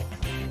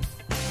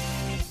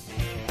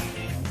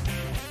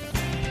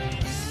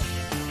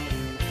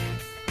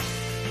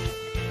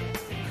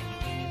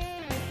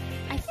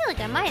 I feel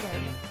like I might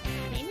have.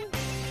 Maybe?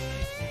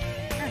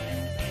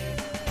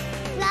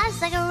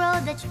 Life's like a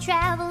road that you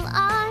travel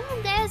on.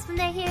 There's one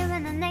day here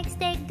and the next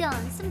day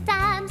gone.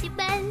 Sometimes you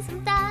bend,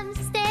 sometimes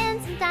you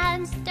stand,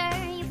 sometimes you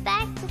turn your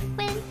back to the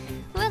wind.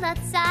 We're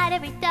outside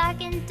every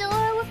darkened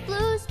door, where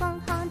blues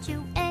won't haunt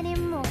you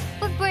anymore.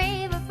 We're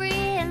brave, we're free,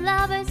 and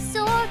lovers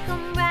soar.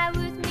 Come ride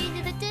with me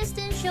to the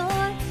distant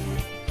shore.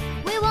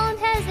 We won't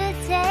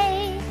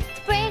hesitate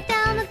to break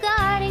down the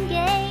garden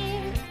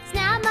gate. There's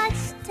not much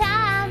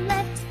time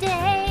left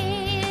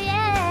today,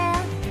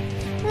 yeah.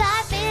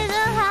 Life is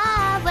a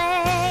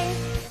highway.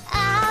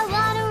 I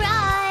wanna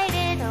ride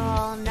it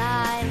all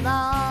night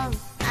long.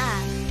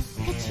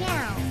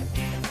 Ka-chow.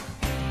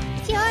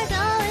 You're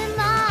going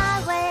my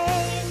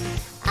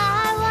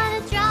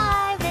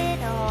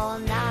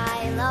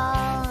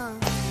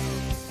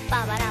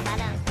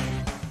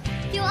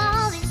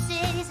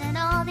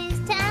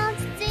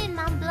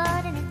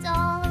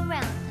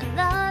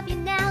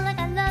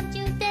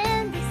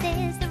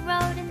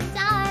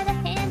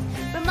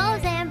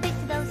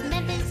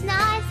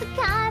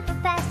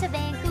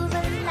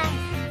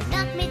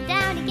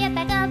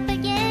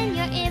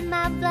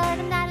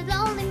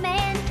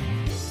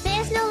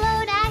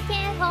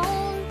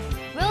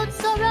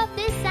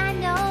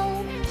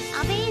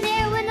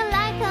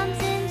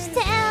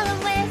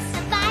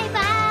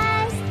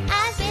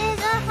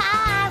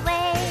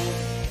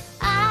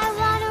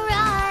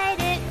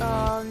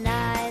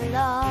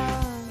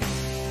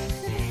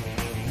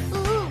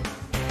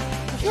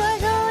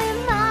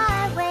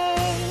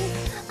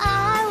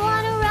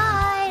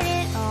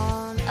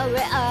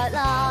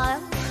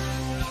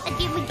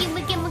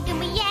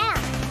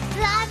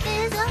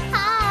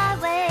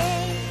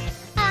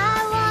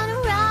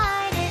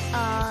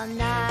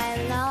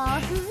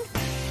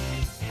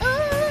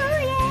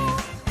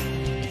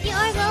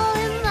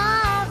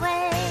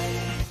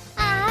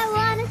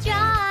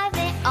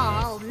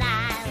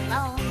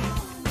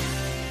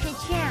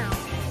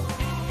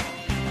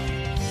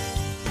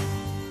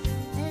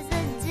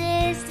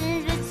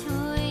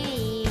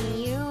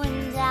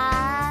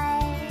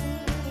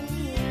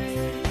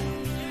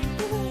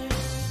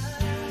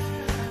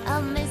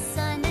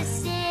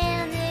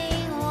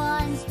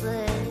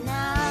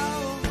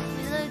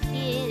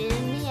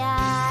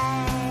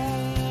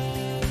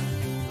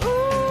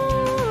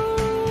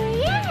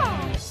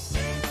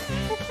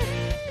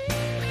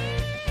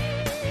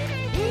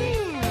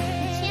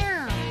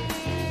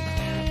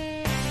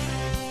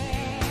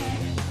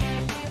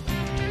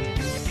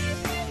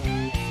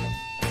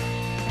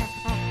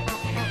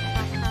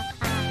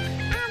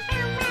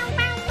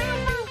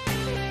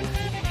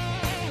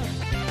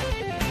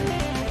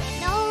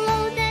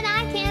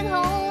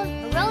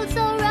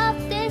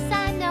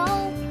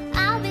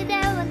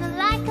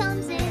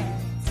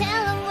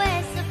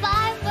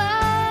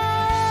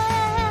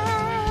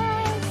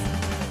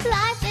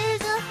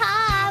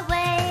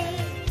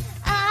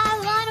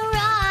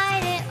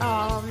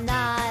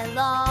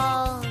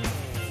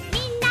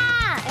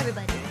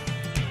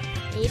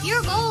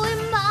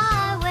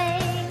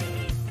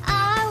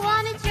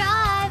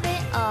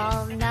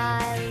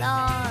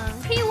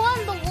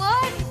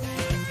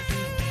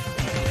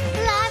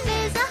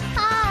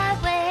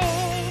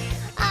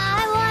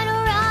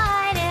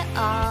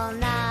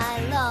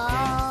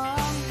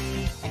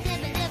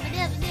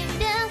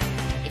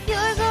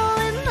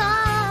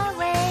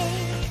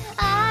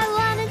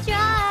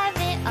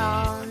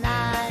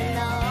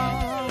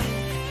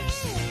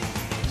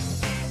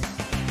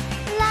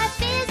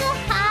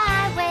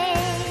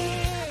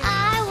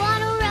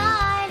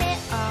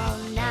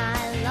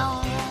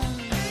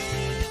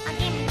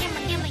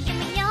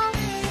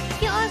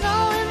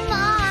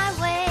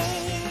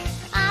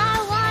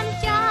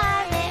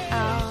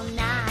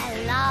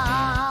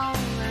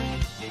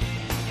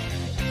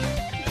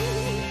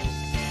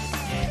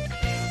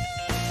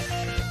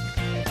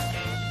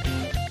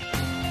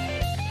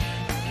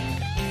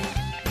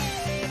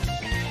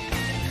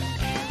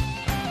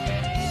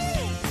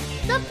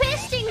the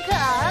piston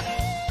cup.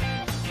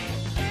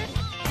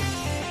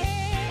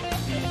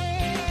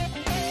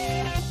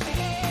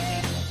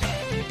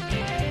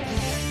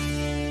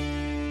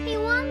 He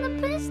won the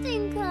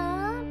piston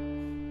cup.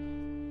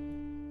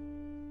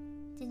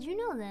 Did you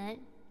know that?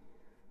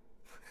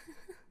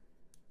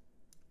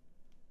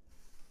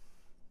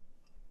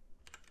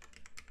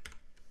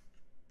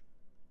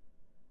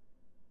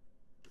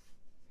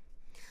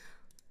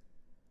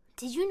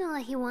 Did you know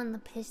that he won the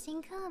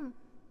piston cup?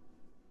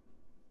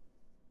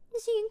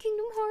 Is he in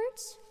Kingdom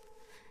Hearts?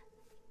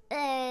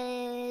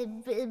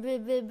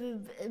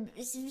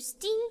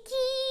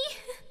 Stinky.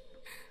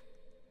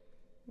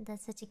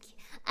 That's such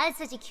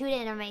a cute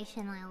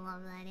animation. I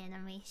love that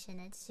animation.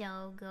 It's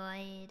so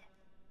good.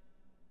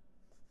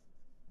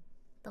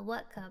 The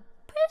what cup?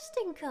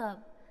 Piston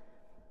cup.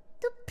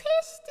 The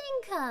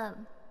piston cup.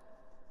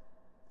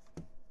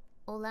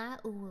 Hola,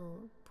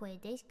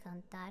 ¿puedes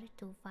cantar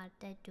tu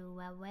parte tu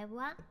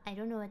hueva? I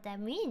don't know what that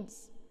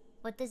means.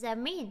 What does that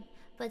mean?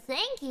 But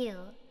thank you.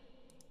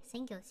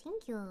 Thank you,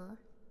 thank you.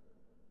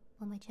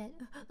 Oh, my chat.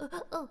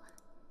 Oh.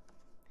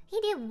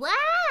 He did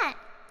what?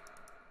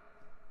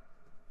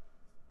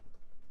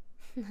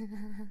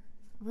 I'm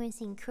gonna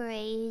sing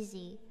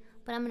crazy,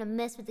 but I'm gonna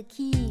mess with the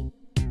key.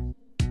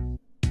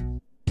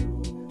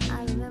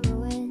 I remember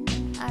when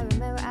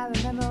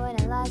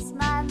I lost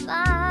my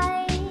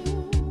mind.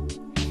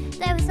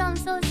 There was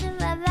something so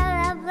simple about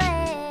that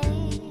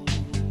place.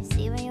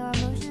 See when your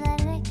emotions let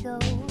it go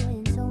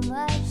in so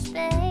much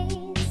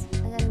space.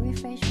 I gotta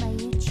refresh my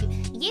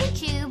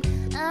YouTube.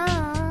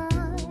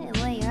 And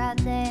when you're out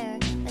there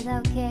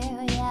without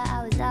care, yeah,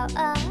 I was out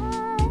of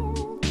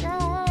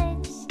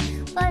touch.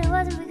 But it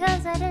wasn't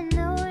because I didn't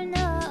know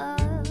enough.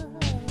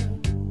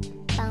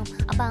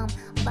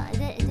 But I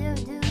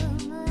didn't do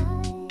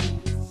much.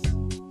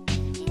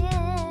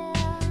 Yeah,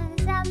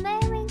 that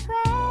made me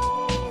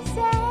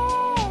crazy.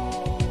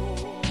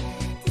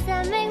 Does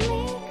that make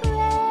me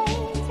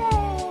crazy?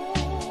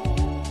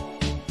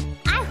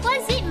 I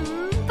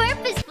wasn't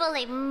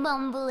purposefully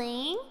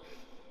mumbling.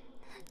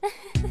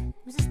 It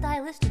was a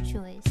stylistic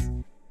choice.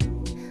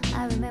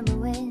 I remember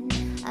when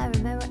I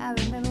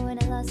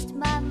lost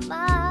my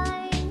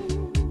mind.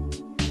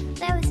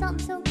 There was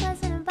something so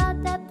pleasant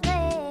about that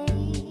place.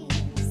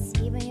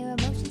 Even your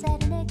emotions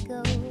had an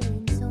echo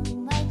in so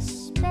much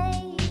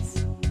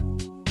space.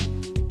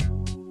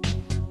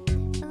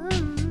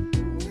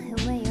 And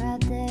when you're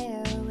out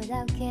there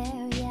without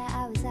care, yeah,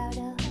 I was out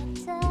of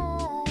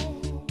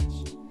touch.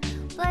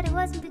 But it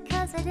wasn't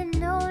because I didn't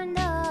know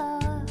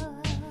enough.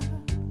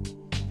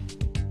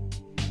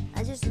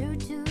 I just knew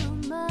too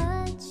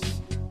much.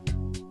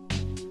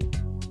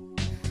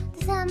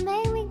 Does that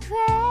make me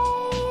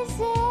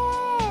crazy?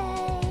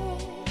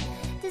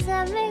 Does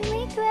that make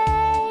me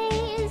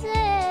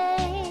crazy?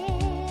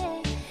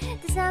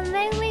 Does that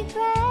make me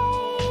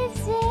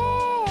crazy?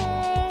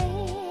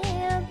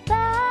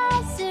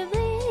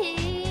 Possibly.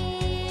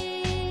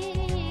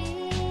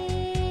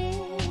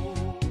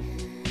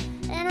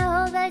 And I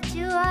hope that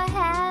you are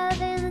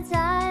having the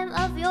time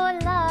of your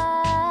life.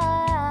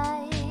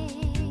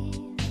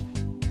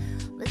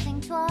 But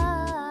think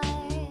twice.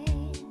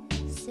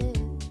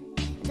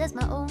 That's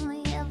my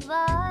only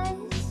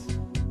advice.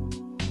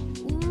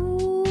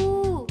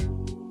 Ooh.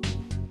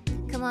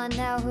 Come on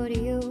now, who do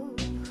you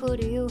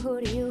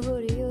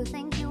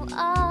think you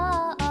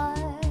are?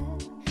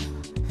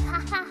 Ha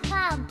ha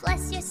ha,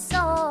 bless your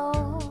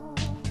soul.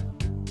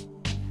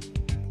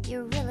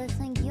 You really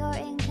think you're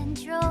in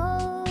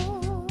control?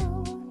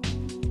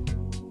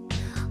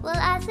 Well,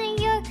 I think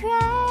you're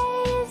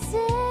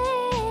crazy.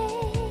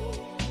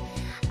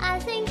 I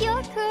think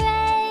you're crazy.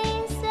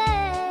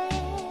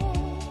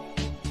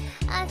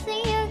 I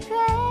think you're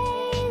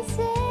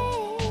crazy,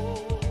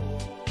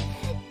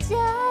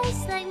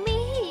 just like me.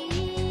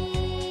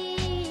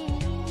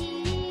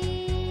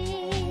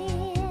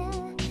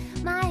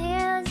 My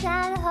heroes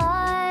had a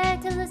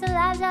heart to lose their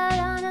lives out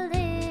on a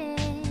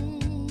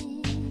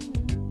limb.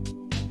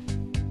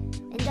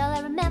 And all I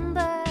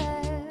remember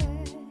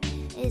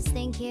is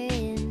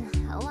thinking,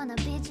 I wanna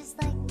be just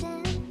like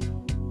them.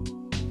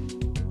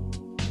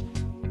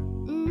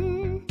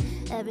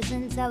 Ever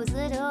since I was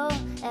little,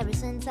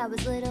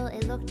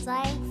 it looked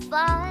like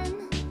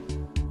fun.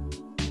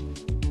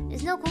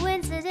 There's no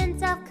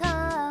coincidence I've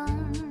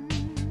come,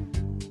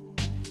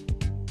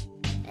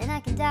 and I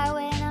can die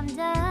when I'm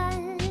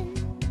done.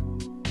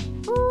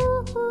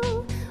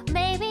 Ooh,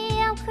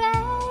 maybe I'm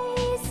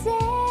crazy.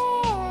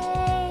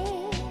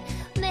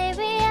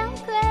 Maybe I'm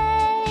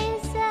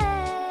crazy.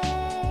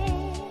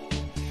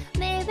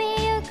 Maybe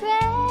you're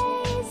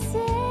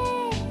crazy.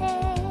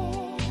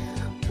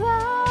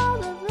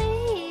 Probably.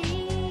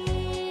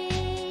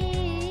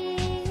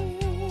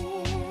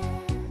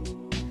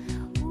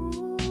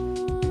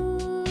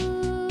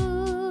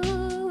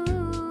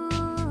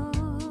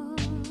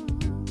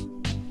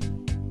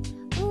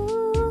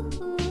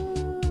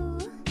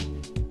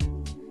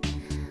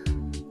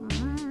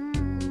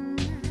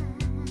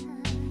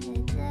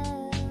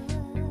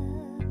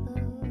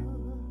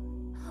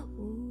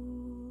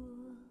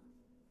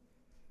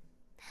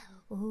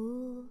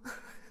 Ooh.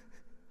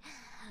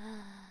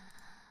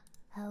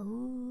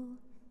 Oh.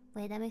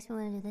 Wait, that makes me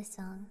want to do this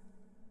song.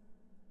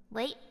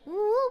 Wait.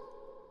 Ooh.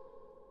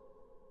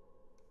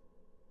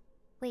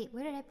 Wait,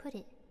 where did I put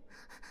it?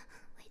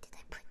 Where did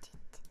I put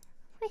it?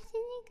 Where did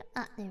it go?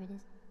 Ah, there it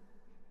is.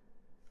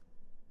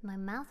 My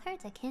mouth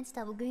hurts. I can't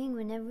stop agreeing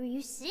whenever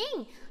you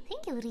sing.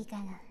 Thank you,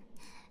 Rika.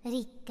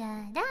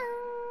 Rika.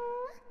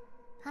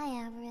 Hi,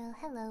 Avril.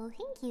 Hello.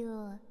 Thank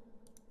you.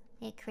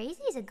 Yeah,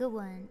 Crazy is a good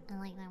one. I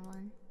like that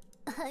one.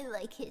 I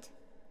like it.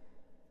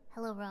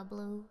 Hello, Rob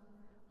Blue.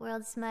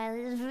 World smile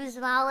is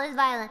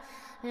violent.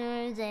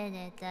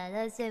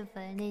 The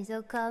symphony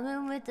so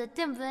common with the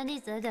timpani.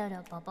 So let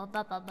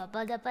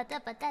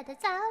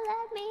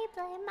me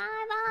play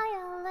my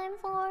violin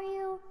for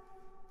you.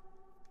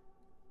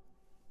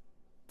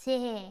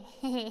 Okay.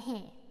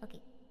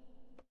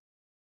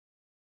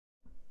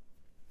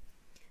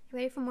 You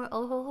ready for more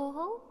oh ho ho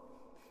ho?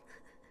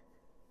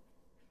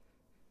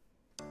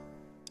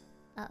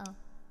 Uh-oh.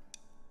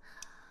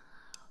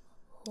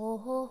 Ho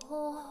ho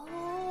ho ho.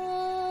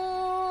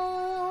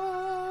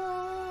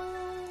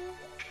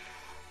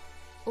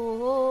 Oh.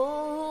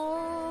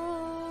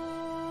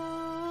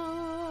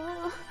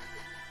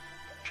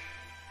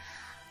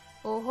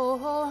 Oh ho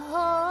ho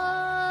ho.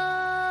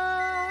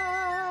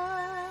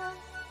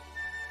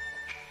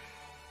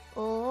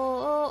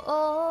 Oh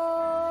oh.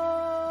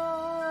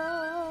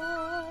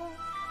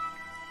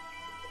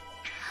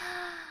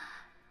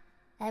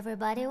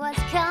 Everybody was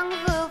kung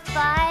fu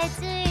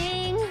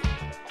fighting.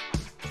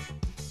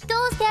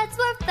 Those cats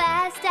were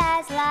fast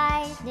as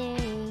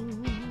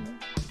lightning.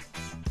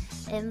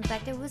 In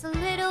fact, it was a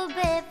little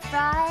bit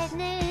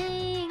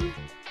frightening,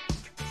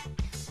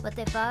 but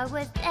they fought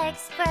with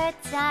expert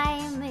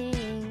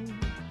timing.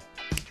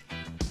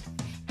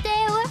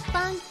 They were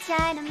funk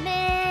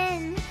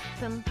Chinamen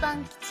from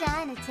funky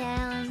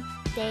Chinatown.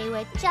 They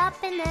were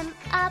chopping them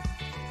up,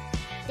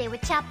 they were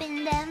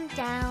chopping them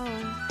down.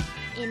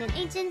 In an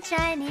ancient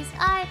Chinese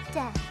art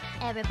that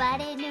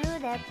everybody knew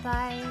their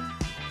part.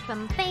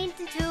 From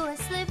fainting to a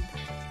slip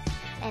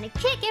and a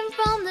kicking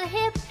from the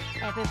hip,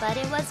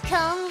 everybody was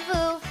kung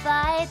fu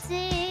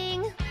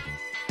fighting.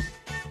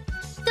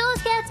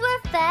 Those cats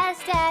were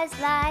fast as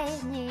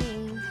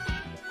lightning.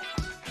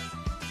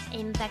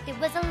 In fact, it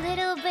was a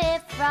little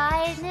bit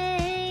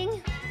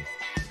frightening,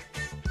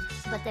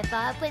 but they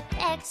fought with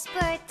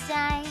expert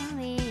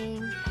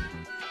timing.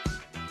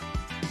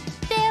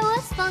 There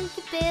was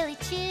Funky Billy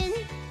Chin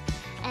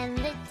and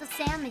Little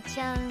Sammy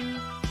Chung.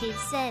 He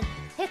said,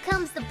 "Here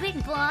comes the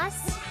big boss.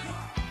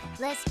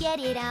 Let's get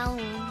it on."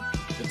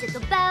 We took a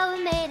bow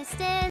and made a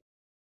stand.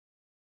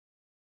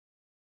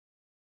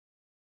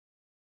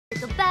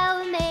 Took a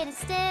bow and made a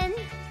stand.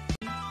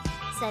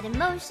 Sudden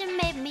motion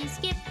made me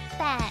skip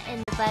that.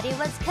 And everybody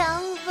was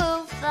kung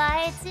fu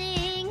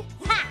fighting.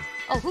 Ha!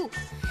 Oh, hoo!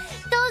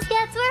 Those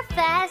cats were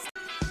fast.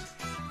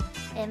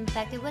 In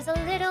fact, it was a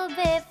little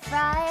bit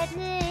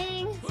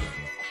frightening,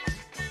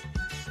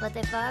 but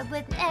they fought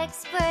with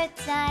expert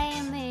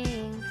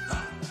timing.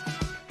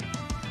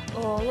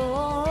 Oh,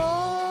 oh,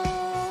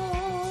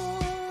 oh,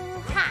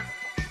 ha!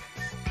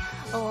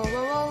 Oh,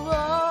 oh, oh,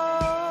 oh,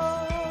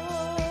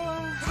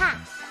 ha!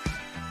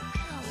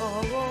 Oh,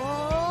 oh,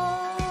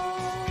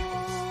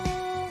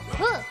 oh,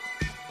 huh!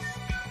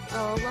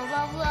 Oh, oh,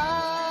 oh, oh,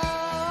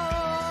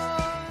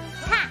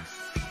 ha!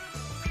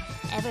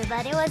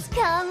 Everybody was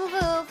kung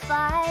fu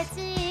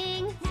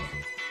fighting.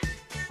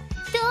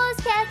 Those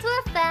cats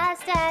were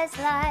fast as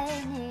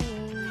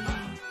lightning.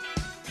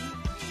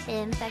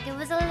 In fact, it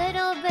was a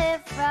little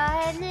bit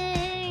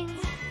frightening.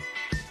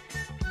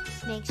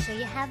 Make sure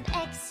you have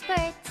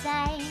expert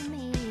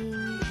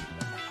timing.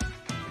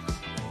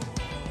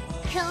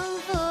 Kung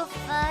fu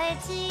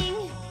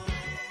fighting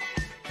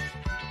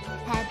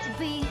had to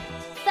be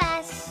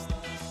fast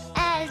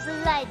as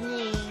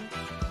lightning.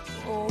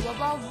 Oh, wah,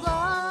 wah,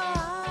 wah.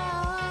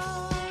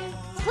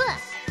 Huh.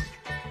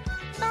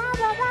 Ba,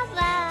 ba, ba,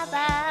 ba,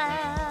 ba.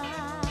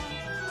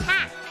 Ha!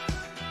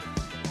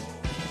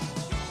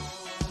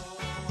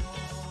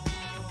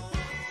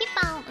 Keep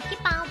on,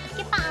 keep on,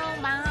 keep on,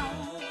 bow.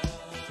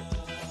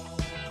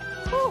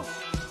 Whew.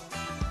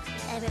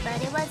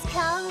 Everybody was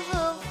kung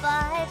fu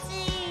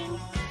fighting.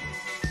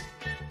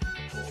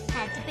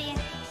 Had to be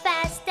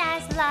fast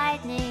as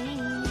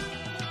lightning.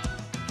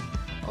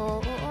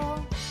 Oh, oh, oh.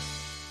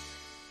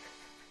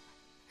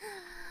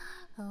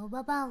 Oh,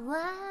 wow, wow,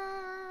 wow.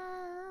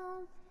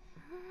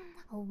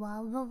 Oh,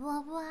 wow, wow,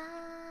 wow,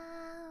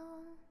 wow.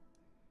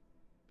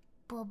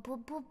 Blah, blah,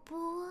 blah,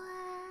 blah.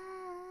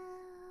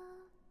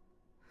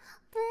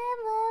 Blah,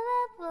 blah,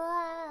 blah,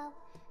 blah.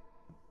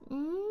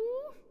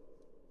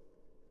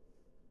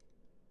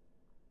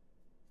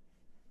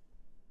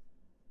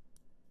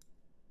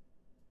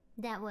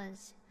 That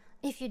was,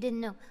 if you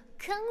didn't know,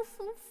 kung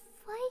fu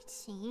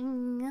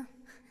fighting.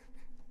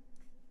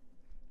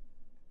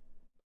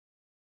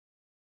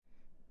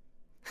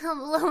 I'm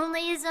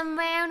lonely as a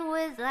man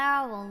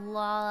without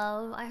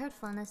love. I heard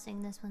Flana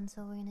sing this one,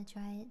 so we're gonna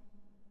try it.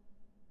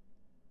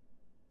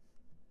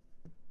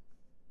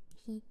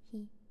 He.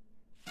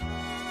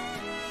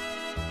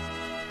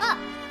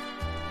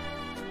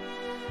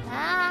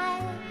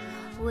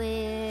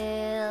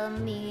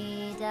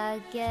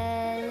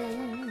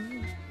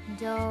 again.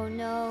 Don't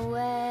know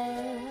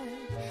where,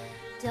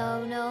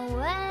 don't know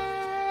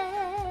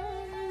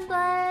when,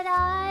 but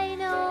I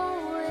know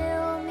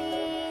we'll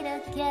meet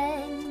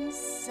again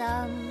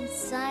some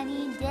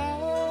sunny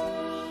day.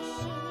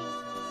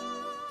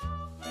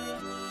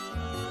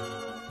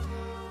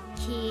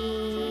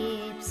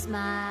 Keep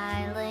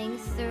smiling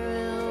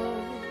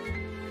through,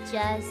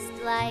 just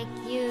like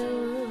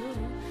you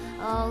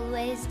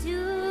always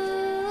do,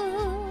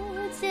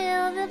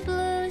 till the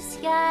blue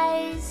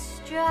skies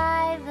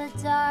drive the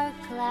dark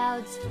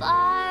clouds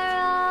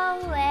far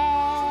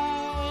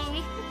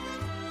away.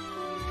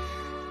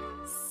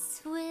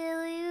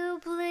 Will you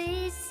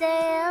please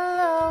say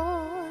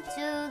hello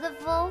to the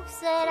folks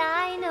that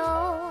I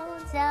know?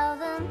 Tell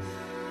them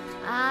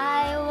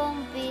I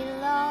won't be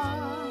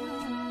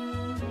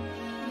long.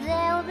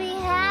 They'll be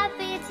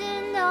happy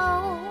to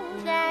know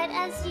that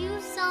as you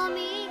saw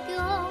me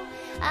go,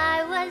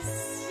 I was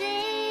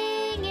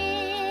singing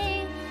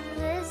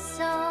this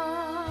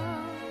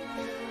song.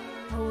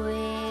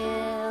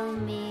 We'll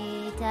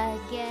meet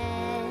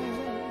again.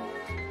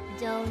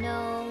 Don't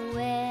know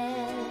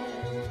where,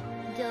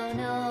 don't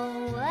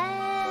know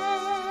when,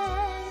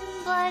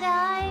 but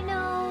I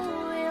know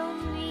we'll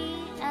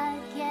meet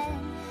again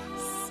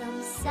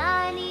some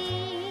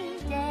sunny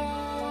day.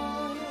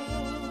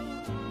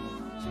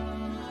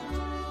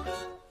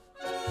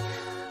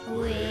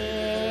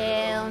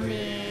 We'll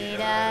meet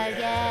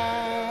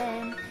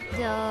again.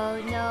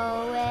 Don't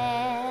know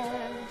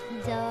where,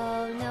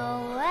 don't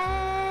know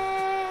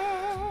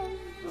when,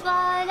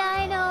 but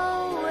I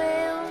know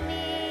we'll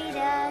meet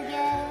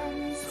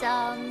again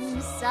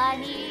some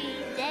sunny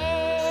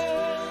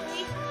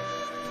day.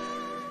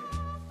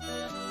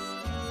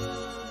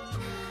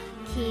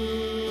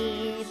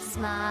 Keep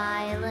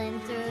smiling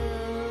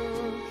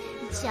through,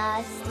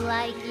 just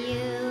like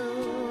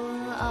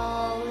you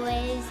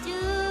always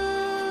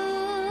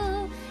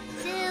do,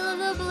 till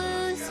the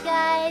blue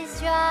skies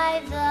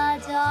drive the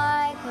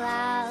dark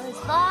clouds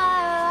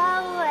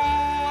far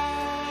away.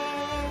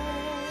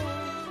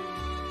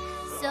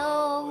 So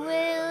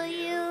will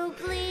you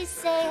please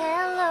say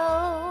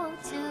hello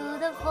to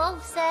the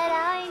folks that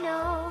I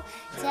know?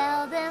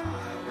 Tell them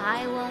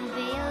I won't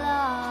be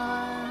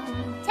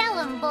long. Tell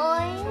them,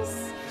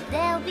 boys,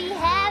 they'll be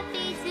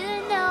happy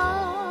to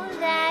know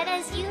that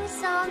as you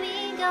saw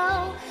me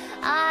go,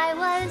 I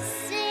was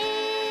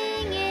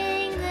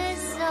singing this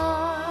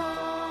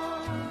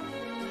song.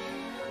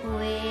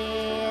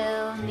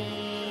 We'll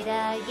meet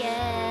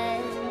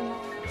again.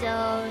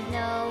 Don't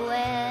know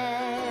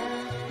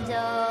where,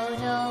 don't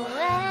know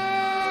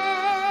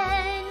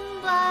when,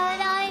 but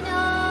I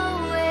know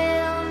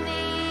we'll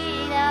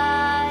meet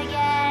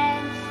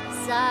again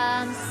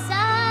some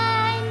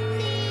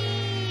sunny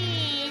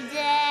day.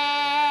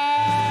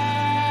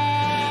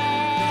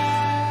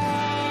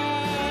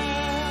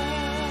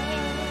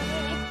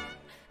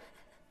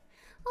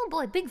 Oh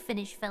boy, big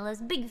finish,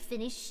 fellas. Big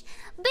finish.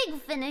 Big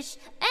finish.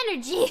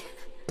 Energy.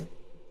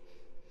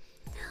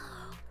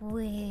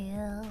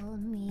 We'll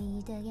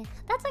meet again.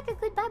 That's like a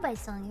good bye-bye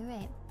song, you're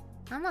right.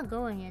 I'm not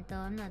going yet though.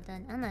 I'm not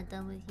done. I'm not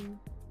done with you.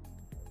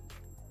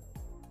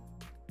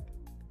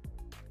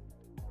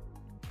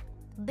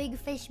 Big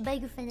fish,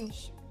 big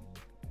finish.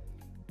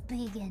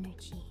 Big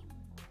energy.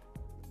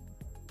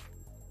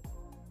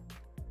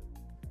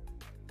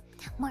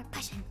 More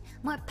passion,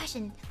 more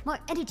passion, more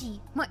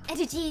energy, more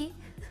energy.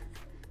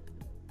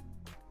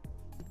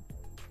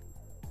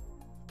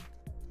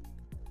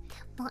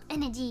 More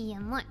energy,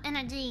 more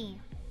energy.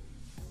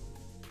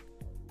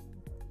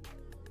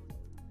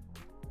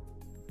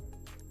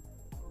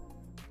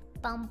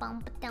 Bum bum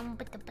ba-dum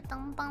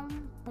ba-da-ba-dum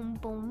bum boom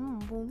boom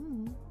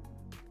boom.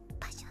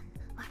 Passion,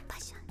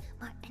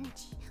 more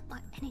energy, more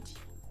energy.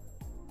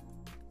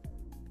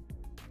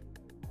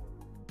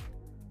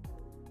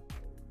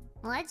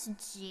 Let's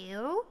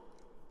do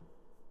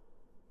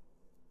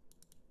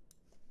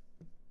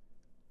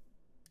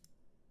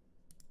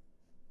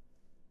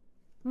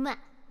Ma.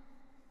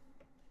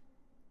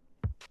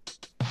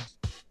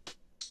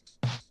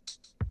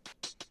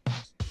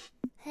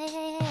 Hey,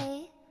 hey,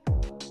 hey.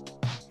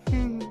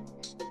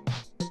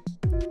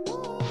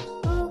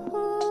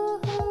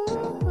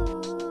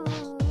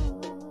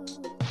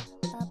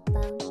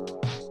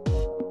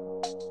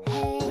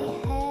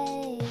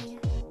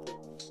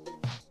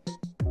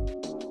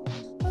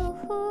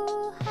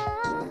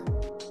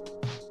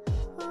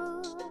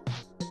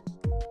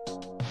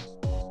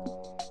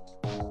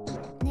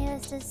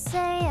 Needless to say,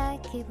 I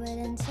keep it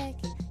in check.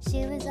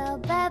 She was all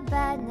bad,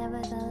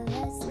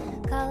 nevertheless.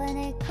 Calling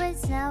it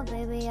quits now,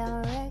 baby, I'm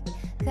a wreck.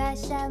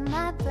 Crash at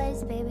my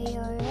place, baby,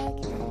 you're a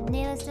wreck.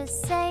 Needless to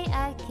say,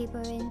 I keep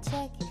her in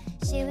check.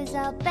 She was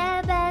all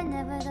bad,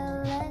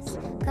 nevertheless.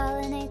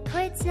 Calling it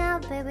quits now,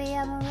 baby,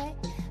 I'm a wreck.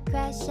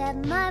 Crash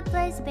at my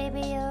place,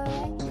 baby, you're a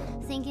wreck.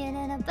 Thinking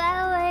in a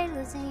bad way,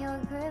 losing your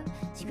grip.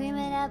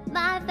 Screaming at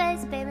my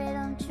face, baby,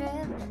 don't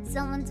trip.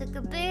 Someone took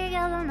a big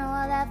L, don't know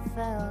how that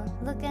felt.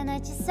 Looking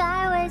at you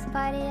sideways,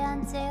 party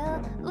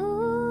until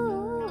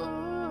ooh.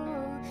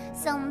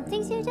 Some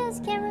things you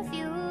just can't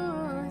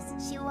refuse.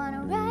 She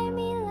wanna ride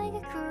me like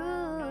a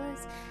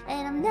cruise,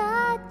 and I'm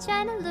not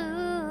trying to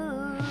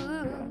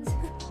lose.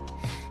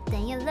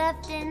 Then you're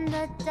left in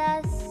the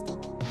dust,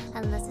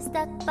 unless I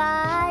stuck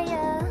by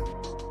you.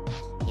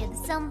 You're the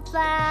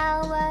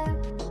sunflower.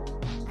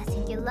 I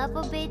think your love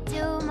will be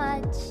too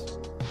much,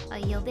 or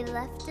you'll be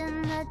left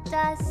in the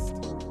dust,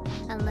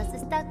 unless I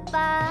stuck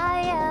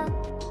by you.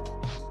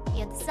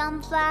 You're the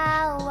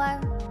sunflower.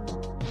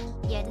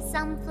 You're the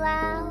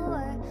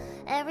sunflower.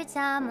 Every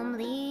time I'm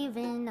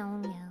leaving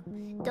on you,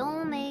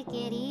 don't make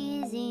it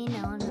easy,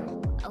 no,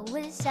 no. I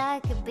wish I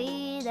could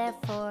be there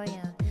for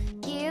you.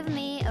 Give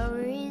me a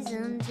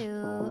reason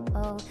to,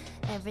 oh.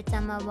 Every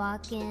time I'm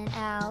walking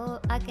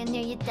out, I can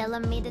hear you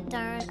telling me to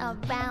turn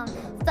around.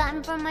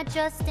 Fighting for my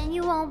trust and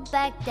you won't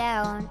back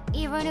down,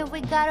 even if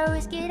we gotta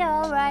risk it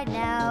all right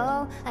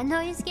now. I know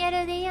you're scared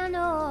of the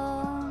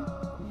unknown.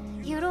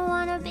 You don't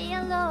wanna be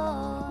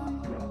alone.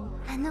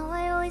 I know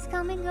I always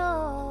come and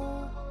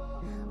go,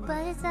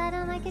 but it's out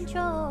of my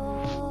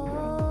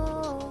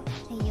control.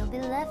 And you'll be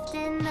left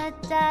in the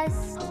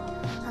dust,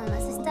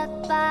 unless I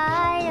stuck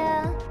by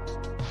you.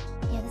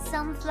 You're the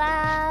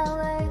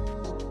sunflower.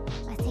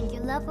 I think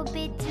your love will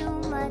be too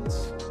much,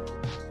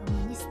 and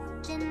when you're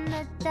stuck in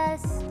the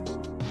dust,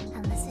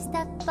 unless I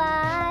stuck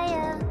by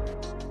you.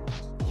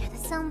 You're the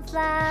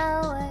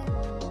sunflower.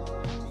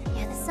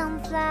 You're the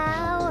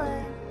sunflower.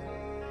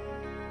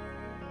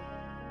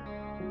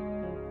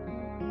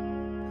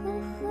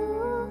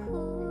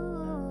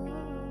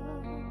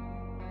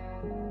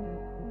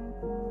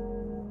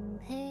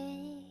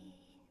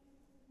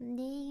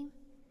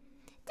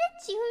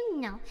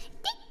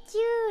 Did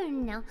you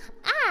know?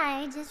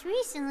 I just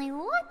recently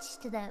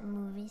watched that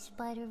movie,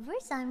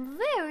 Spider-Verse. I'm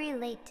very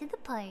late to the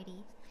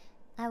party.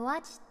 I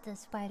watched the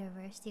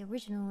Spider-Verse, the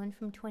original one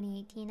from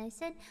 2018. I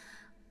said,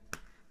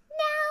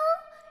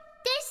 now,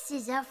 this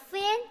is a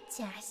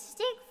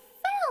fantastic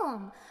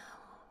film.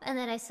 And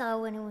then I saw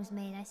when it was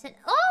made. I said,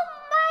 oh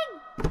my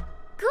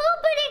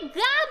goobity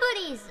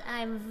gobbities.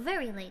 I'm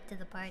very late to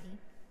the party.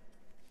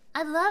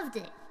 I loved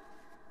it.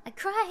 I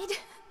cried.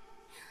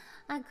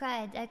 I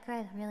cried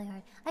really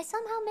hard. I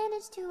somehow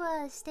managed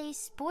to stay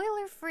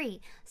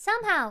spoiler-free.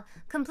 Somehow,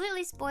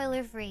 completely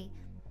spoiler-free.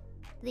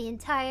 The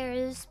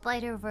entire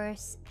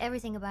Spider-Verse,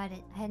 everything about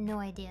it. I had no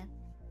idea.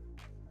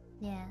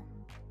 Yeah.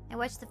 I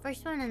watched the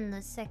first one and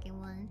the second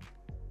one.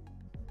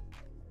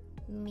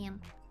 Meow.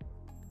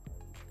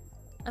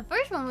 The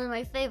first one was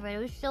my favorite. It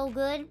was so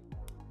good.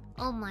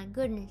 Oh my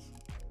goodness.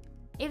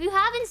 If you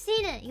haven't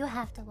seen it, you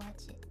have to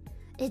watch it.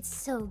 It's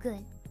so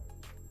good.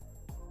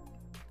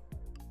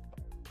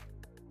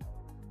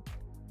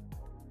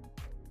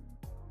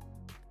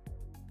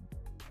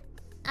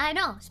 I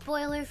know,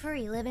 spoiler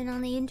free, living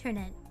on the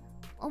internet.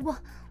 Oh,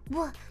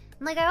 what?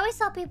 Like, I always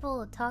saw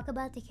people talk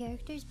about the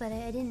characters, but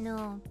I didn't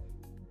know.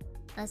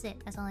 That's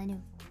it, that's all I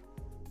knew.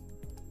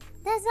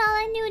 That's all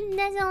I knew,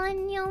 that's all I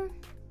knew.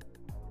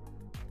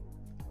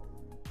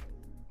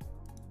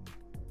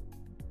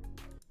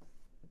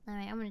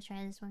 Alright, I'm gonna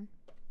try this one.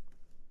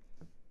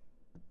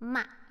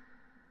 Ma.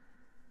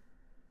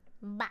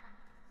 Ba.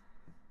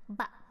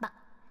 Ba, ba.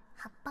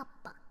 Ha, ba,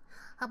 ba.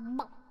 Ha,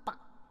 ba, ba.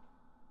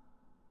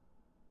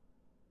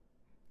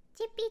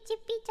 Chippy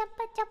chippy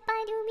chappa chappa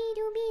dooby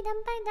dooby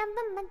dumpa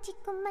dumpa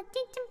machiko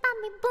machichampa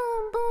me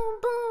boom boom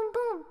boom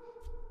boom.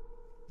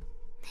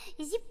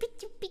 Zippy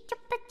chippy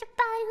chappa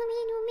chappa dooby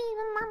dooby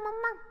mama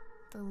mama.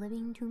 The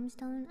Living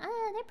Tombstone.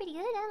 Ah, they're pretty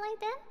good. I like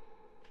them.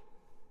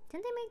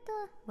 Didn't they make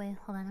the? Wait,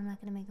 hold on. I'm not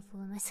gonna make a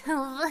fool of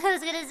myself. I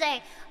was gonna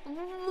say,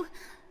 didn't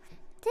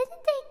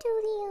they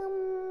do the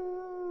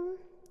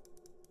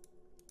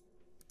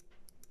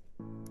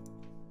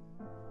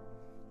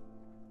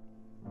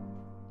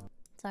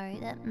Sorry,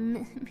 that.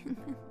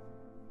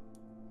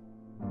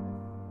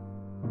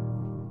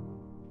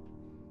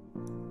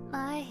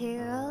 I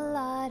hear a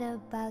lot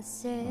about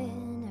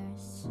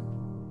sinners.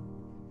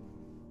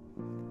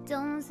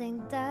 Don't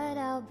think that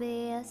I'll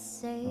be a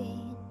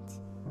saint,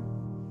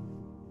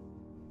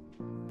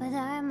 but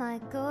I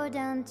might go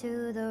down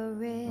to the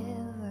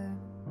river.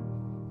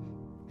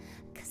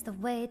 Cause the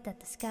way that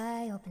the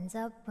sky opens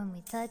up when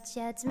we touch,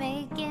 yeah, it's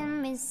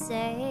making me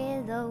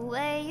say, the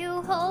way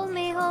you hold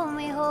me, hold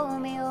me, hold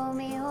me, hold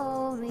me,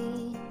 hold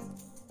me,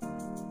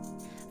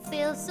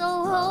 feel so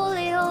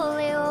holy,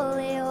 holy,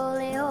 holy,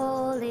 holy,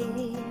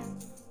 holy.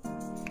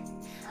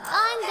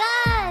 On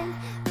God,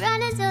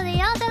 running to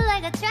the altar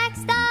like a track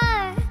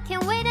star.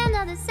 Can't wait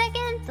another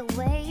second. The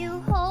way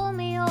you hold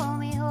me, hold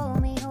me, hold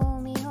me,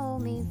 hold me,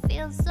 hold me,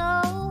 feel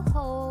so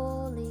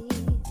holy.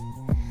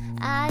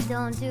 I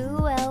don't do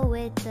well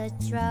with the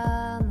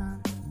drama,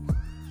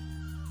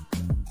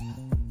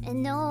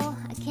 and no,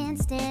 I can't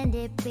stand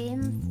it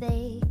being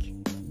fake.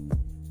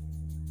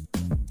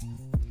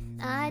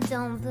 I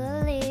don't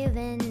believe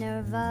in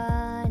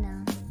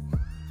nirvana,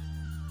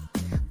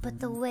 but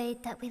the way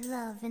that we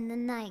love in the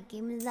night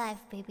gave me life,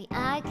 baby.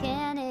 I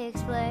can't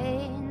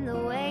explain the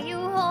way you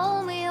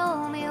hold me,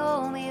 hold me,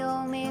 hold me,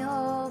 hold me,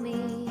 hold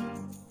me,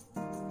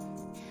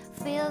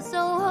 feel so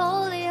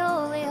holy,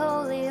 holy,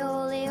 holy,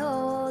 holy,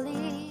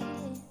 holy.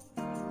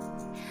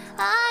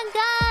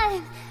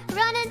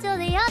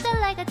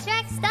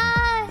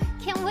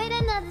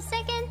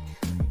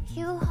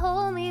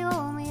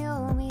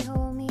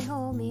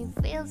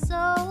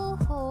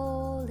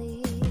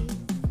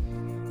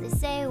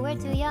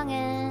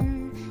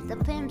 youngin'. The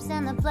pimps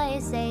and the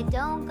players say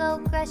don't go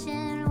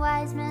crushing.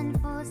 Wise men,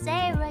 fools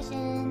say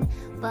rushing,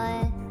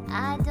 but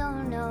I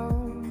don't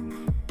know.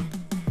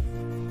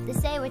 They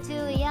say we're too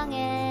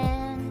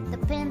youngin'. The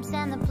pimps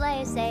and the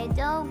players say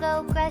don't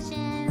go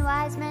crushing.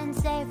 Wise men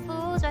say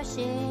fools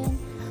rushing,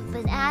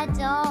 but I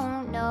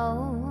don't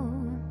know.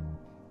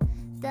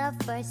 The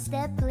first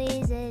step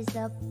pleases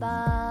the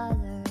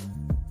Father.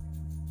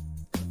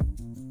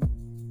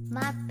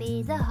 Might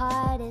be the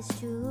hardest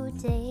to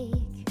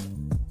take,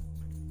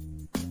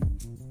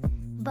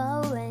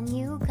 but when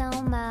you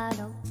come out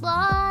of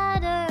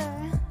water,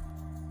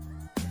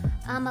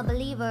 I'm a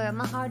believer,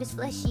 my heart is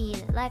fleshy.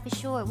 Life is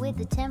short with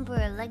a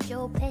temper like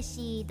Joe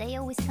Pesci. They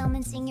always come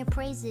and sing your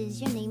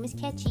praises, your name is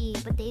catchy,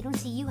 but they don't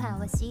see you how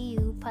I see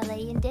you.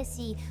 Parlay and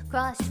Desi,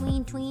 cross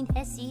tween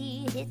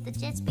Hesse. Hit the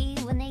jet speed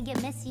when they get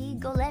messy.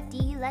 Go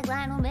lefty like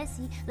Lionel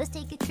Messi. Let's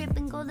take a trip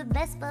and go to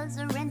Vespas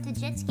or rent a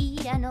jet ski.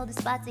 I know the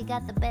spots that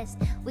got the best,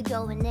 we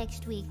going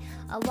next week.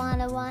 I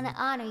wanna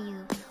honor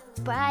you,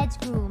 bride's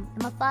groom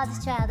and my father's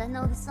child. I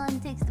know the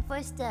son takes the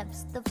first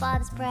steps, the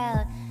father's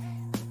proud.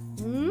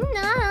 You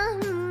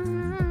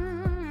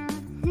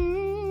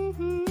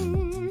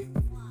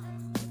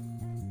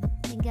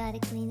gotta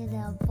clean it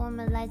up,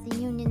 formalize the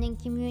union and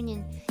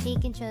communion. He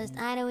can trust,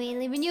 I know we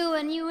leaving you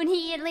and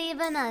he ain't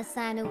leaving us.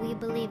 I know we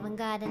believe in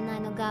God and I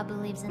know God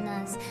believes in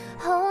us.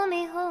 Hold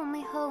me, hold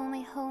me, hold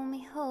me, hold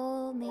me,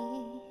 hold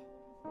me.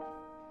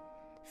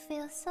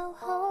 Feel so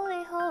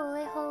holy,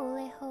 holy,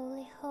 holy,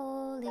 holy,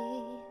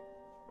 holy.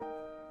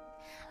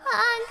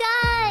 On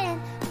God,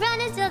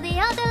 run into the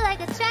altar like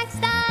a track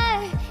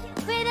star.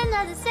 Wait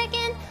another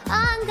second,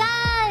 on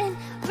God,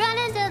 run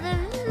into the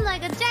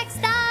like a track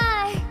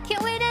star.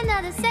 Can't wait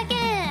another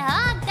second,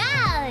 on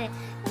God,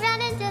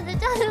 run into the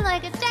altar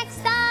like a track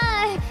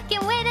star.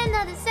 Can't wait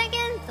another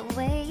second. The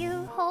way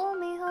you hold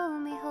me,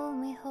 hold me, hold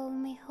me, hold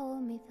me,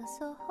 hold me, feel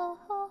so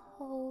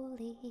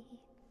holy.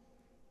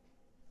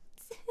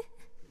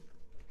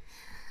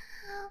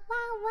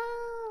 Wow,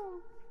 wow.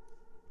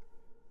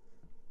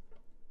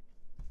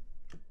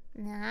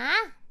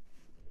 Nah.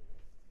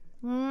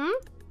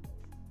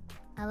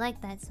 I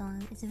like that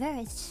song. It's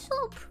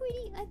so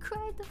pretty. I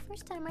cried the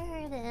first time I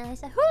heard it and I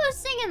said, who's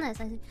singing this?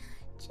 I said,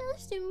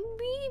 Justin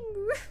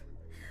Bieber.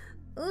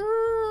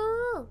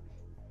 Ooh.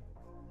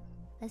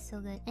 That's so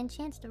good. And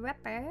Chance the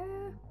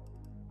Rapper.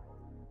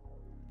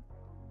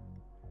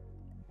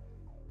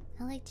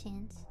 I like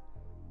Chance.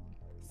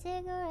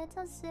 Cigarettes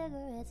on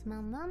cigarettes,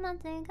 my mama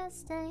think I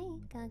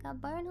stink. I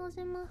got burn holes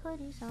in my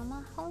hoodies, all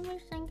my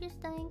homies think you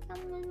stink.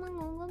 I'm in my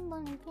own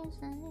bunny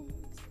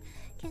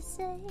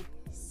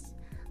kisses.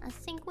 I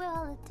think we're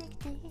all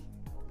addicted.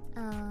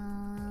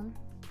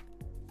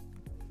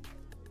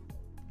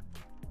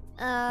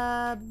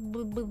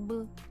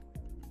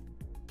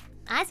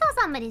 I saw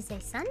somebody say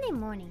Sunday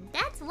morning.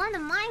 That's one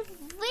of my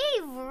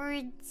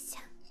favorites.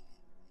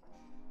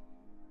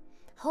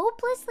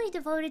 Hopelessly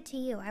devoted to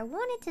you. I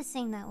wanted to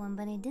sing that one,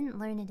 but I didn't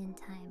learn it in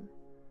time.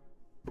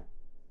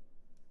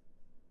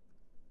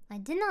 I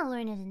did not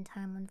learn it in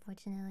time,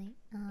 unfortunately.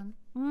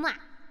 Mwah.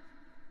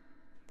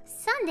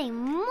 Sunday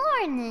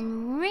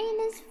morning, rain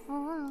is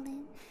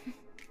falling.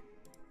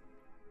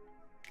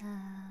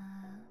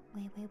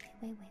 Wait.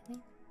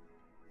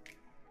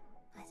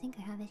 I think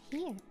I have it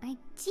here. I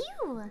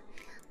do!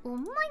 Oh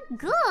my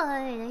god,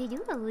 I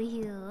do over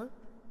here.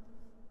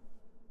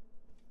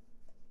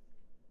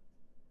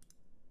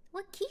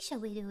 What key shall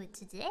we do it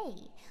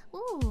today?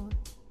 Ooh.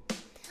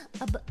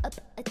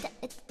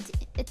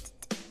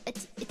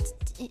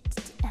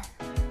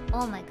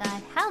 Oh my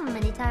god, how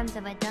many times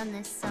have I done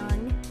this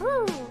song?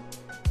 Ooh.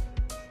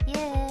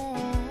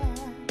 Yeah.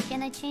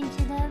 Can I change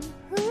it up?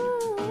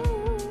 Ooh.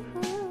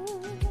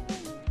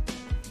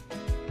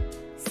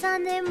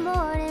 Sunday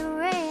morning,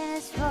 rain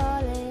is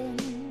falling.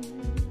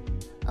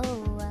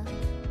 Oh.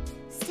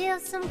 Steal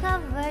some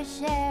cover,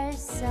 share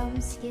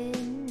some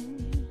skin.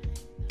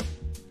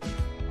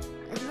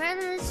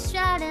 Friends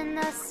shouting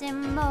us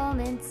in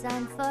moments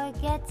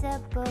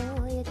unforgettable.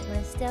 You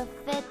twist to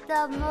fit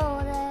the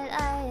mold that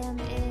I am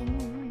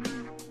in.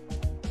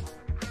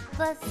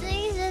 But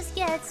things just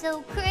get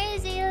so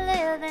crazy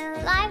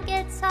living. Life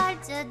gets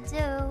hard to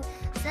do.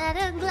 Instead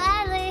of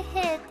gladly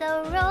hit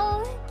the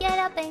road, get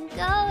up and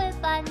go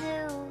if I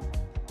knew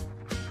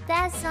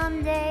that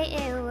someday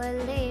it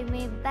would lead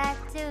me back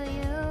to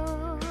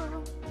you.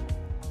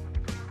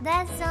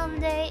 That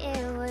someday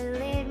it would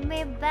lead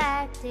me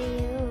back to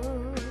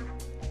you.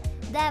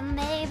 That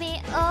may be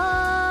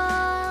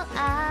all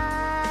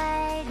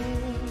I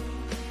need.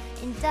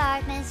 In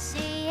darkness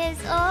she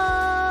is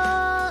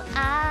all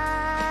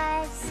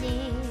I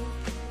see.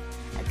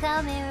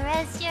 Come and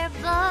rest your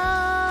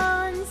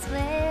bones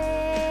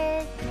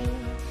with me.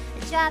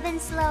 Driving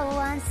slow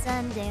on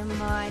Sunday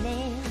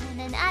morning,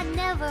 and I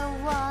never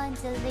want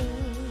to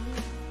leave.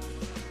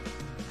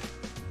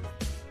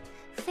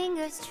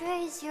 Fingers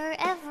trace your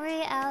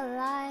every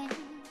outline.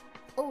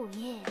 Oh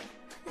yeah.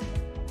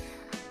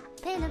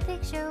 Paint a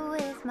picture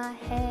with my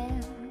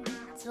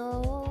hands.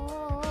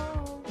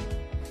 Oh,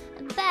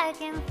 back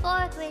back and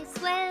forth, we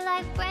sway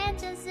like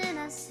branches in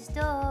a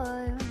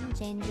storm.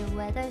 Change the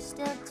weather,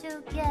 still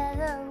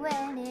together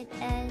when it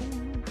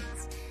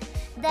ends.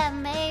 That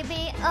may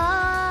be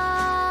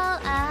all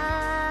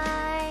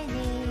I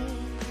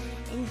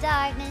need. In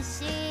darkness,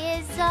 she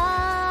is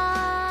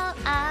all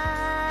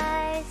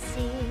I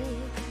see.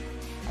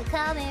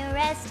 Come and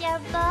rest your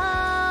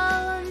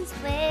bones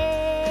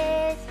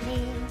with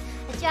me.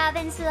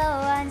 Driving slow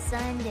on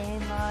Sunday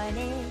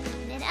morning,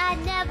 and I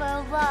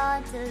never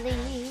want to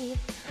leave.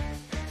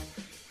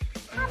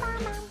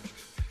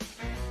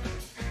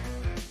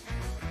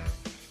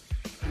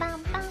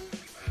 Bam, bam,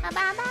 bam,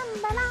 bam, bam,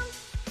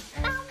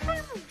 bam,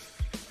 bam.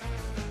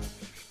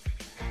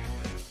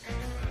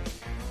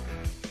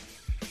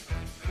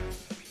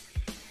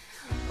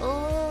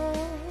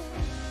 Oh,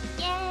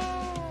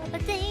 yeah,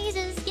 but things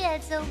just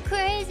get so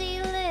crazy.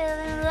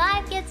 Living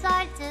life gets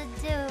hard to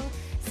do.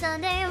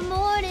 Sunday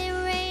morning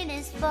rain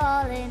is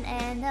falling,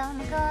 and I'm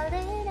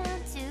calling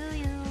out to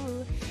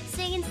you,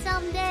 singing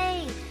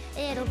someday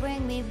it'll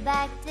bring me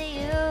back to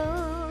you.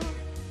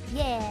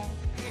 Yeah,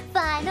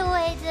 find a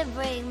way to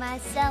bring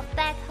myself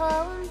back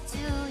home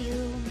to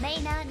you.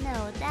 May not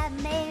know that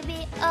may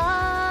be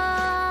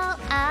all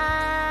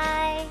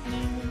I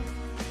need.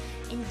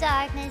 In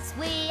darkness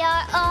we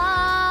are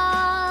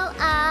all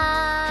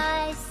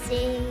I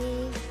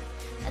see.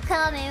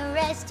 Come and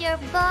rest your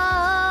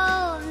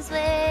bones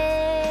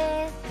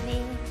with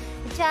me.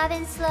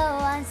 Driving slow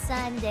on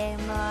Sunday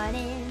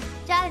morning,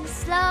 driving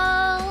slow.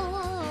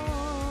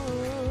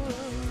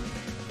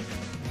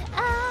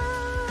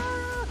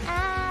 All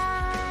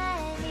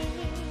I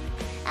need,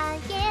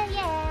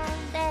 yeah,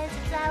 there's a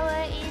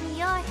flower in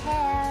your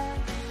hair.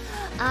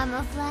 I'm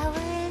a flower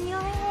in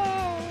your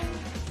hair.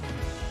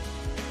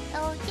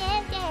 Oh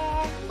yeah,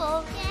 yeah,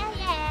 oh yeah,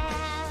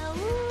 yeah.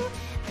 Ooh,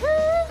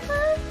 ooh,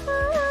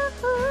 ooh,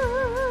 ooh.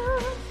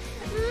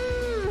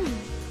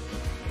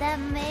 That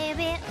may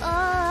be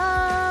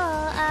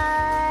all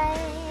I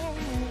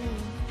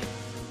need.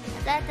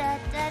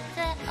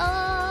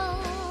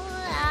 All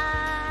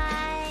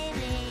I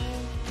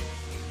need.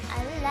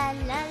 La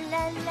la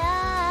la la.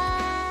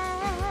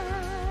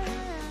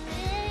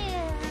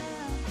 Yeah.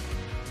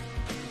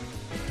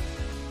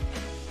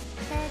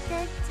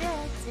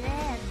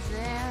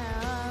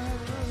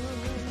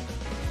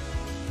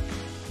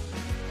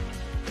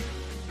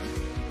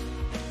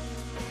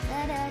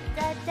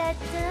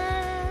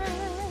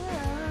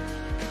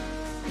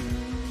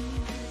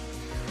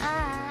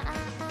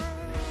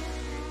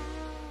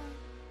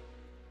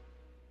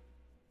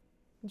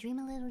 Dream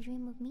a little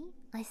dream of me?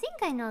 I think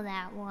I know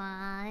that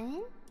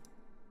one.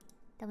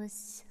 That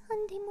was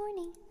Sunday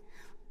morning.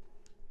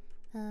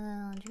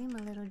 Dream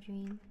a little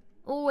dream.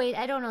 Oh wait,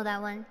 I don't know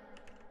that one.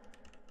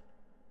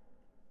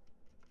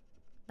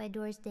 By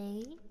Doris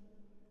Day.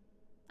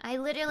 I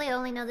literally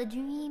only know the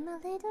dream a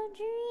little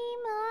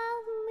dream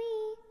of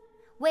me.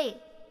 Wait,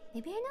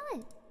 maybe I know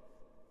it.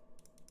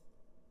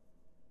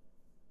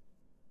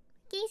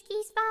 Geese,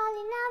 geese fall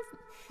in love.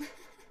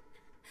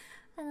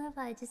 I love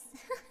how I just...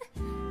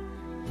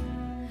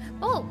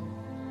 Oh!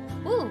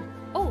 Ooh!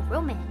 Oh,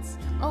 romance!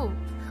 Oh!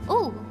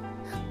 Oh!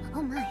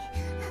 Oh my!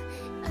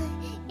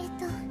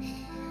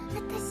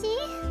 私?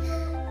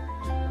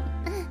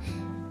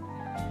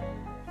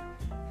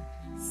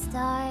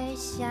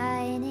 Stars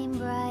shining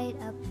bright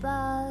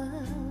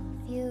above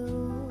you.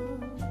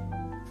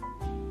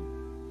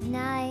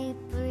 Night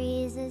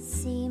breezes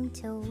seem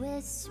to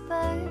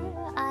whisper,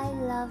 I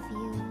love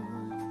you.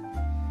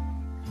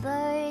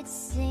 Birds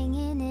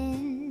singing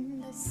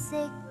in the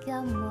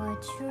sycamore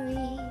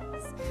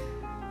trees.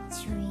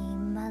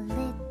 Dream a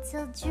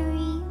little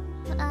dream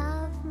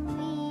of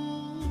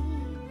me.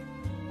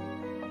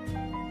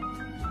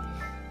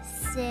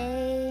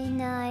 Say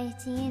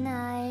nighty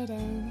night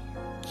and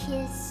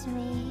kiss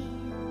me.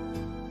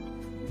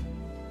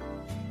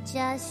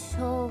 Just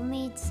hold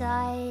me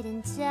tight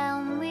and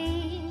tell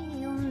me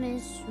you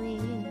miss me.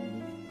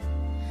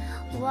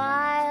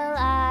 While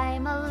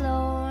I'm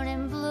alone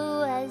and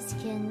blue as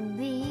can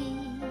be.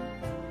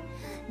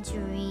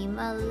 Dream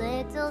a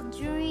little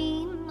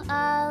dream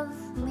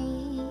of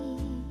me.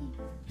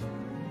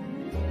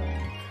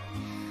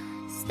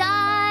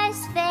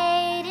 Stars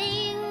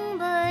fading,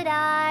 but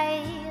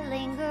I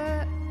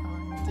linger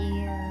on,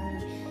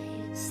 dear.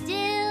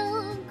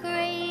 Still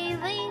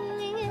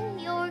craving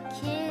your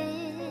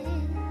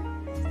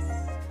kiss.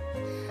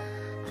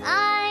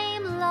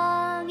 I'm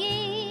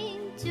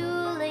longing to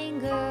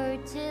linger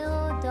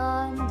till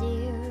dawn,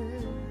 dear.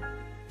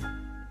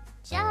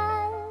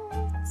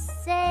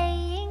 Just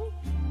saying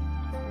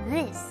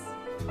this.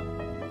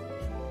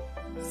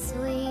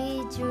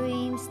 Sweet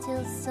dreams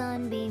till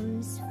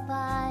sunbeams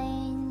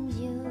find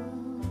you.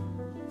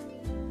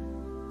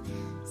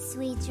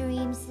 Sweet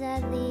dreams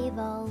that leave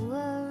all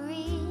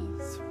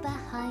worries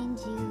behind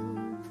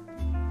you.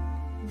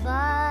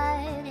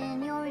 But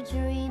in your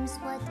dreams,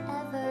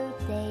 whatever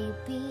they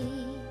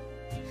be,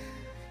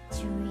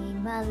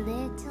 dream a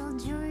little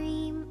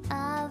dream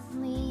of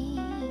me.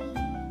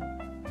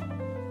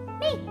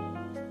 Me!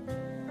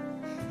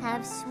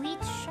 Have sweet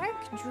shark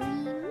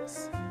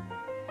dreams.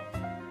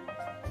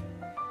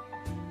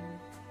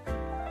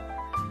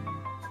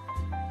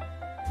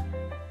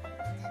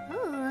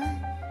 Ooh,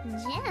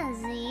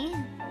 jazzy.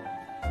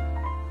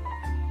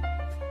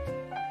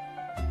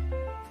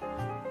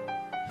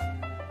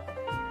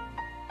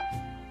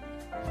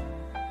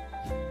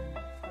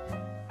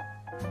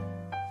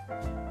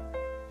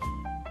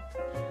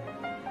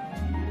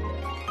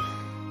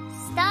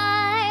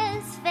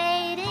 Stars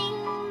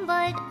fading,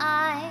 but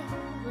I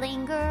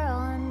linger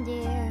on,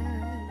 dear.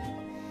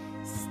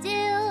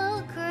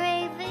 Still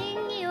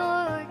craving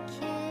your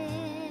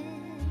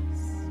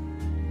kiss.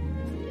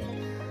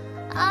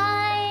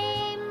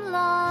 I'm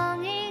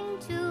longing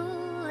to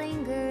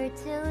linger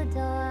till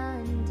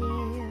dawn,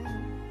 dear.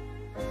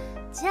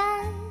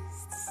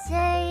 Just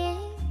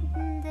saying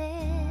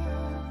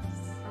this.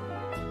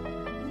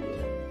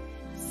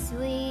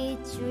 Sweet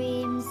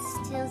dreams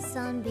till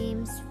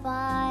sunbeams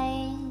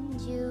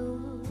find you.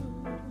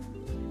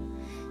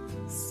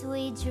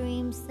 Sweet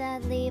dreams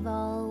that leave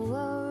all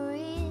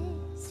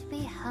worries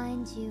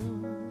behind you.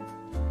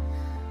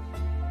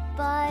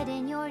 But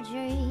in your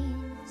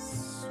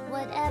dreams,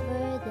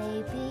 whatever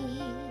they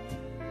be,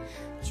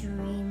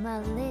 dream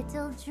a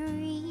little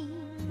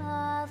dream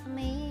of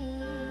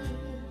me.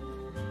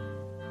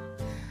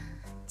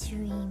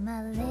 Dream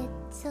a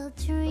little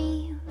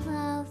dream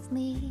of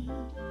me.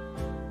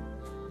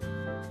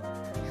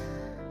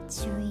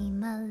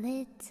 Dream a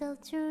little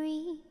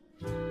dream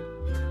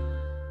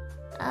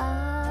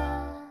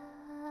of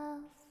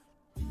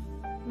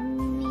me.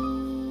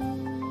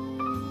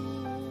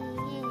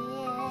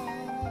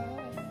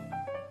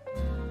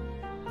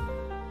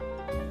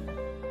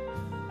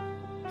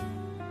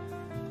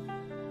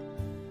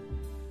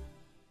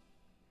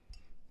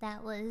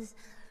 That was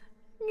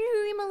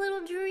Dream a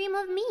Little Dream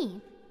of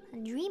Me.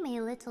 Dream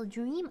a little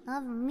dream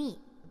of me.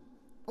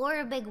 Or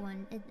a big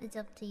one. It's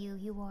up to you.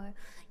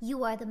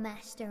 You are the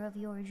master of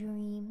your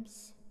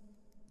dreams.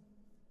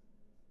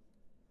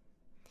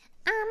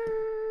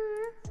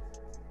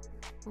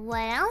 What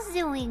else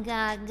do we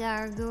got,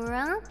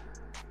 Gura?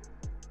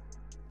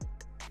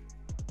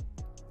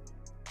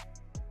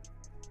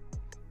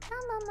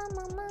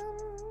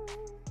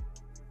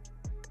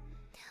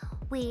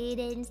 We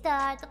didn't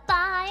start the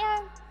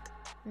fire.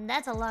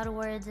 That's a lot of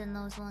words in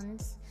those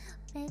ones.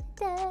 We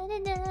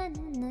didn't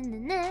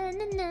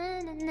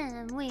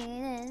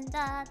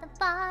start the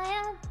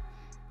fire.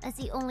 That's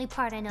the only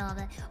part I know of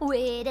it.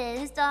 We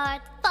didn't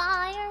start the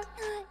fire.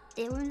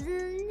 We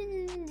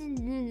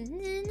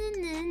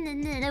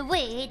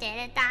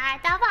didn't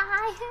start the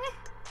fire.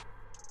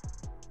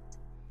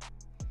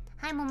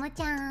 Hi,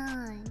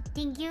 Momo-chan.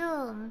 Thank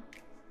you.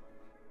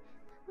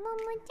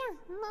 Momo-chan,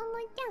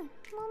 Momo-chan,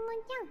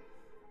 Momo-chan.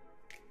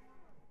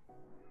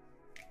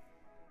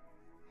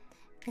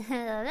 The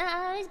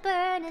light is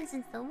burning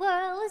since the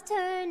world was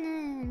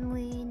turning.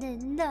 We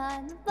didn't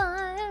start the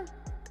fire.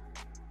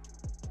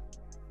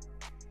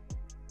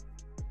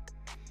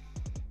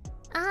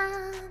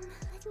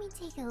 Let me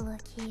take a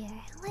look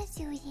here. What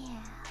do we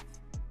have?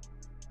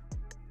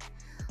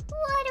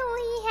 What do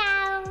we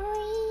have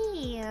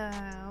here?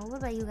 What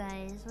about you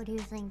guys? What are you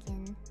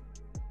thinking?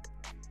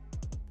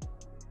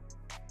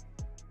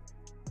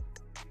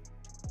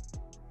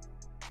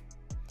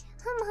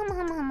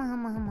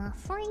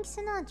 Frank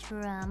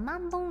Sinatra,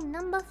 Mambo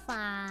number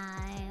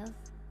 5.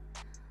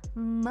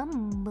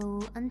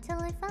 Mambo until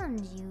I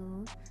found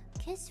you.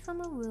 Kiss from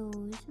a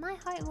rose, my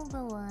heart will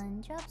go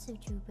on. Drops of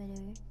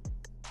Jupiter.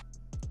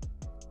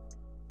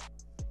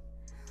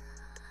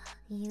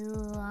 You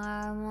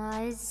are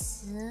my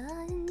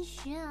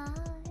sunshine.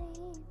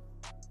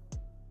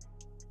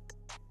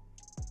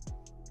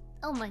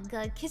 Oh my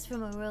god, Kiss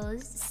from a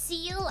Rose.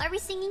 Seal? Are we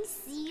singing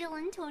Seal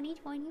in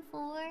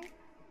 2024?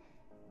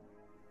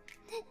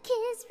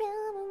 Kiss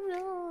from a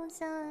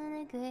rose on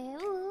a grave.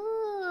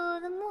 Ooh,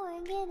 the more I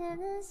get in,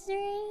 the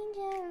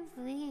stranger it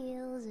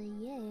feels.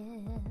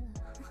 Yeah.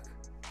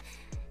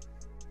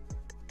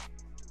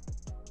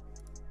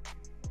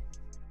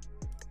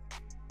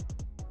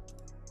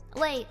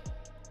 Wait.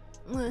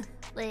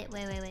 Wait.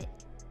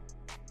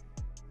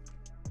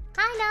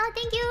 Hi, now,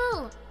 thank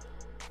you.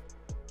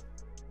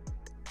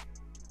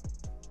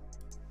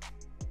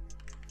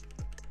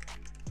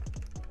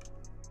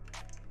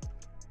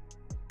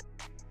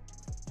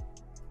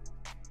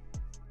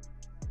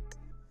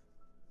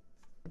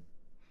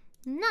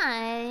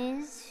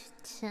 Nice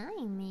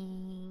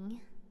timing.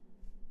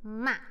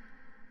 Ma.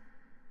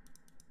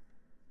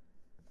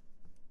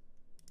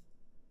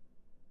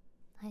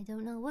 I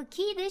don't know what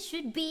key this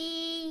should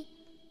be.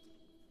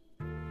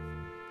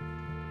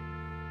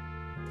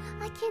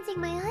 I can't take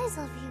my eyes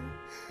off you.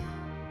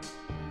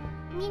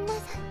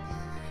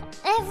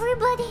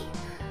 Everybody.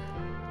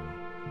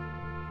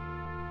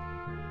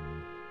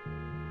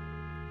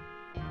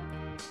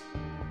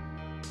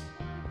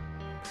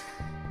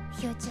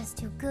 You're just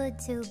too good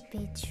to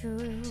be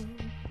true.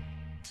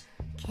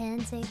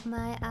 Can't take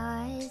my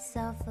eyes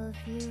off of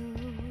you.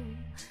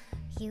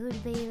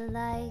 You'd be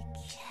like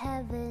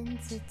heaven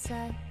to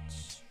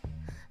touch.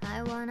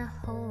 I wanna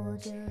hold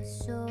you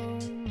so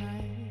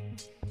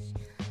much.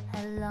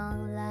 At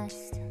long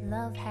last,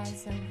 love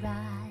has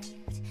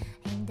arrived,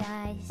 and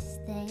I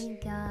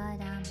thank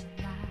God I'm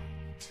alive.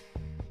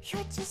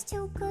 You're just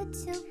too good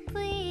to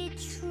be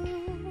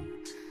true.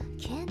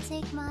 Can't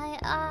take my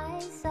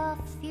eyes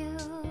off you.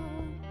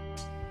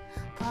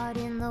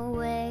 Pardon the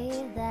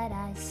way that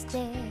I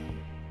stare.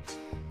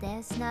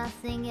 There's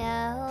nothing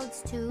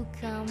else to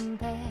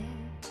compare.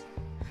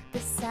 The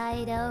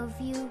sight of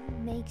you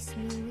makes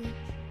me weak.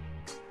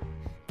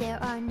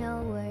 There are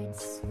no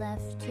words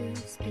left to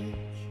speak.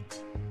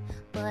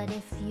 But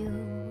if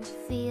you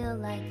feel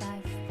like I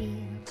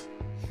feel,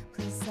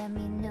 please let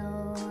me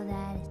know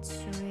that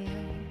it's real.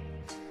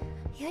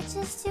 You're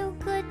just too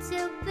good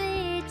to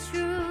be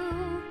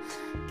true.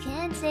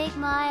 Can't take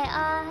my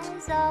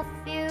eyes off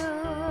you.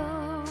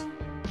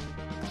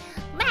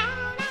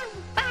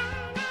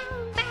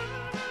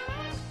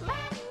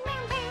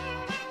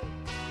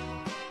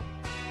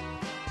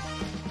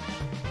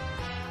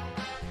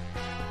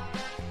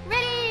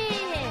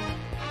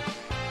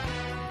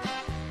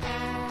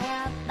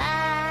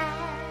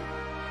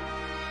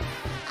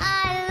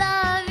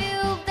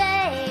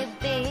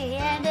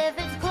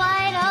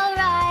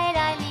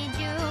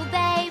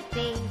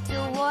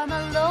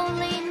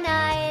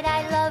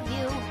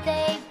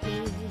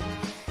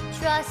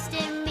 Trust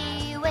in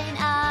me when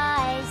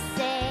I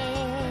say,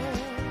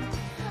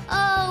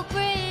 oh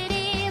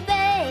pretty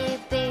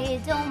baby,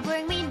 don't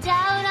bring me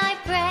down, I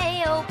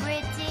pray. Oh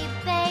pretty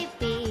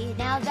baby,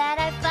 now that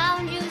I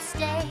found you,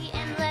 stay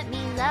and let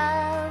me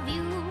love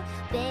you,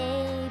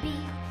 baby,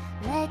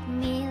 let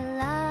me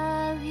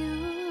love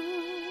you.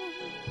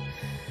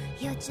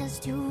 You're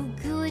just too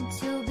good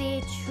to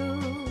be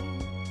true.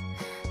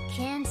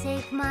 Can't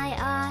take my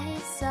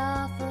eyes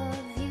off of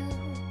you.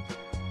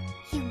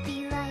 You'd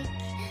be like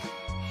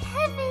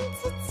heaven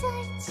to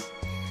touch.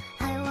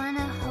 I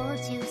wanna hold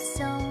you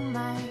so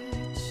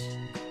much.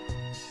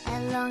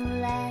 At long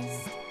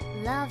last,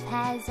 love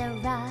has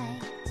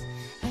arrived,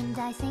 and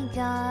I thank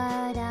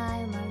God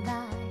I'm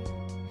alive.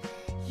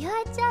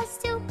 You're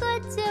just too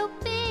good to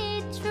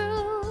be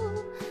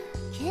true.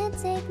 Can't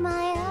take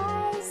my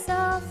eyes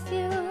off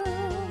you.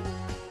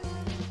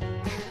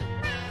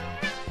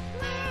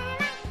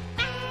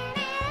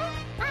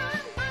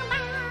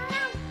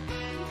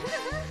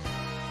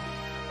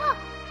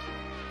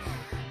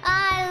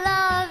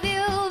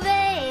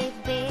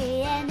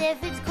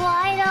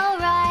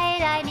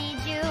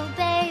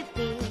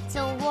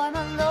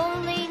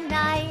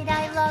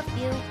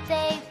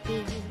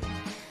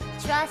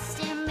 Trust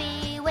in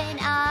me when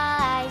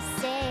I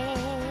say,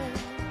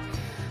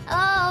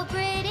 oh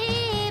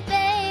pretty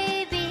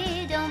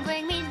baby, don't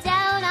bring me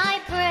down, I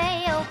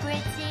pray. Oh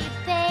pretty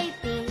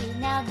baby,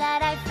 now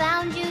that I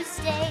found you,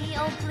 stay.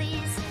 Oh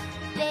please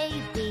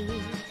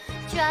baby,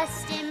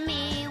 trust in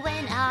me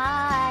when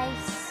I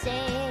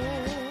say,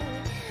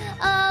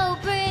 oh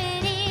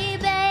pretty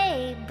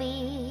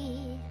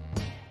baby.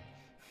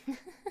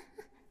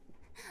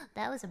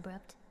 That was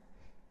abrupt.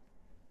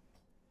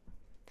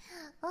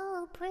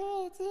 Oh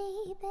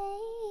pretty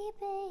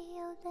baby,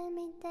 oh let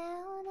me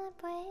down, I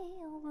pray.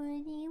 Oh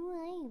pretty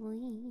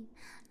baby,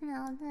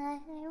 now that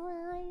I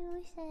want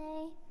you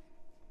say,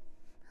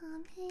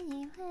 oh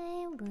pretty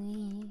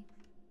baby,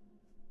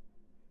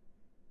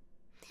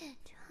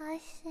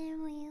 trust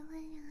in me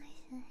when I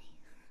say.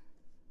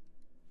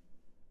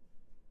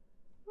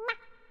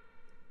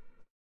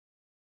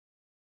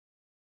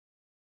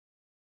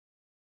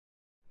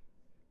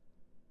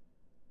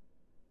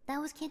 That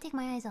was Can't Take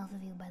My Eyes Off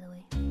of You, by the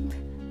way.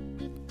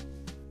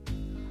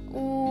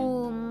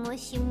 Ooh,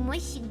 mushy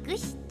mushy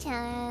gushy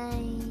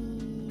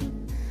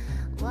time.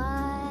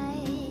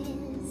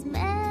 Wise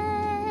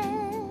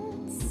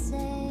men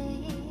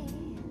say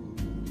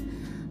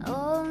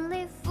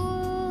only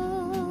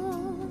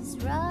fools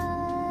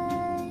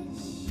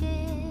rush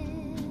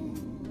in,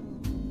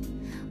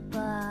 but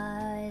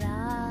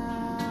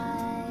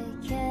I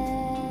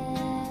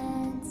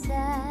can't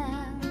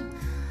tell.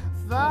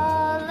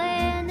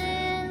 Falling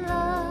in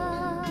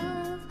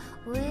love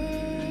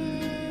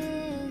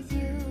with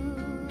you.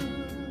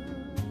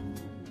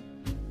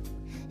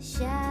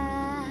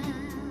 Shall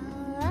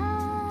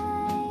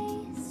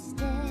I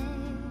stay?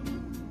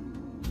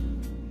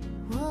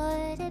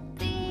 Would it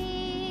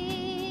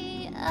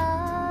be a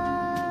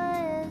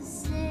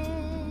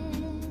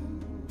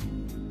sin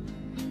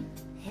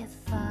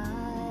if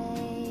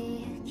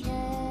I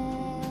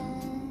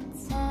can't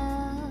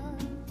tell?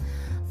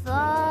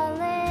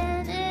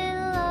 Falling in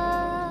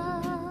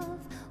love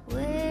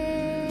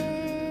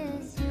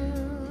with you.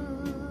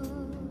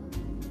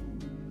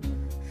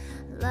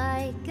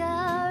 Like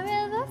a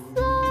river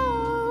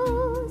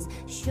flows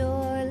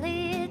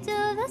surely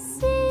to the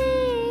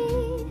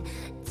sea,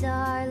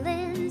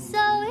 darling,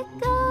 so it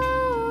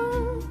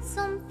goes.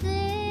 Some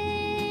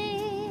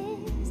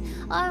things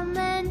are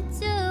meant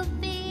to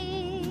be.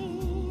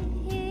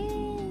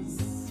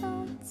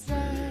 So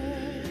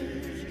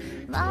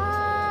take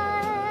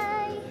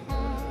my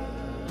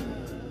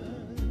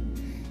hand,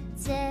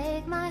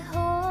 take my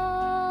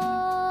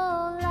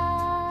whole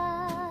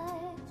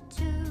life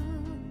too.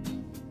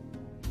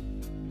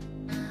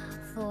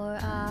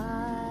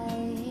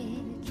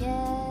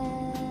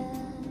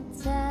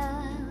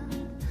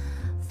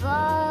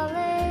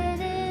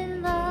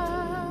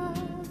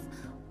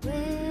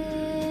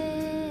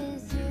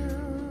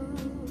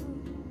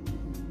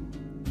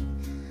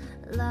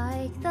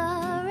 like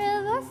the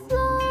river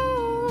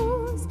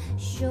flows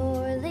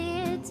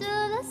surely to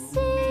the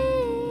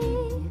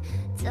sea,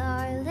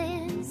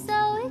 darling,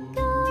 so it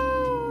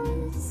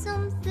goes.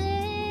 Some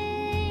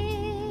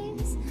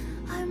things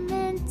are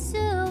meant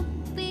to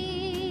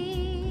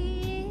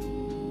be.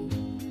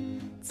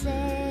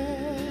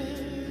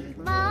 Take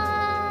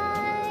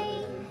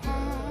my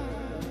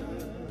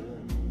hand,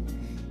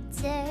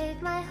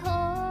 take my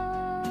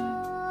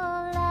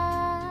whole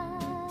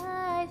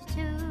life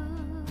too,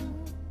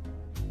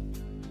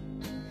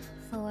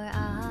 for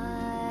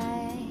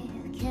I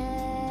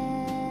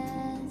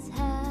can't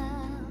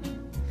help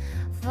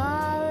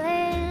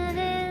falling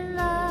in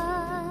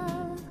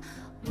love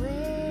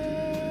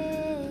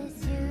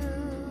with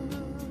you,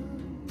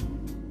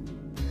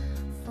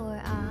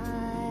 for I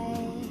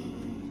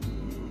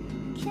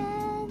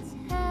can't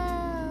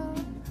help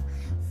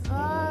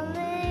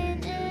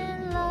falling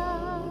in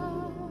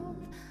love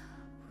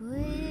with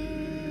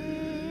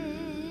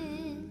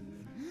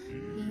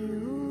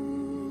you.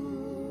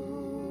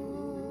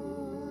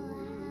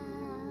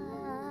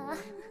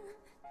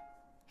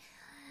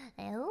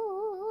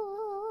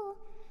 Oh,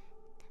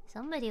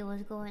 somebody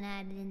was going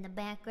at it in the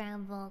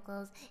background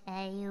vocals.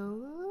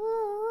 Ayo.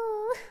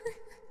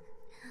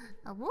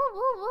 Woo, woo,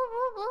 woo,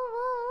 woo, woo,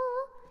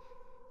 woo.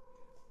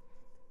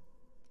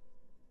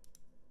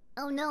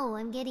 Oh no,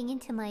 I'm getting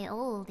into my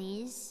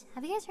oldies.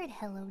 Have you guys heard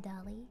Hello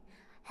Dolly?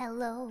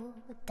 Hello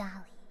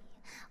Dolly.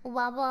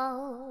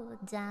 Wobble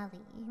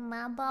Dolly.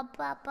 Ma ba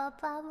ba ba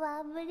ba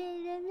ba ba.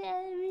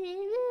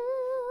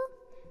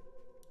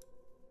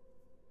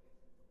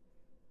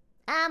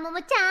 I'm on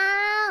my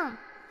town.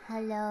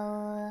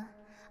 Hello.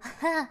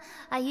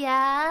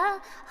 Yeah.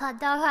 Hot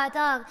dog, hot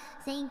dog.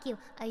 Thank you.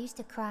 I used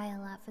to cry a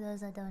lot. For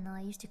those that don't know,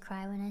 I used to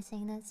cry when I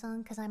sang that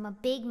song because I'm a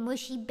big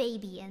mushy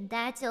baby, and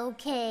that's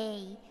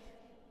okay.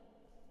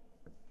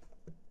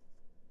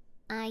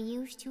 I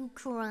used to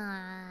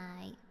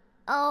cry.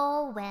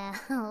 Oh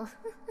well.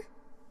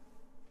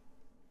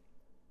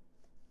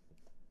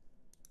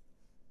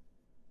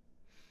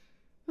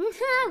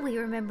 We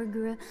remember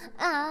Gura.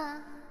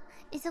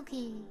 It's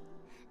okay.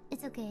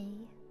 It's okay.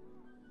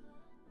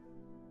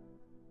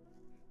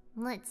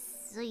 Let's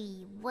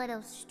see. What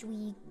else do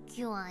we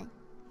got?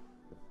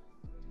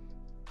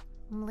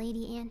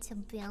 Lady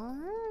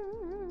Antebellum.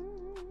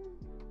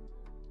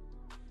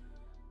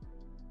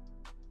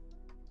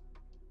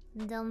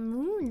 The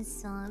Moon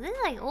Song. This is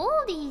like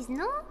oldies,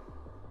 no?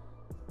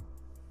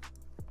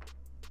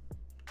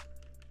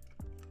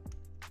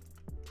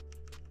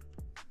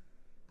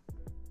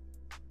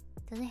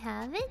 Does it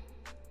have it?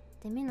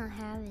 They may not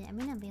have it. I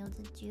may not be able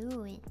to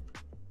do it.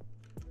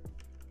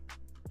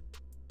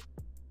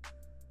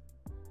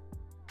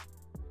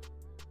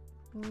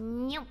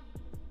 Nope.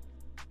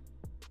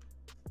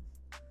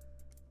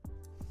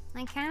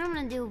 I kind of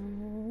want to do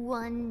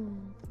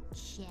one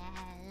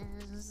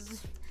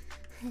jazz.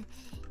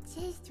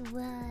 Just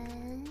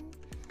one.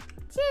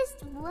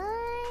 Just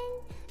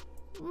one.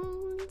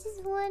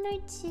 Just one or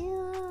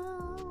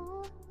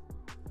two.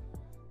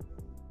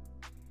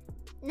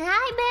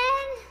 Hi,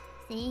 Ben!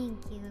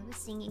 Thank you.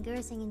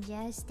 Girl singing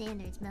jazz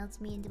standards melts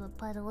me into a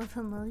puddle of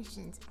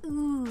emotions.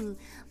 Ooh,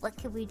 what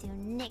can we do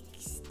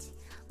next?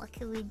 What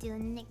can we do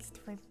next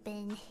for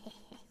Ben?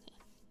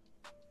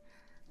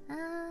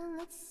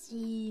 Let's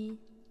see.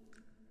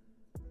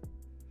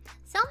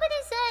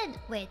 Somebody said...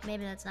 Wait,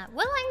 maybe that's not...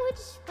 What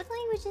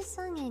language is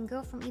sung in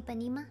Girl from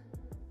Ipanema?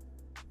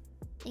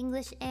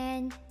 English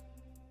and...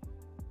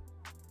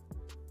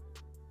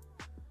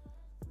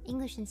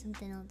 English and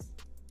something else.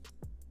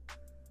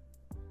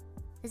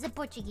 Is it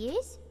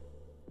Portuguese?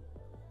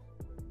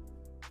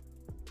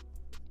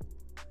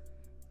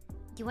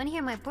 Do you want to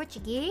hear my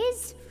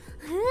Portuguese?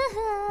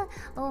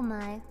 Oh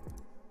my.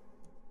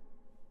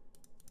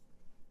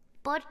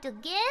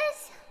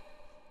 Portuguese?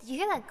 Did you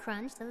hear that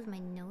crunch? That was my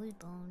nose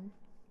bone.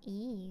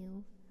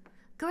 Ew.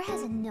 Gura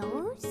has a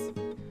nose?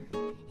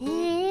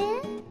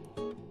 Eh?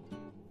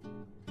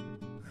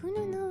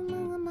 Who no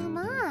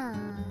mama?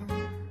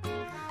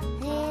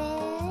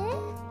 Eh?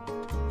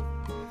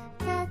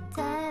 Da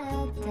da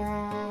da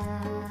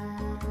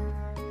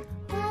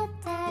da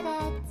da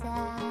da da.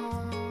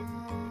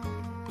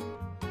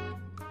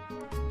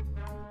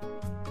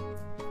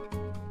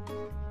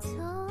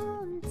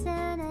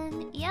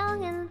 And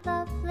young and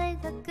lovely,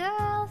 the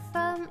girl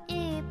from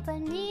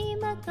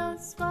Ipanema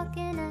goes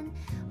walking, and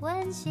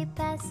when she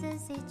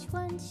passes, each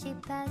one she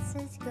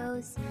passes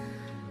goes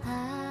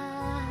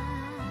ah.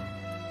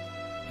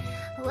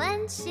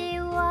 When she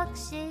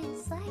walks,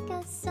 she's like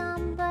a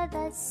samba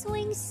that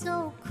swings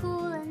so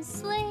cool and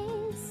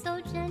swings so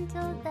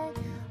gentle that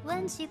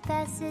when she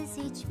passes,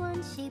 each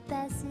one she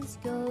passes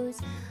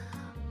goes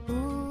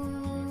ooh.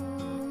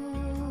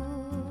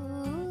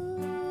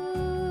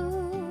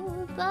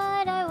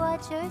 But I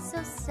watch her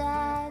so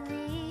sadly.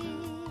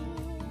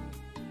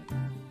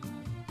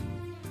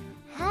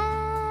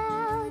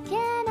 How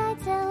can I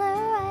tell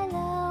her I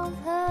love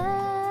her?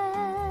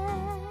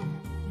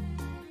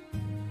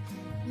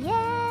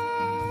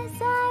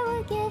 Yes, I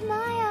would give my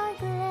heart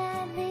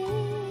gladly,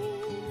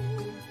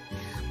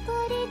 but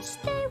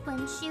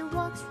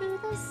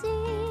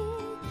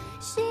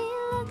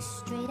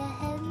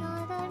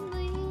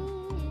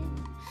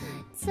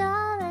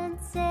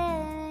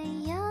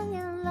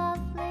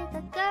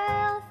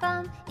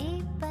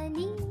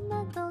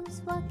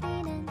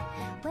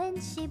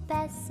she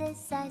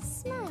passes, I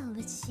smile,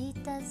 but she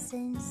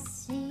doesn't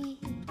see.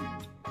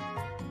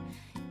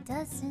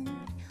 Doesn't.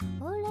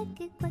 Hola,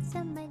 qué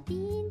cosa más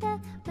linda,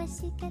 más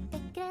chica de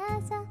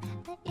grasa.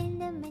 En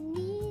la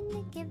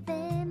menina que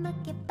vemos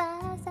que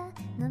pasa.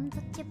 Non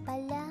dolce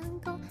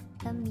palanco,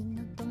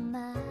 camino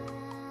tomar.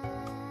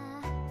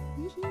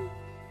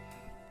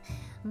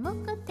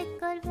 Moco de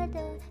color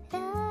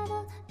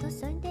dorado, tu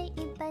sol de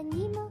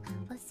ipanimo,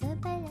 oso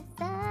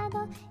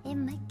balazado, es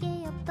más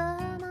que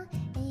Obama,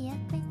 ella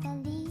cosa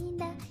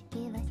linda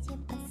que va a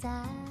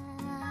pasar.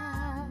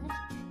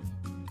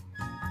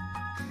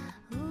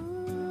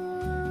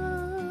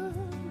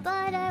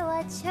 But I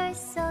watch her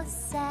so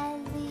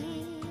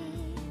sadly.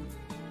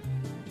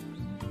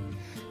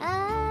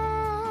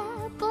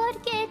 Ah,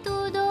 porque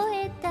todo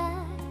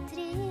está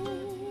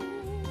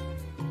triste.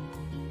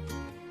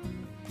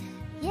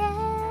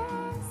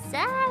 Yes,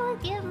 I will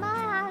give my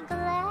heart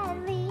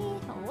gladly.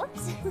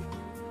 Whoops.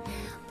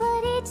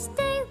 But each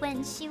day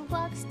when she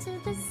walks to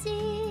the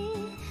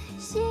sea,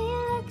 she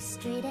looks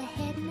straight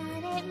ahead,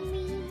 not at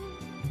me.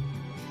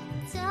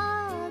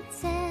 Tall,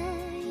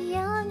 tan,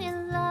 young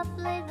and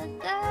lovely, the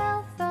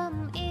girl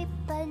from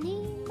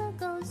Ipanema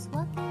goes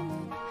walking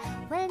in.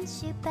 When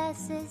she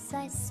passes,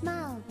 I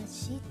smile, but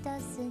she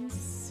doesn't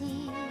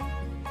see.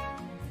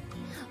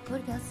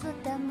 Porque su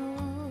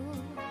amor,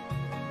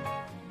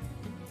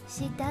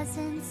 she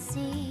doesn't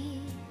see.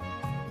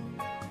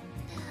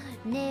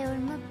 Ne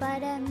olma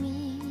para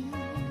mí,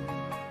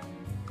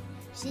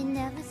 she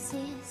never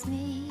sees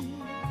me.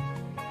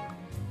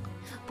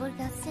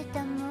 Porque su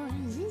amor,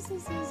 zi zi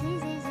zi zi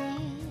zi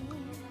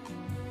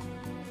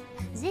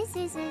zi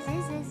zi zi zi zi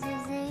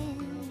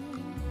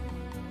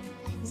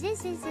zi zi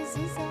zi zi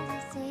zi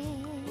zi.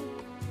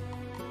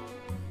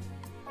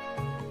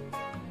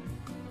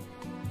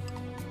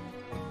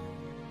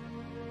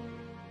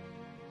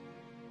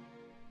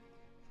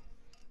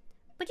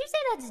 Would you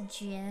say that's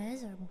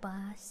jazz or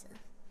bossa?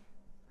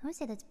 I would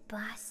say that's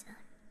bossa.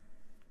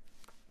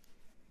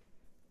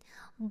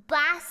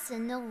 Bossa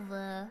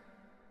nova.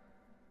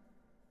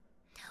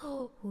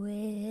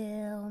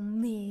 We'll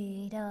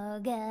meet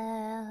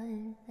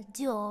again. I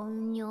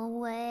don't know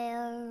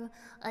where.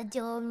 I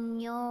don't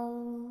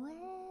know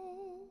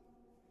when.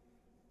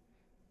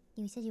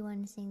 You said you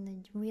wanted to sing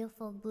the real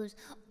folk blues.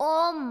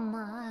 Oh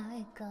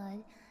my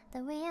god.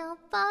 The real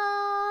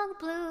folk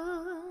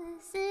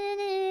blues.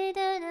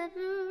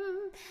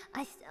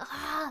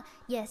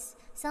 Yes,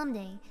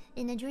 someday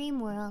in a dream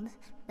world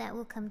that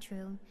will come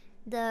true.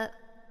 The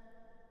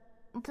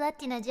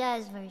Platina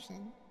Jazz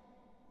version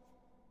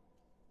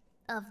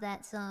of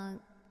that song.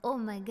 Oh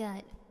my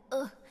god.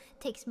 Ugh,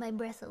 takes my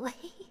breath away.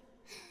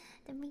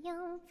 The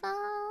real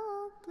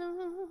folk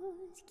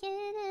blues, get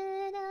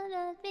it out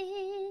of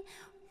me.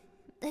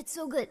 It's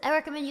so good. I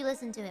recommend you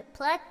listen to it.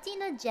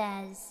 Platina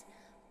Jazz.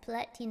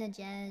 Platina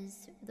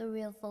Jazz, the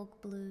real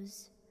folk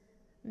blues.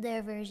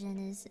 Their version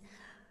is,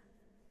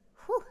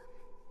 whew,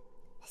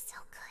 it's so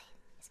good.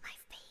 It's my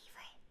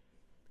favorite.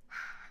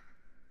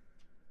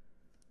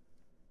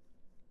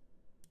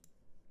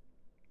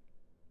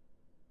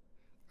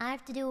 I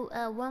have to do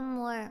one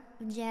more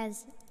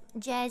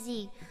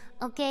jazzy.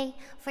 Okay,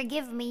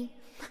 forgive me.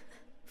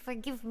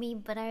 Forgive me,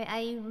 but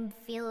I'm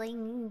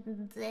feeling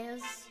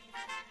this.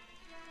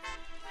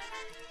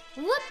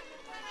 Whoop!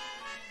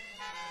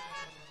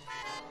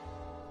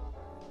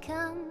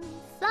 Come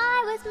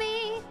fly with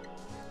me.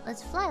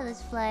 Let's fly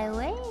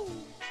away.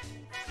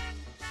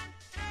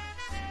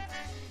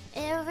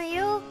 If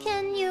you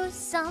can use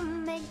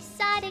some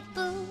exotic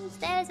booze,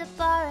 there's a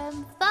bar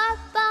in far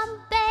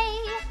Bombay.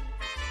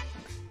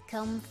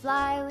 Come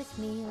fly with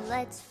me,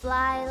 let's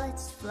fly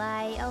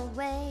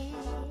away.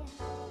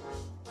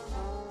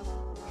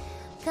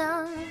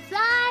 Come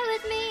fly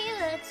with me,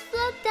 let's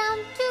float down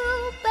to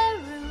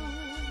Peru.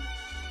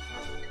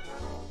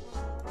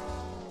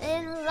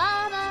 In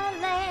Llama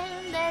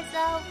Land, there's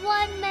a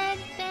one-man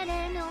band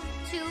and no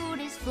toot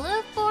is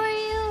flew for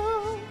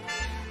you.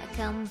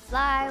 Come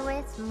fly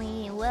with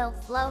me, we'll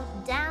float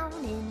down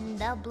in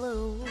the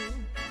blue.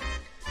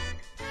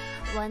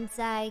 Once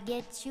I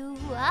get you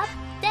up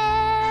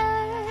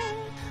there,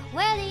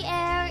 where the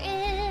air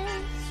is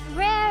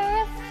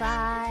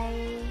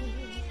rarefied,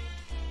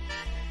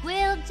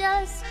 we'll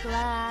just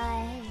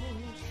glide,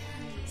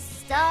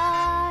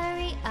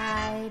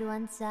 starry-eyed.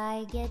 Once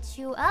I get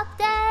you up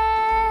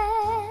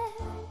there,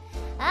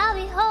 I'll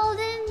be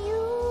holding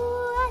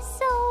you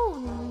so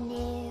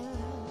near.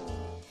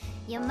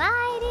 You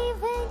might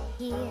even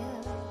hear,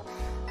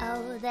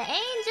 oh, the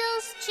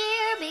angels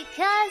cheer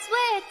because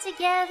we're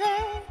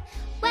together.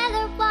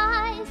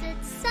 Weather-wise,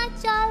 it's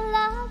such a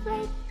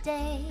lovely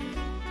day.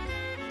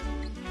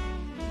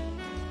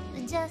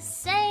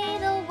 Just say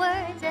the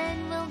words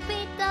and we'll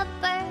beat the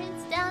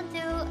birds down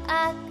to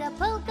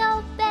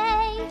Acapulco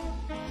Bay.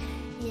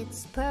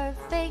 It's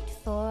perfect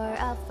for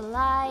a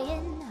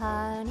flying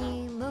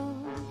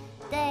honeymoon,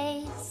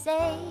 they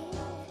say.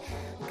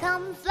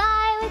 Come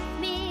fly with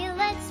me,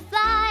 let's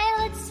fly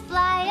away.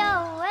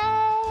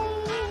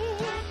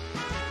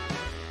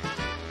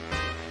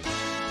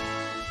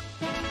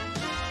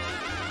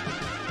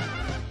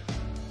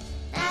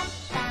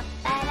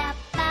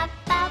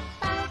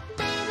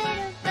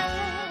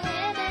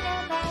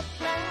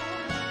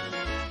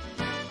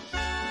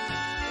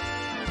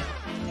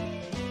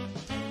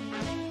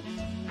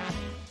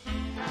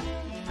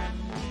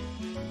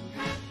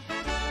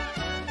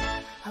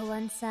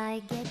 Once I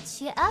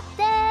get you up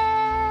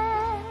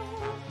there,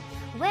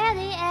 where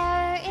the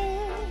air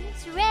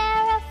is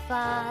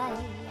rarefied,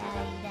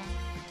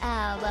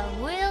 but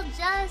we'll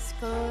just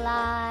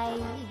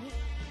glide,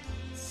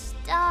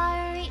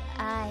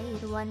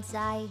 starry-eyed. Once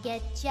I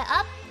get you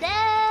up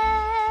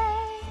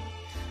there,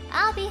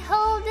 I'll be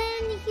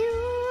holding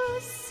you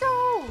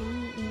so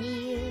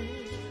near.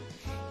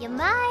 You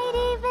might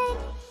even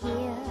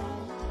hear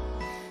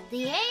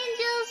the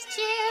angels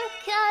cheer,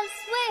 'cause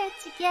we're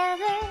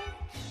together.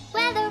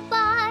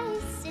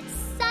 Weather-wise, it's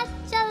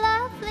such a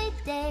lovely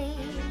day.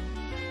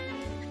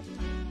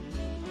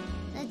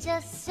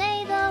 Just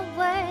say the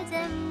words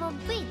and we'll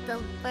beat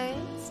the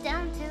birds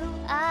down to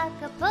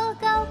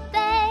Acapulco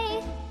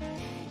Bay.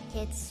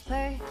 It's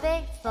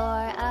perfect for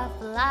a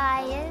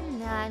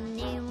flying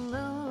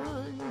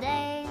honeymoon,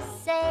 they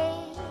say.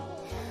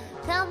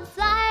 Come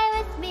fly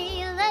with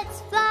me,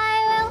 let's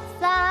fly, we'll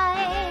fly.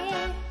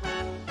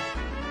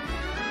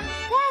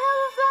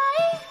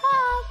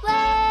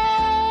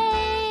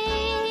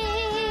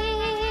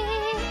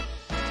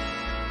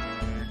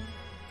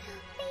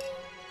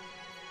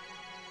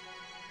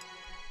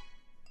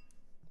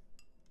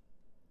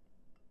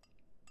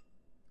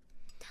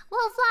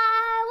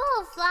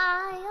 We'll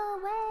fly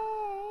away.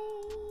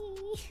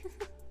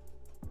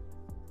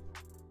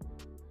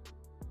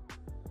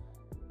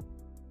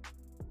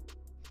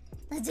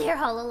 The Dear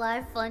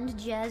Hololive Fund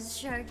Jazz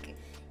Shark.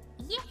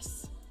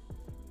 Yes!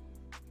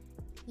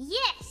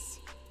 Yes!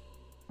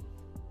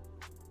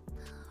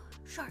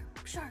 Shark,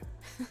 shark.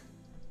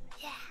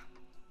 Yeah.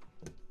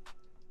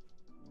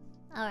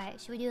 Alright,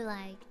 should we do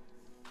like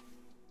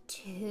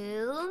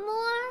 2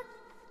 more?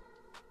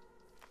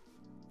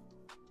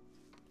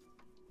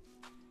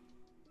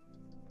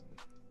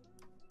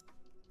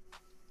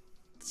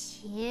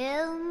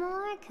 Two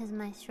more, cause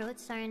my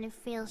throat's starting to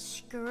feel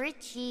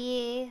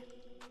scritchy.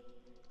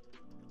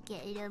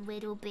 Get a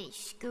little bit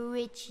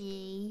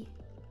scritchy.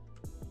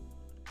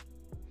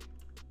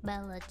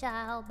 Bella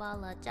ciao,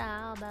 bella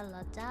ciao,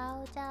 bella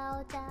ciao,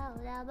 ciao, ciao,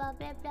 blah blah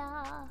blah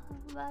blah,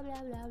 blah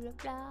blah blah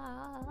blah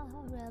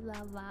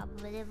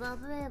blah,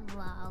 blah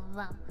blah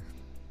blah.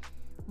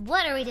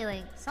 What are we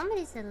doing?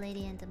 Somebody said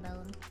Lady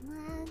Antebellum.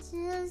 I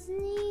just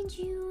need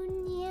you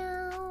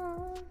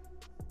now.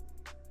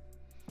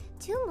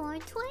 2 more,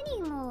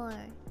 20 more.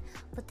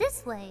 But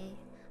this way,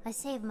 I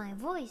save my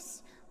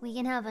voice. We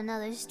can have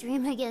another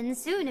stream again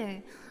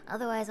sooner.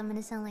 Otherwise, I'm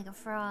gonna sound like a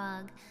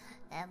frog.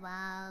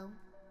 Hello.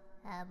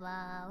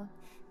 Hello.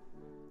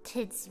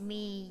 It's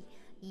me,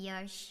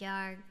 your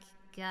shark,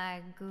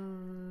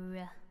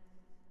 Gura.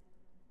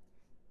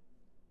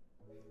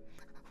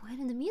 Why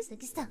did the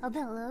music stop?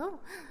 Hello?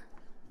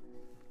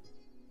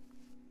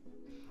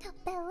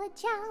 Bella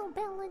ciao,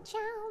 bella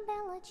ciao,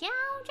 bella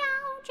ciao,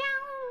 ciao, ciao.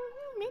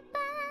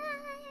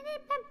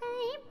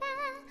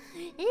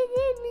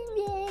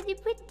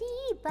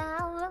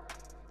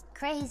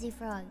 Crazy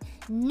frog.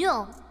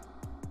 No.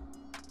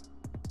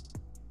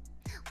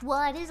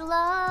 What is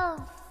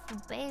love?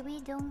 Baby,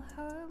 don't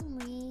hurt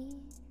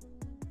me.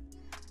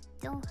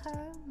 Don't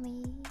hurt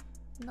me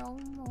no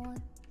more.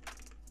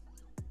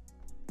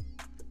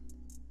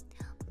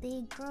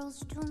 Big girls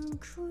don't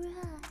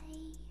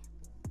cry.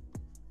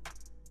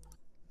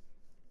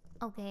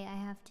 Okay, I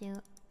have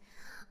to.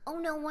 Oh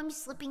no, I'm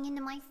slipping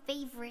into my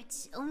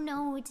favorites. Oh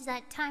no, it's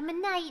that time of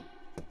night.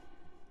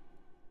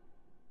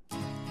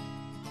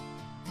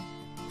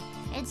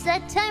 It's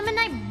that time of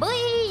night,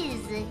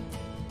 boys.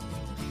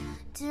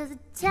 To the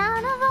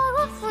town of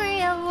Agua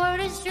Fria,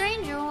 word a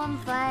stranger one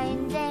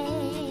fine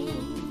day.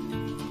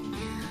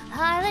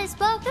 Hardly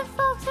spoke to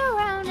folks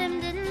around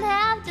him, didn't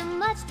have too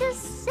much to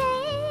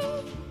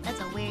say. That's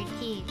a weird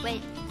key.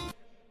 Wait,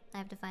 I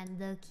have to find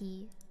the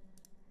key.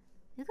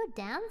 Did we go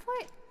down for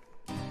it?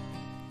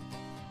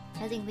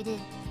 I think we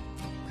did.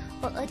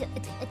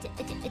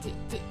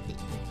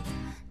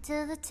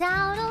 To the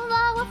town of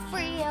Agua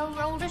Fria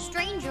rode a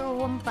stranger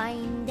one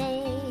fine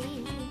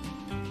day.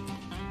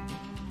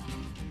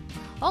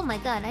 Oh my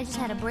god, I just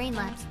had a brain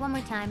lapse. One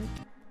more time.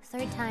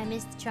 3rd time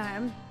is the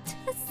charm.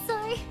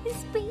 Sorry, I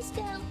spaced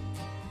out.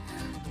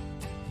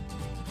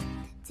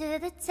 To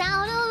the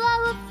town of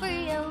Agua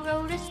Fria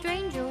rode a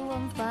stranger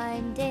one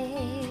fine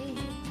day.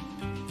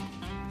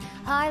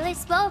 Hardly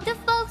spoke to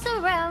folks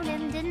around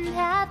him, didn't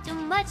have too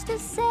much to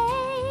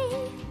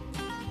say.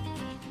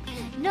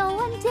 No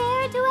one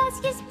dared to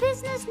ask his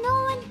business,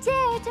 no one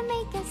dared to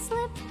make a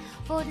slip.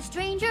 For the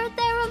stranger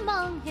there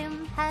among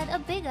him had a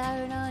big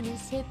iron on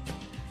his hip.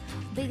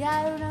 Big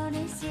iron on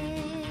his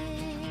hip.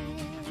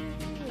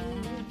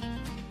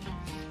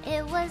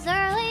 It was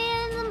early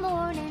in the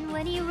morning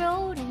when he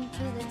rode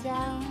into the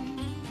town.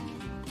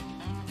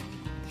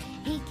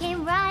 He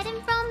came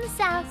riding from the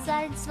south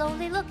side,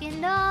 slowly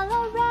looking all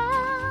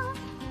around.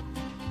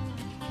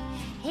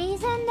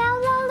 He's an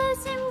outlaw,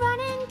 loose and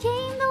running,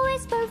 came the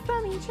whisper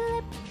from each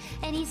lip.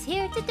 And he's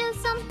here to do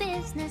some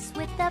business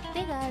with that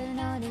big iron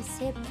on his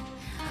hip.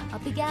 A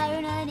big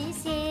iron on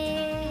his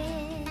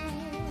hip.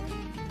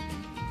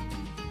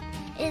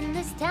 In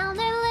this town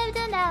there lived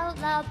an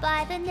outlaw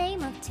by the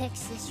name of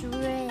Texas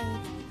Red.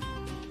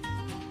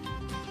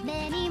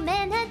 Many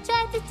men had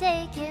tried to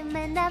take him,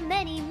 and that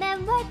many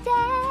men were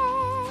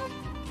dead.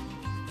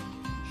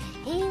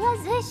 He was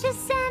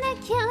vicious and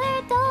a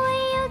killer, though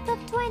a youth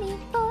of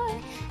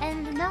 24.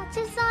 And the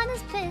notches on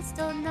his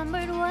pistol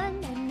numbered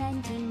 1 in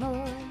 19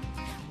 more.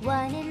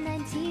 1 in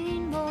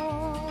 19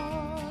 more.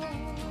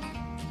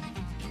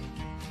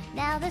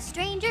 Now the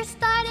stranger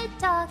started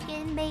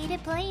talking, made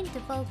it plain to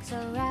folks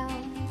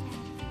around.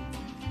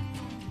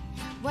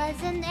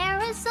 Was an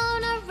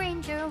Arizona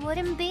Ranger,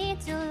 wouldn't be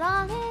too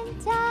long in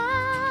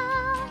town.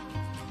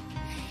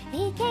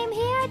 He came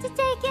here to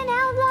take an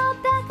outlaw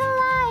back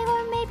alive,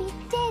 or maybe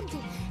dead.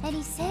 And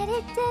he said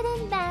it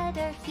didn't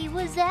matter, he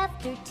was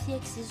after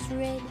Texas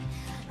Red.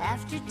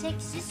 After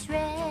Texas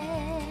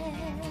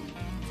Red.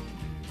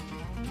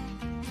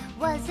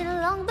 Wasn't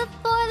long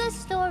before the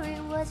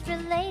story was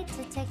relayed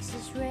to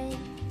Texas Red.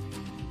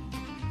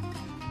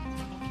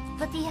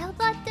 But the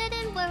outlaw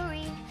didn't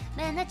worry,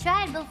 men that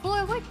tried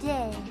before were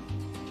dead.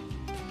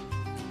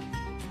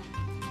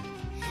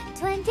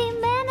 20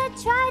 men had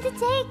tried to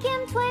take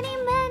him, 20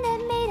 men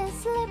had made a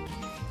slip.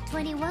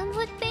 21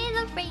 would be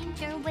the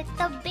ranger with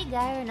a big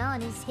iron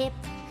on his hip.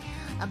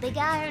 A big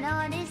iron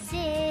on his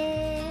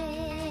hip.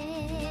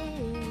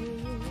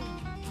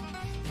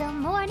 The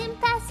morning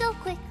passed so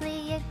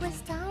quickly, it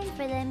was time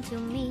for them to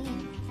meet.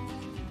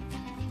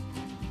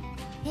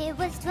 It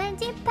was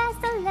 20 past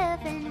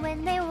 11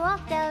 when they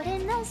walked out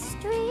in the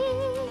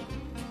street.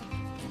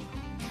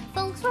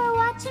 Folks were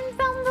watching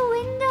from the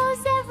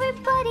windows,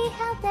 everybody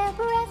held their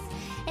breath.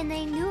 And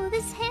they knew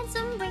this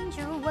handsome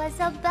ranger was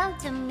about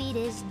to meet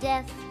his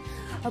death.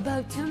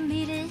 About to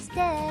meet his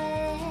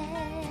death.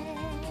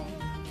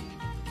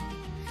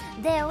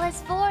 There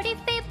was 40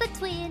 feet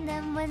between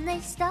them when they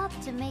stopped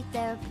to make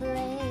their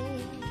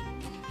play.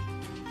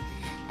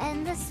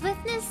 And the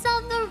swiftness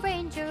of the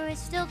ranger is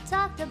still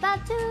talked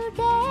about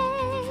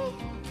today.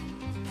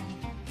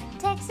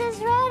 Texas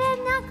Red had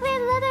not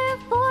cleared leather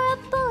for a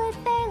bullet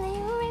barely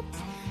ripped.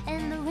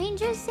 And the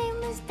ranger's aim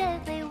was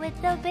deadly with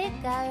the big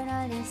iron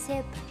on his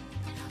hip.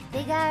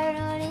 Big iron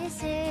on his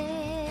hip.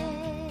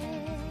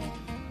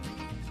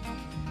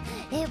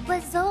 It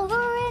was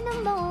over in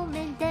a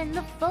moment and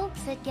the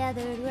folks had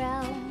gathered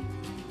round.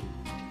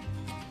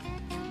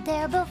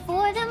 There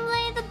before them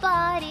lay the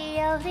body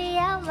of the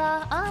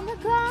outlaw on the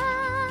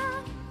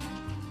ground.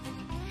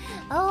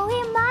 Oh,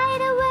 he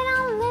might have went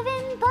on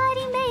living, but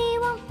he made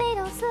one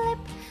fatal slip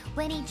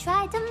when he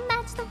tried to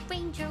match the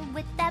ranger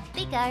with that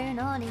big iron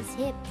on his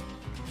hip.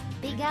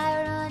 Big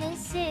iron on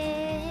his hip.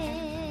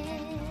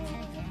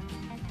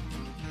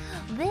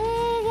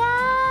 Big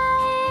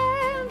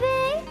iron,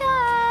 big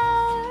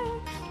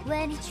iron.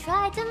 When he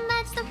tried to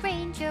match the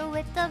ranger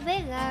with the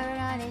big iron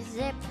on his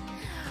hip.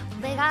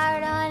 Big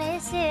iron on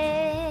his hip.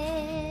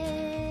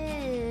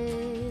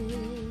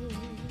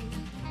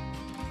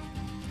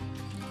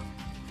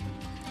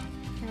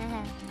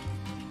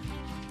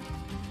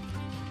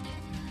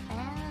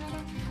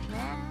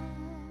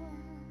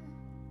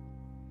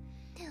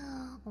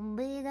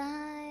 Big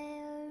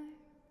iron.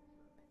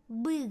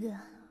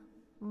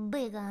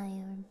 Big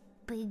iron.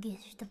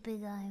 Biggest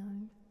big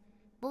iron.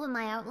 What would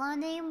my outlaw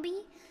name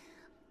be?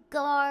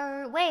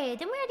 Gawr. Wait,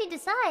 didn't we already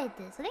decide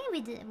this? I think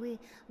we did.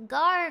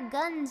 Gawr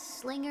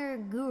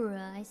Gunslinger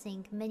Gura. I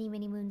think many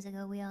moons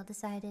ago we all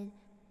decided.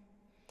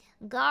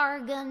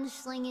 Gawr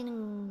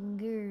Gunslinging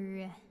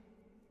Gura.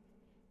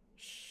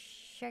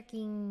 Shark.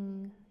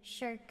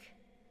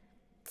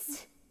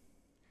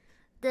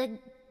 The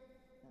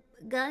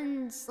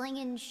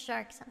gun-slinging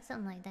shark,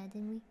 something like that,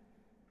 didn't we?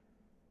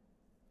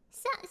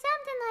 Something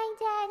like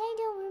that. I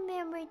don't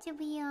remember, to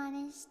be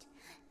honest.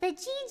 The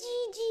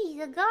GGG,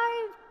 the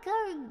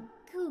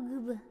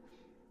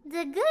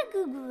the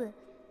Gugub.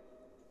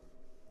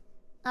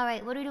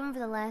 Alright, what are we doing for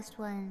the last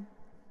one?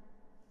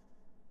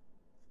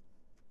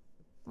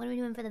 What are we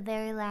doing for the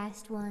very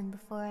last one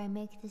before I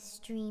make this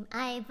stream?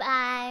 I'm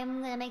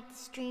gonna make the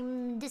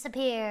stream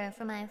disappear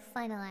for my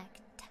final act.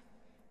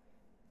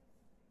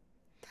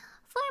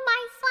 For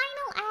my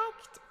final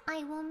act,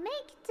 I will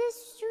make this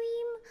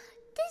stream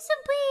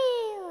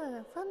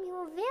disappear from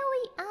your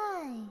very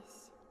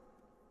eyes.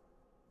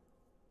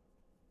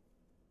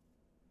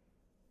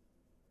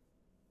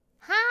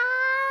 Ha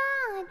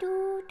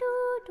do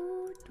do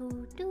do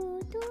do do do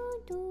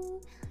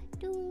do do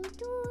do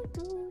do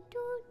do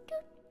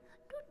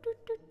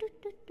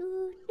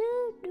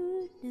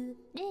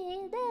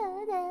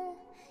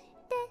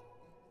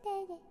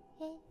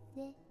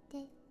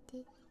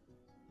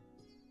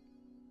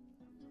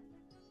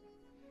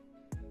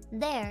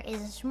There is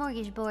a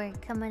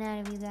smorgasbord coming out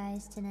of you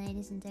guys tonight,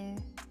 isn't there?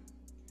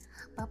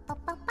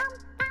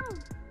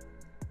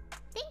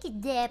 Thank you,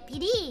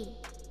 Deputy.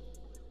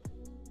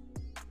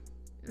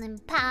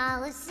 And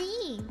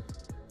policy.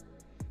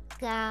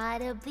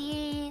 Gotta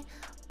be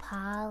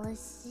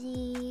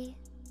policy.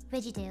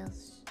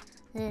 VeggieTales.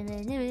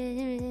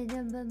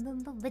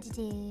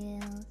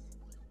 VeggieTales.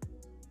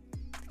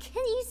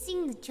 Can you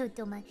sing the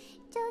Chotomate?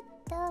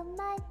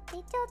 Chotomate,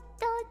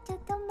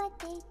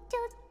 Chotomate,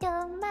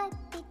 Chotomate,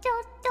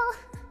 Choto.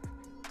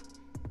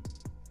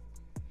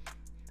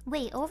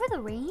 Wait, Over the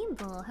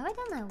Rainbow. Have I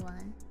done that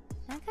one?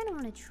 I kind of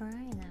want to try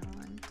that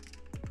one.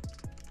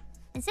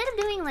 Instead of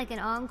doing like an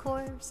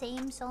encore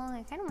same song,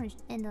 I kind of want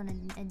to end on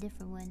a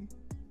different one.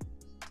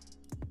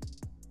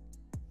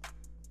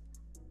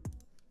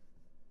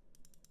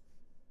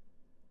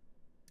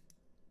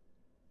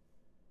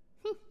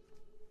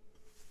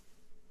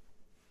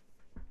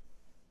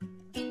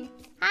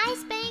 Hi,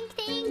 Spank,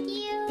 thank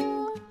you.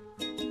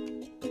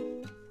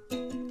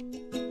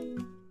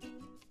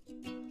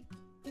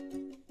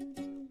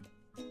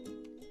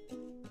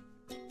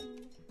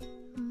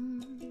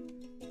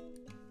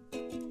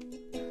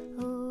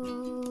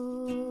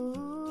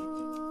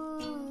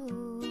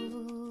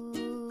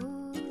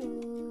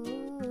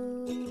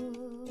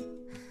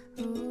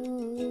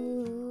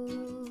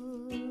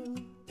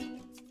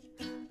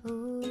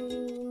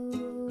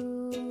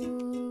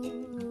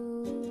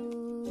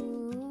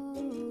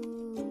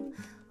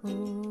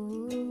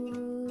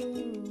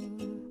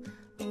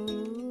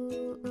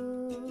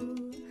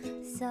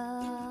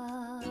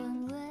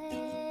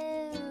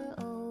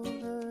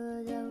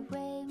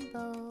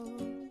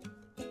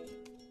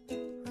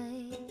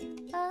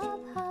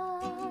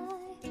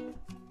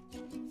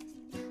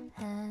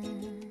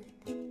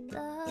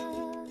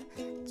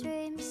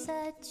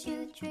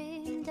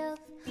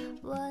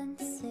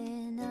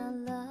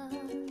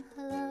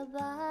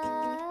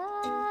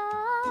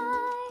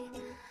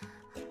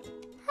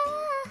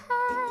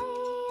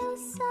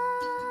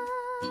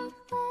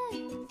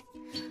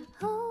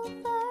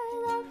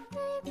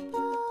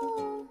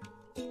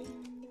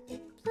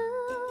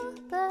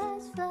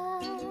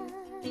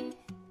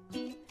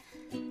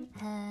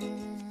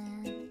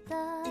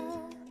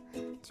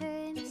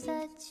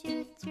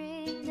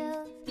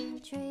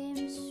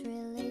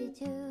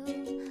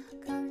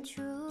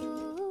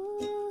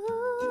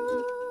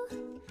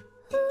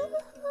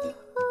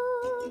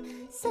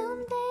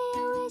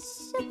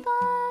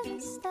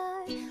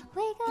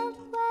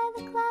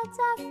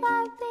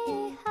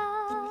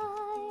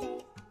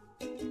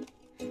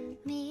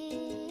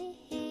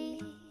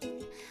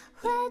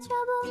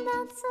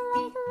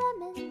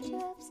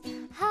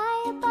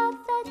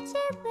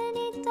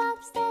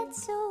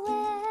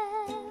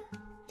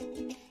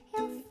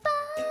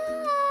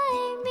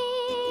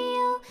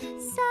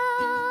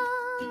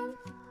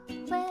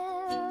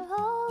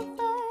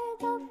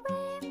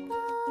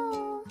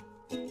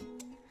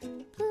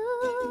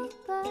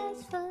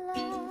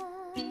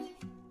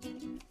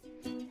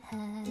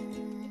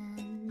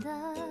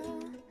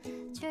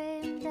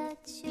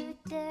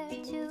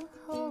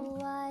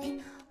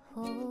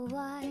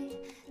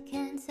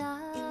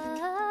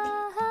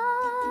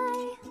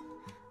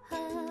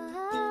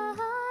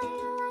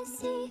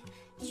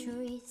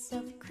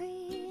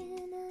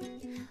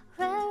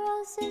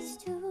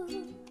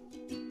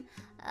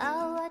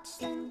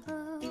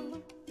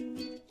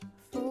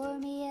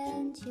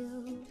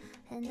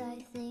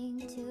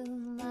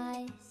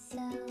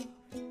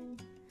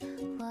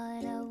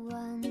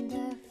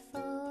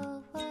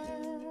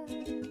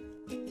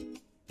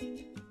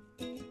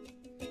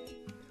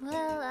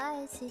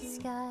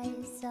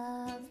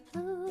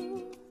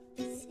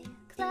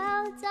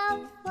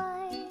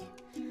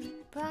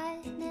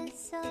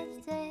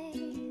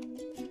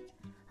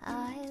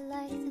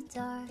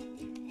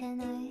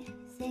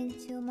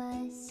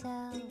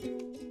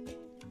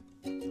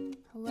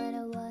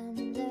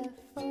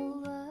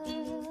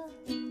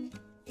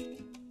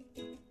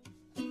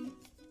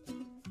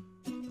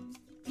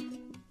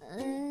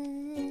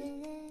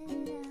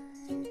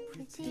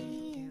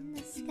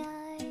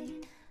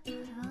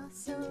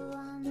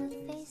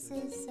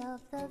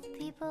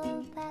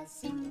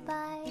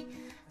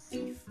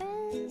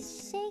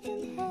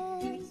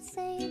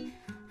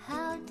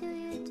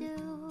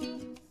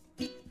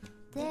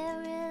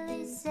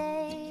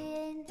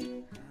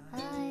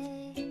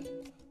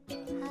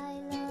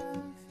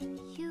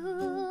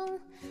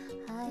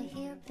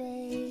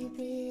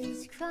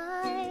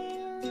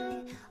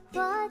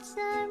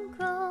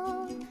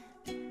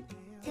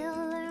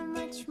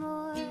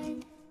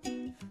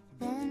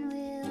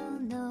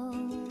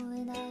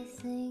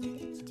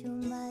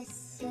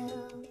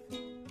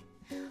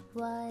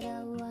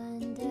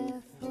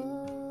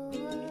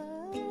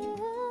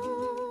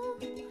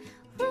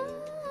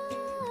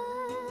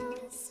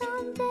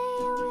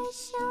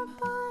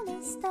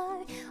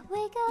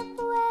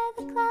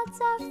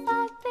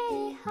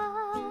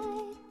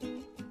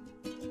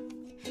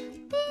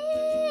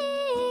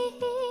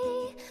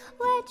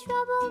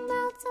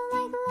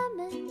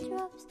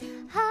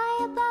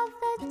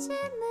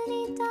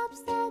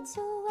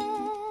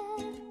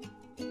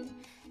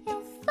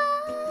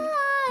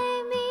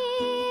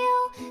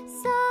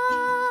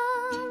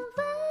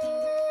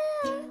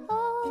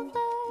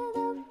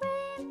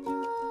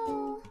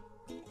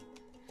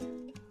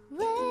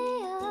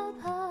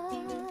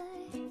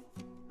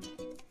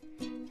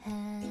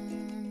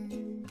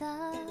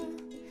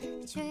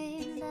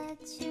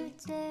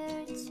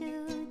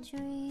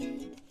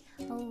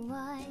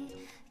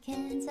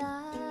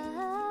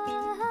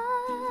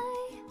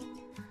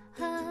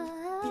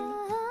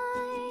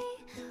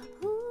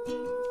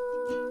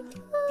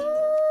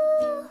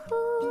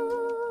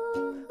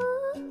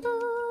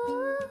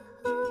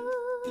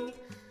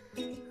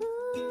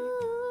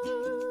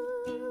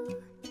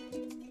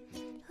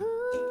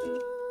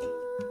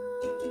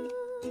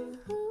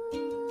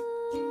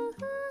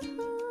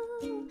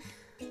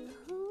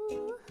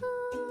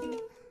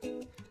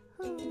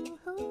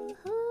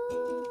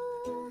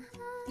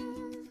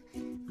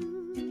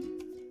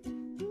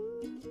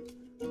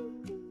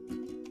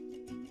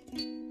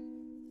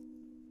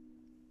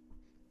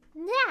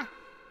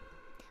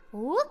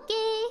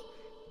 Okay.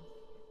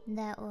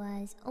 That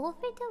was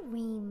Over the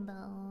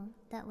Rainbow.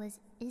 That was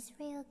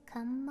Israel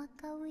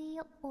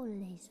Kamakawi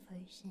Ole's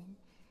version.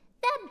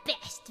 The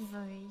best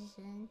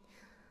version.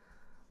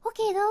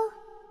 Okay, though.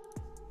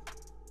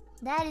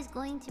 That is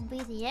going to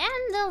be the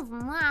end of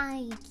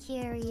my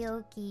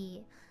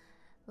karaoke.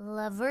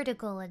 La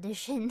Vertical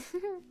Edition.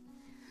 Thank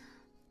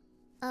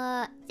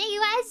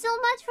you guys so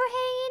much for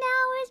hanging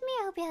out with me.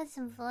 I hope you had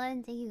some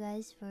fun. Thank you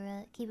guys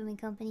for keeping me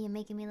company and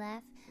making me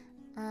laugh.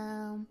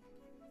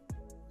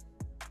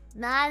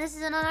 This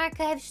is an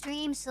unarchived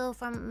stream, so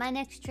from my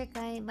next trick,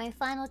 my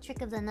final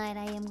trick of the night,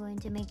 I am going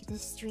to make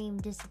this stream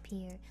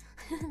disappear.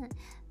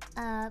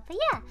 But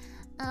yeah.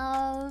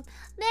 I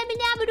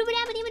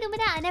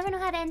never know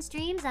how to end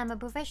streams. I'm a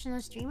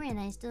professional streamer and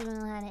I still don't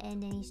know how to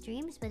end any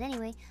streams. But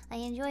anyway, I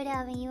enjoyed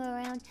having you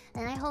around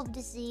and I hope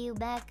to see you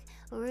back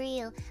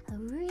real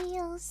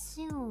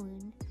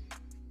soon.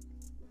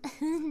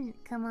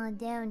 Come on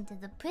down to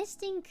the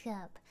Piston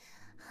Cup.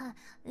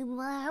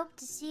 Well, I hope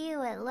to see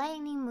you at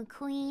Lightning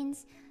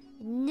McQueen's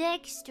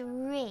next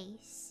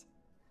race.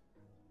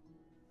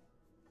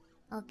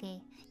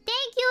 Okay.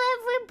 Thank you,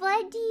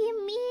 everybody.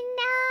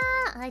 Mina.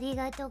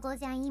 Arigatou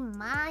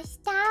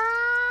gozaimashita.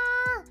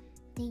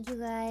 Thank you,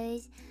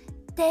 guys.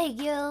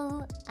 Thank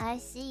you. I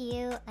see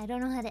you. I don't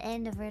know how to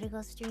end a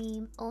vertical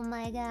stream. Oh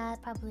my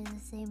god. Probably the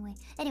same way.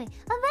 Anyway.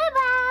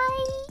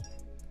 Bye-bye.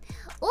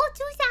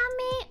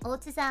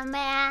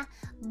 Otsusame.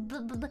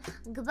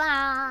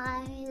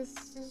 Goodbye. This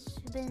has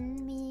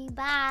been me.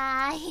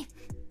 Bye.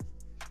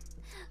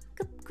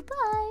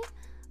 Goodbye.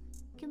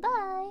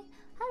 Goodbye.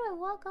 How do I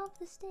walk off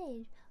the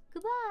stage?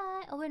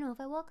 Goodbye. Oh wait, no.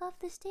 If I walk off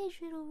the stage,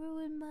 it'll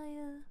ruin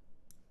my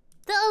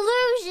the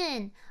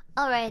illusion.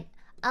 All right.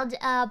 I'll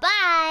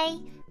bye.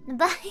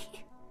 Bye.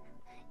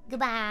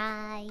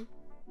 Goodbye.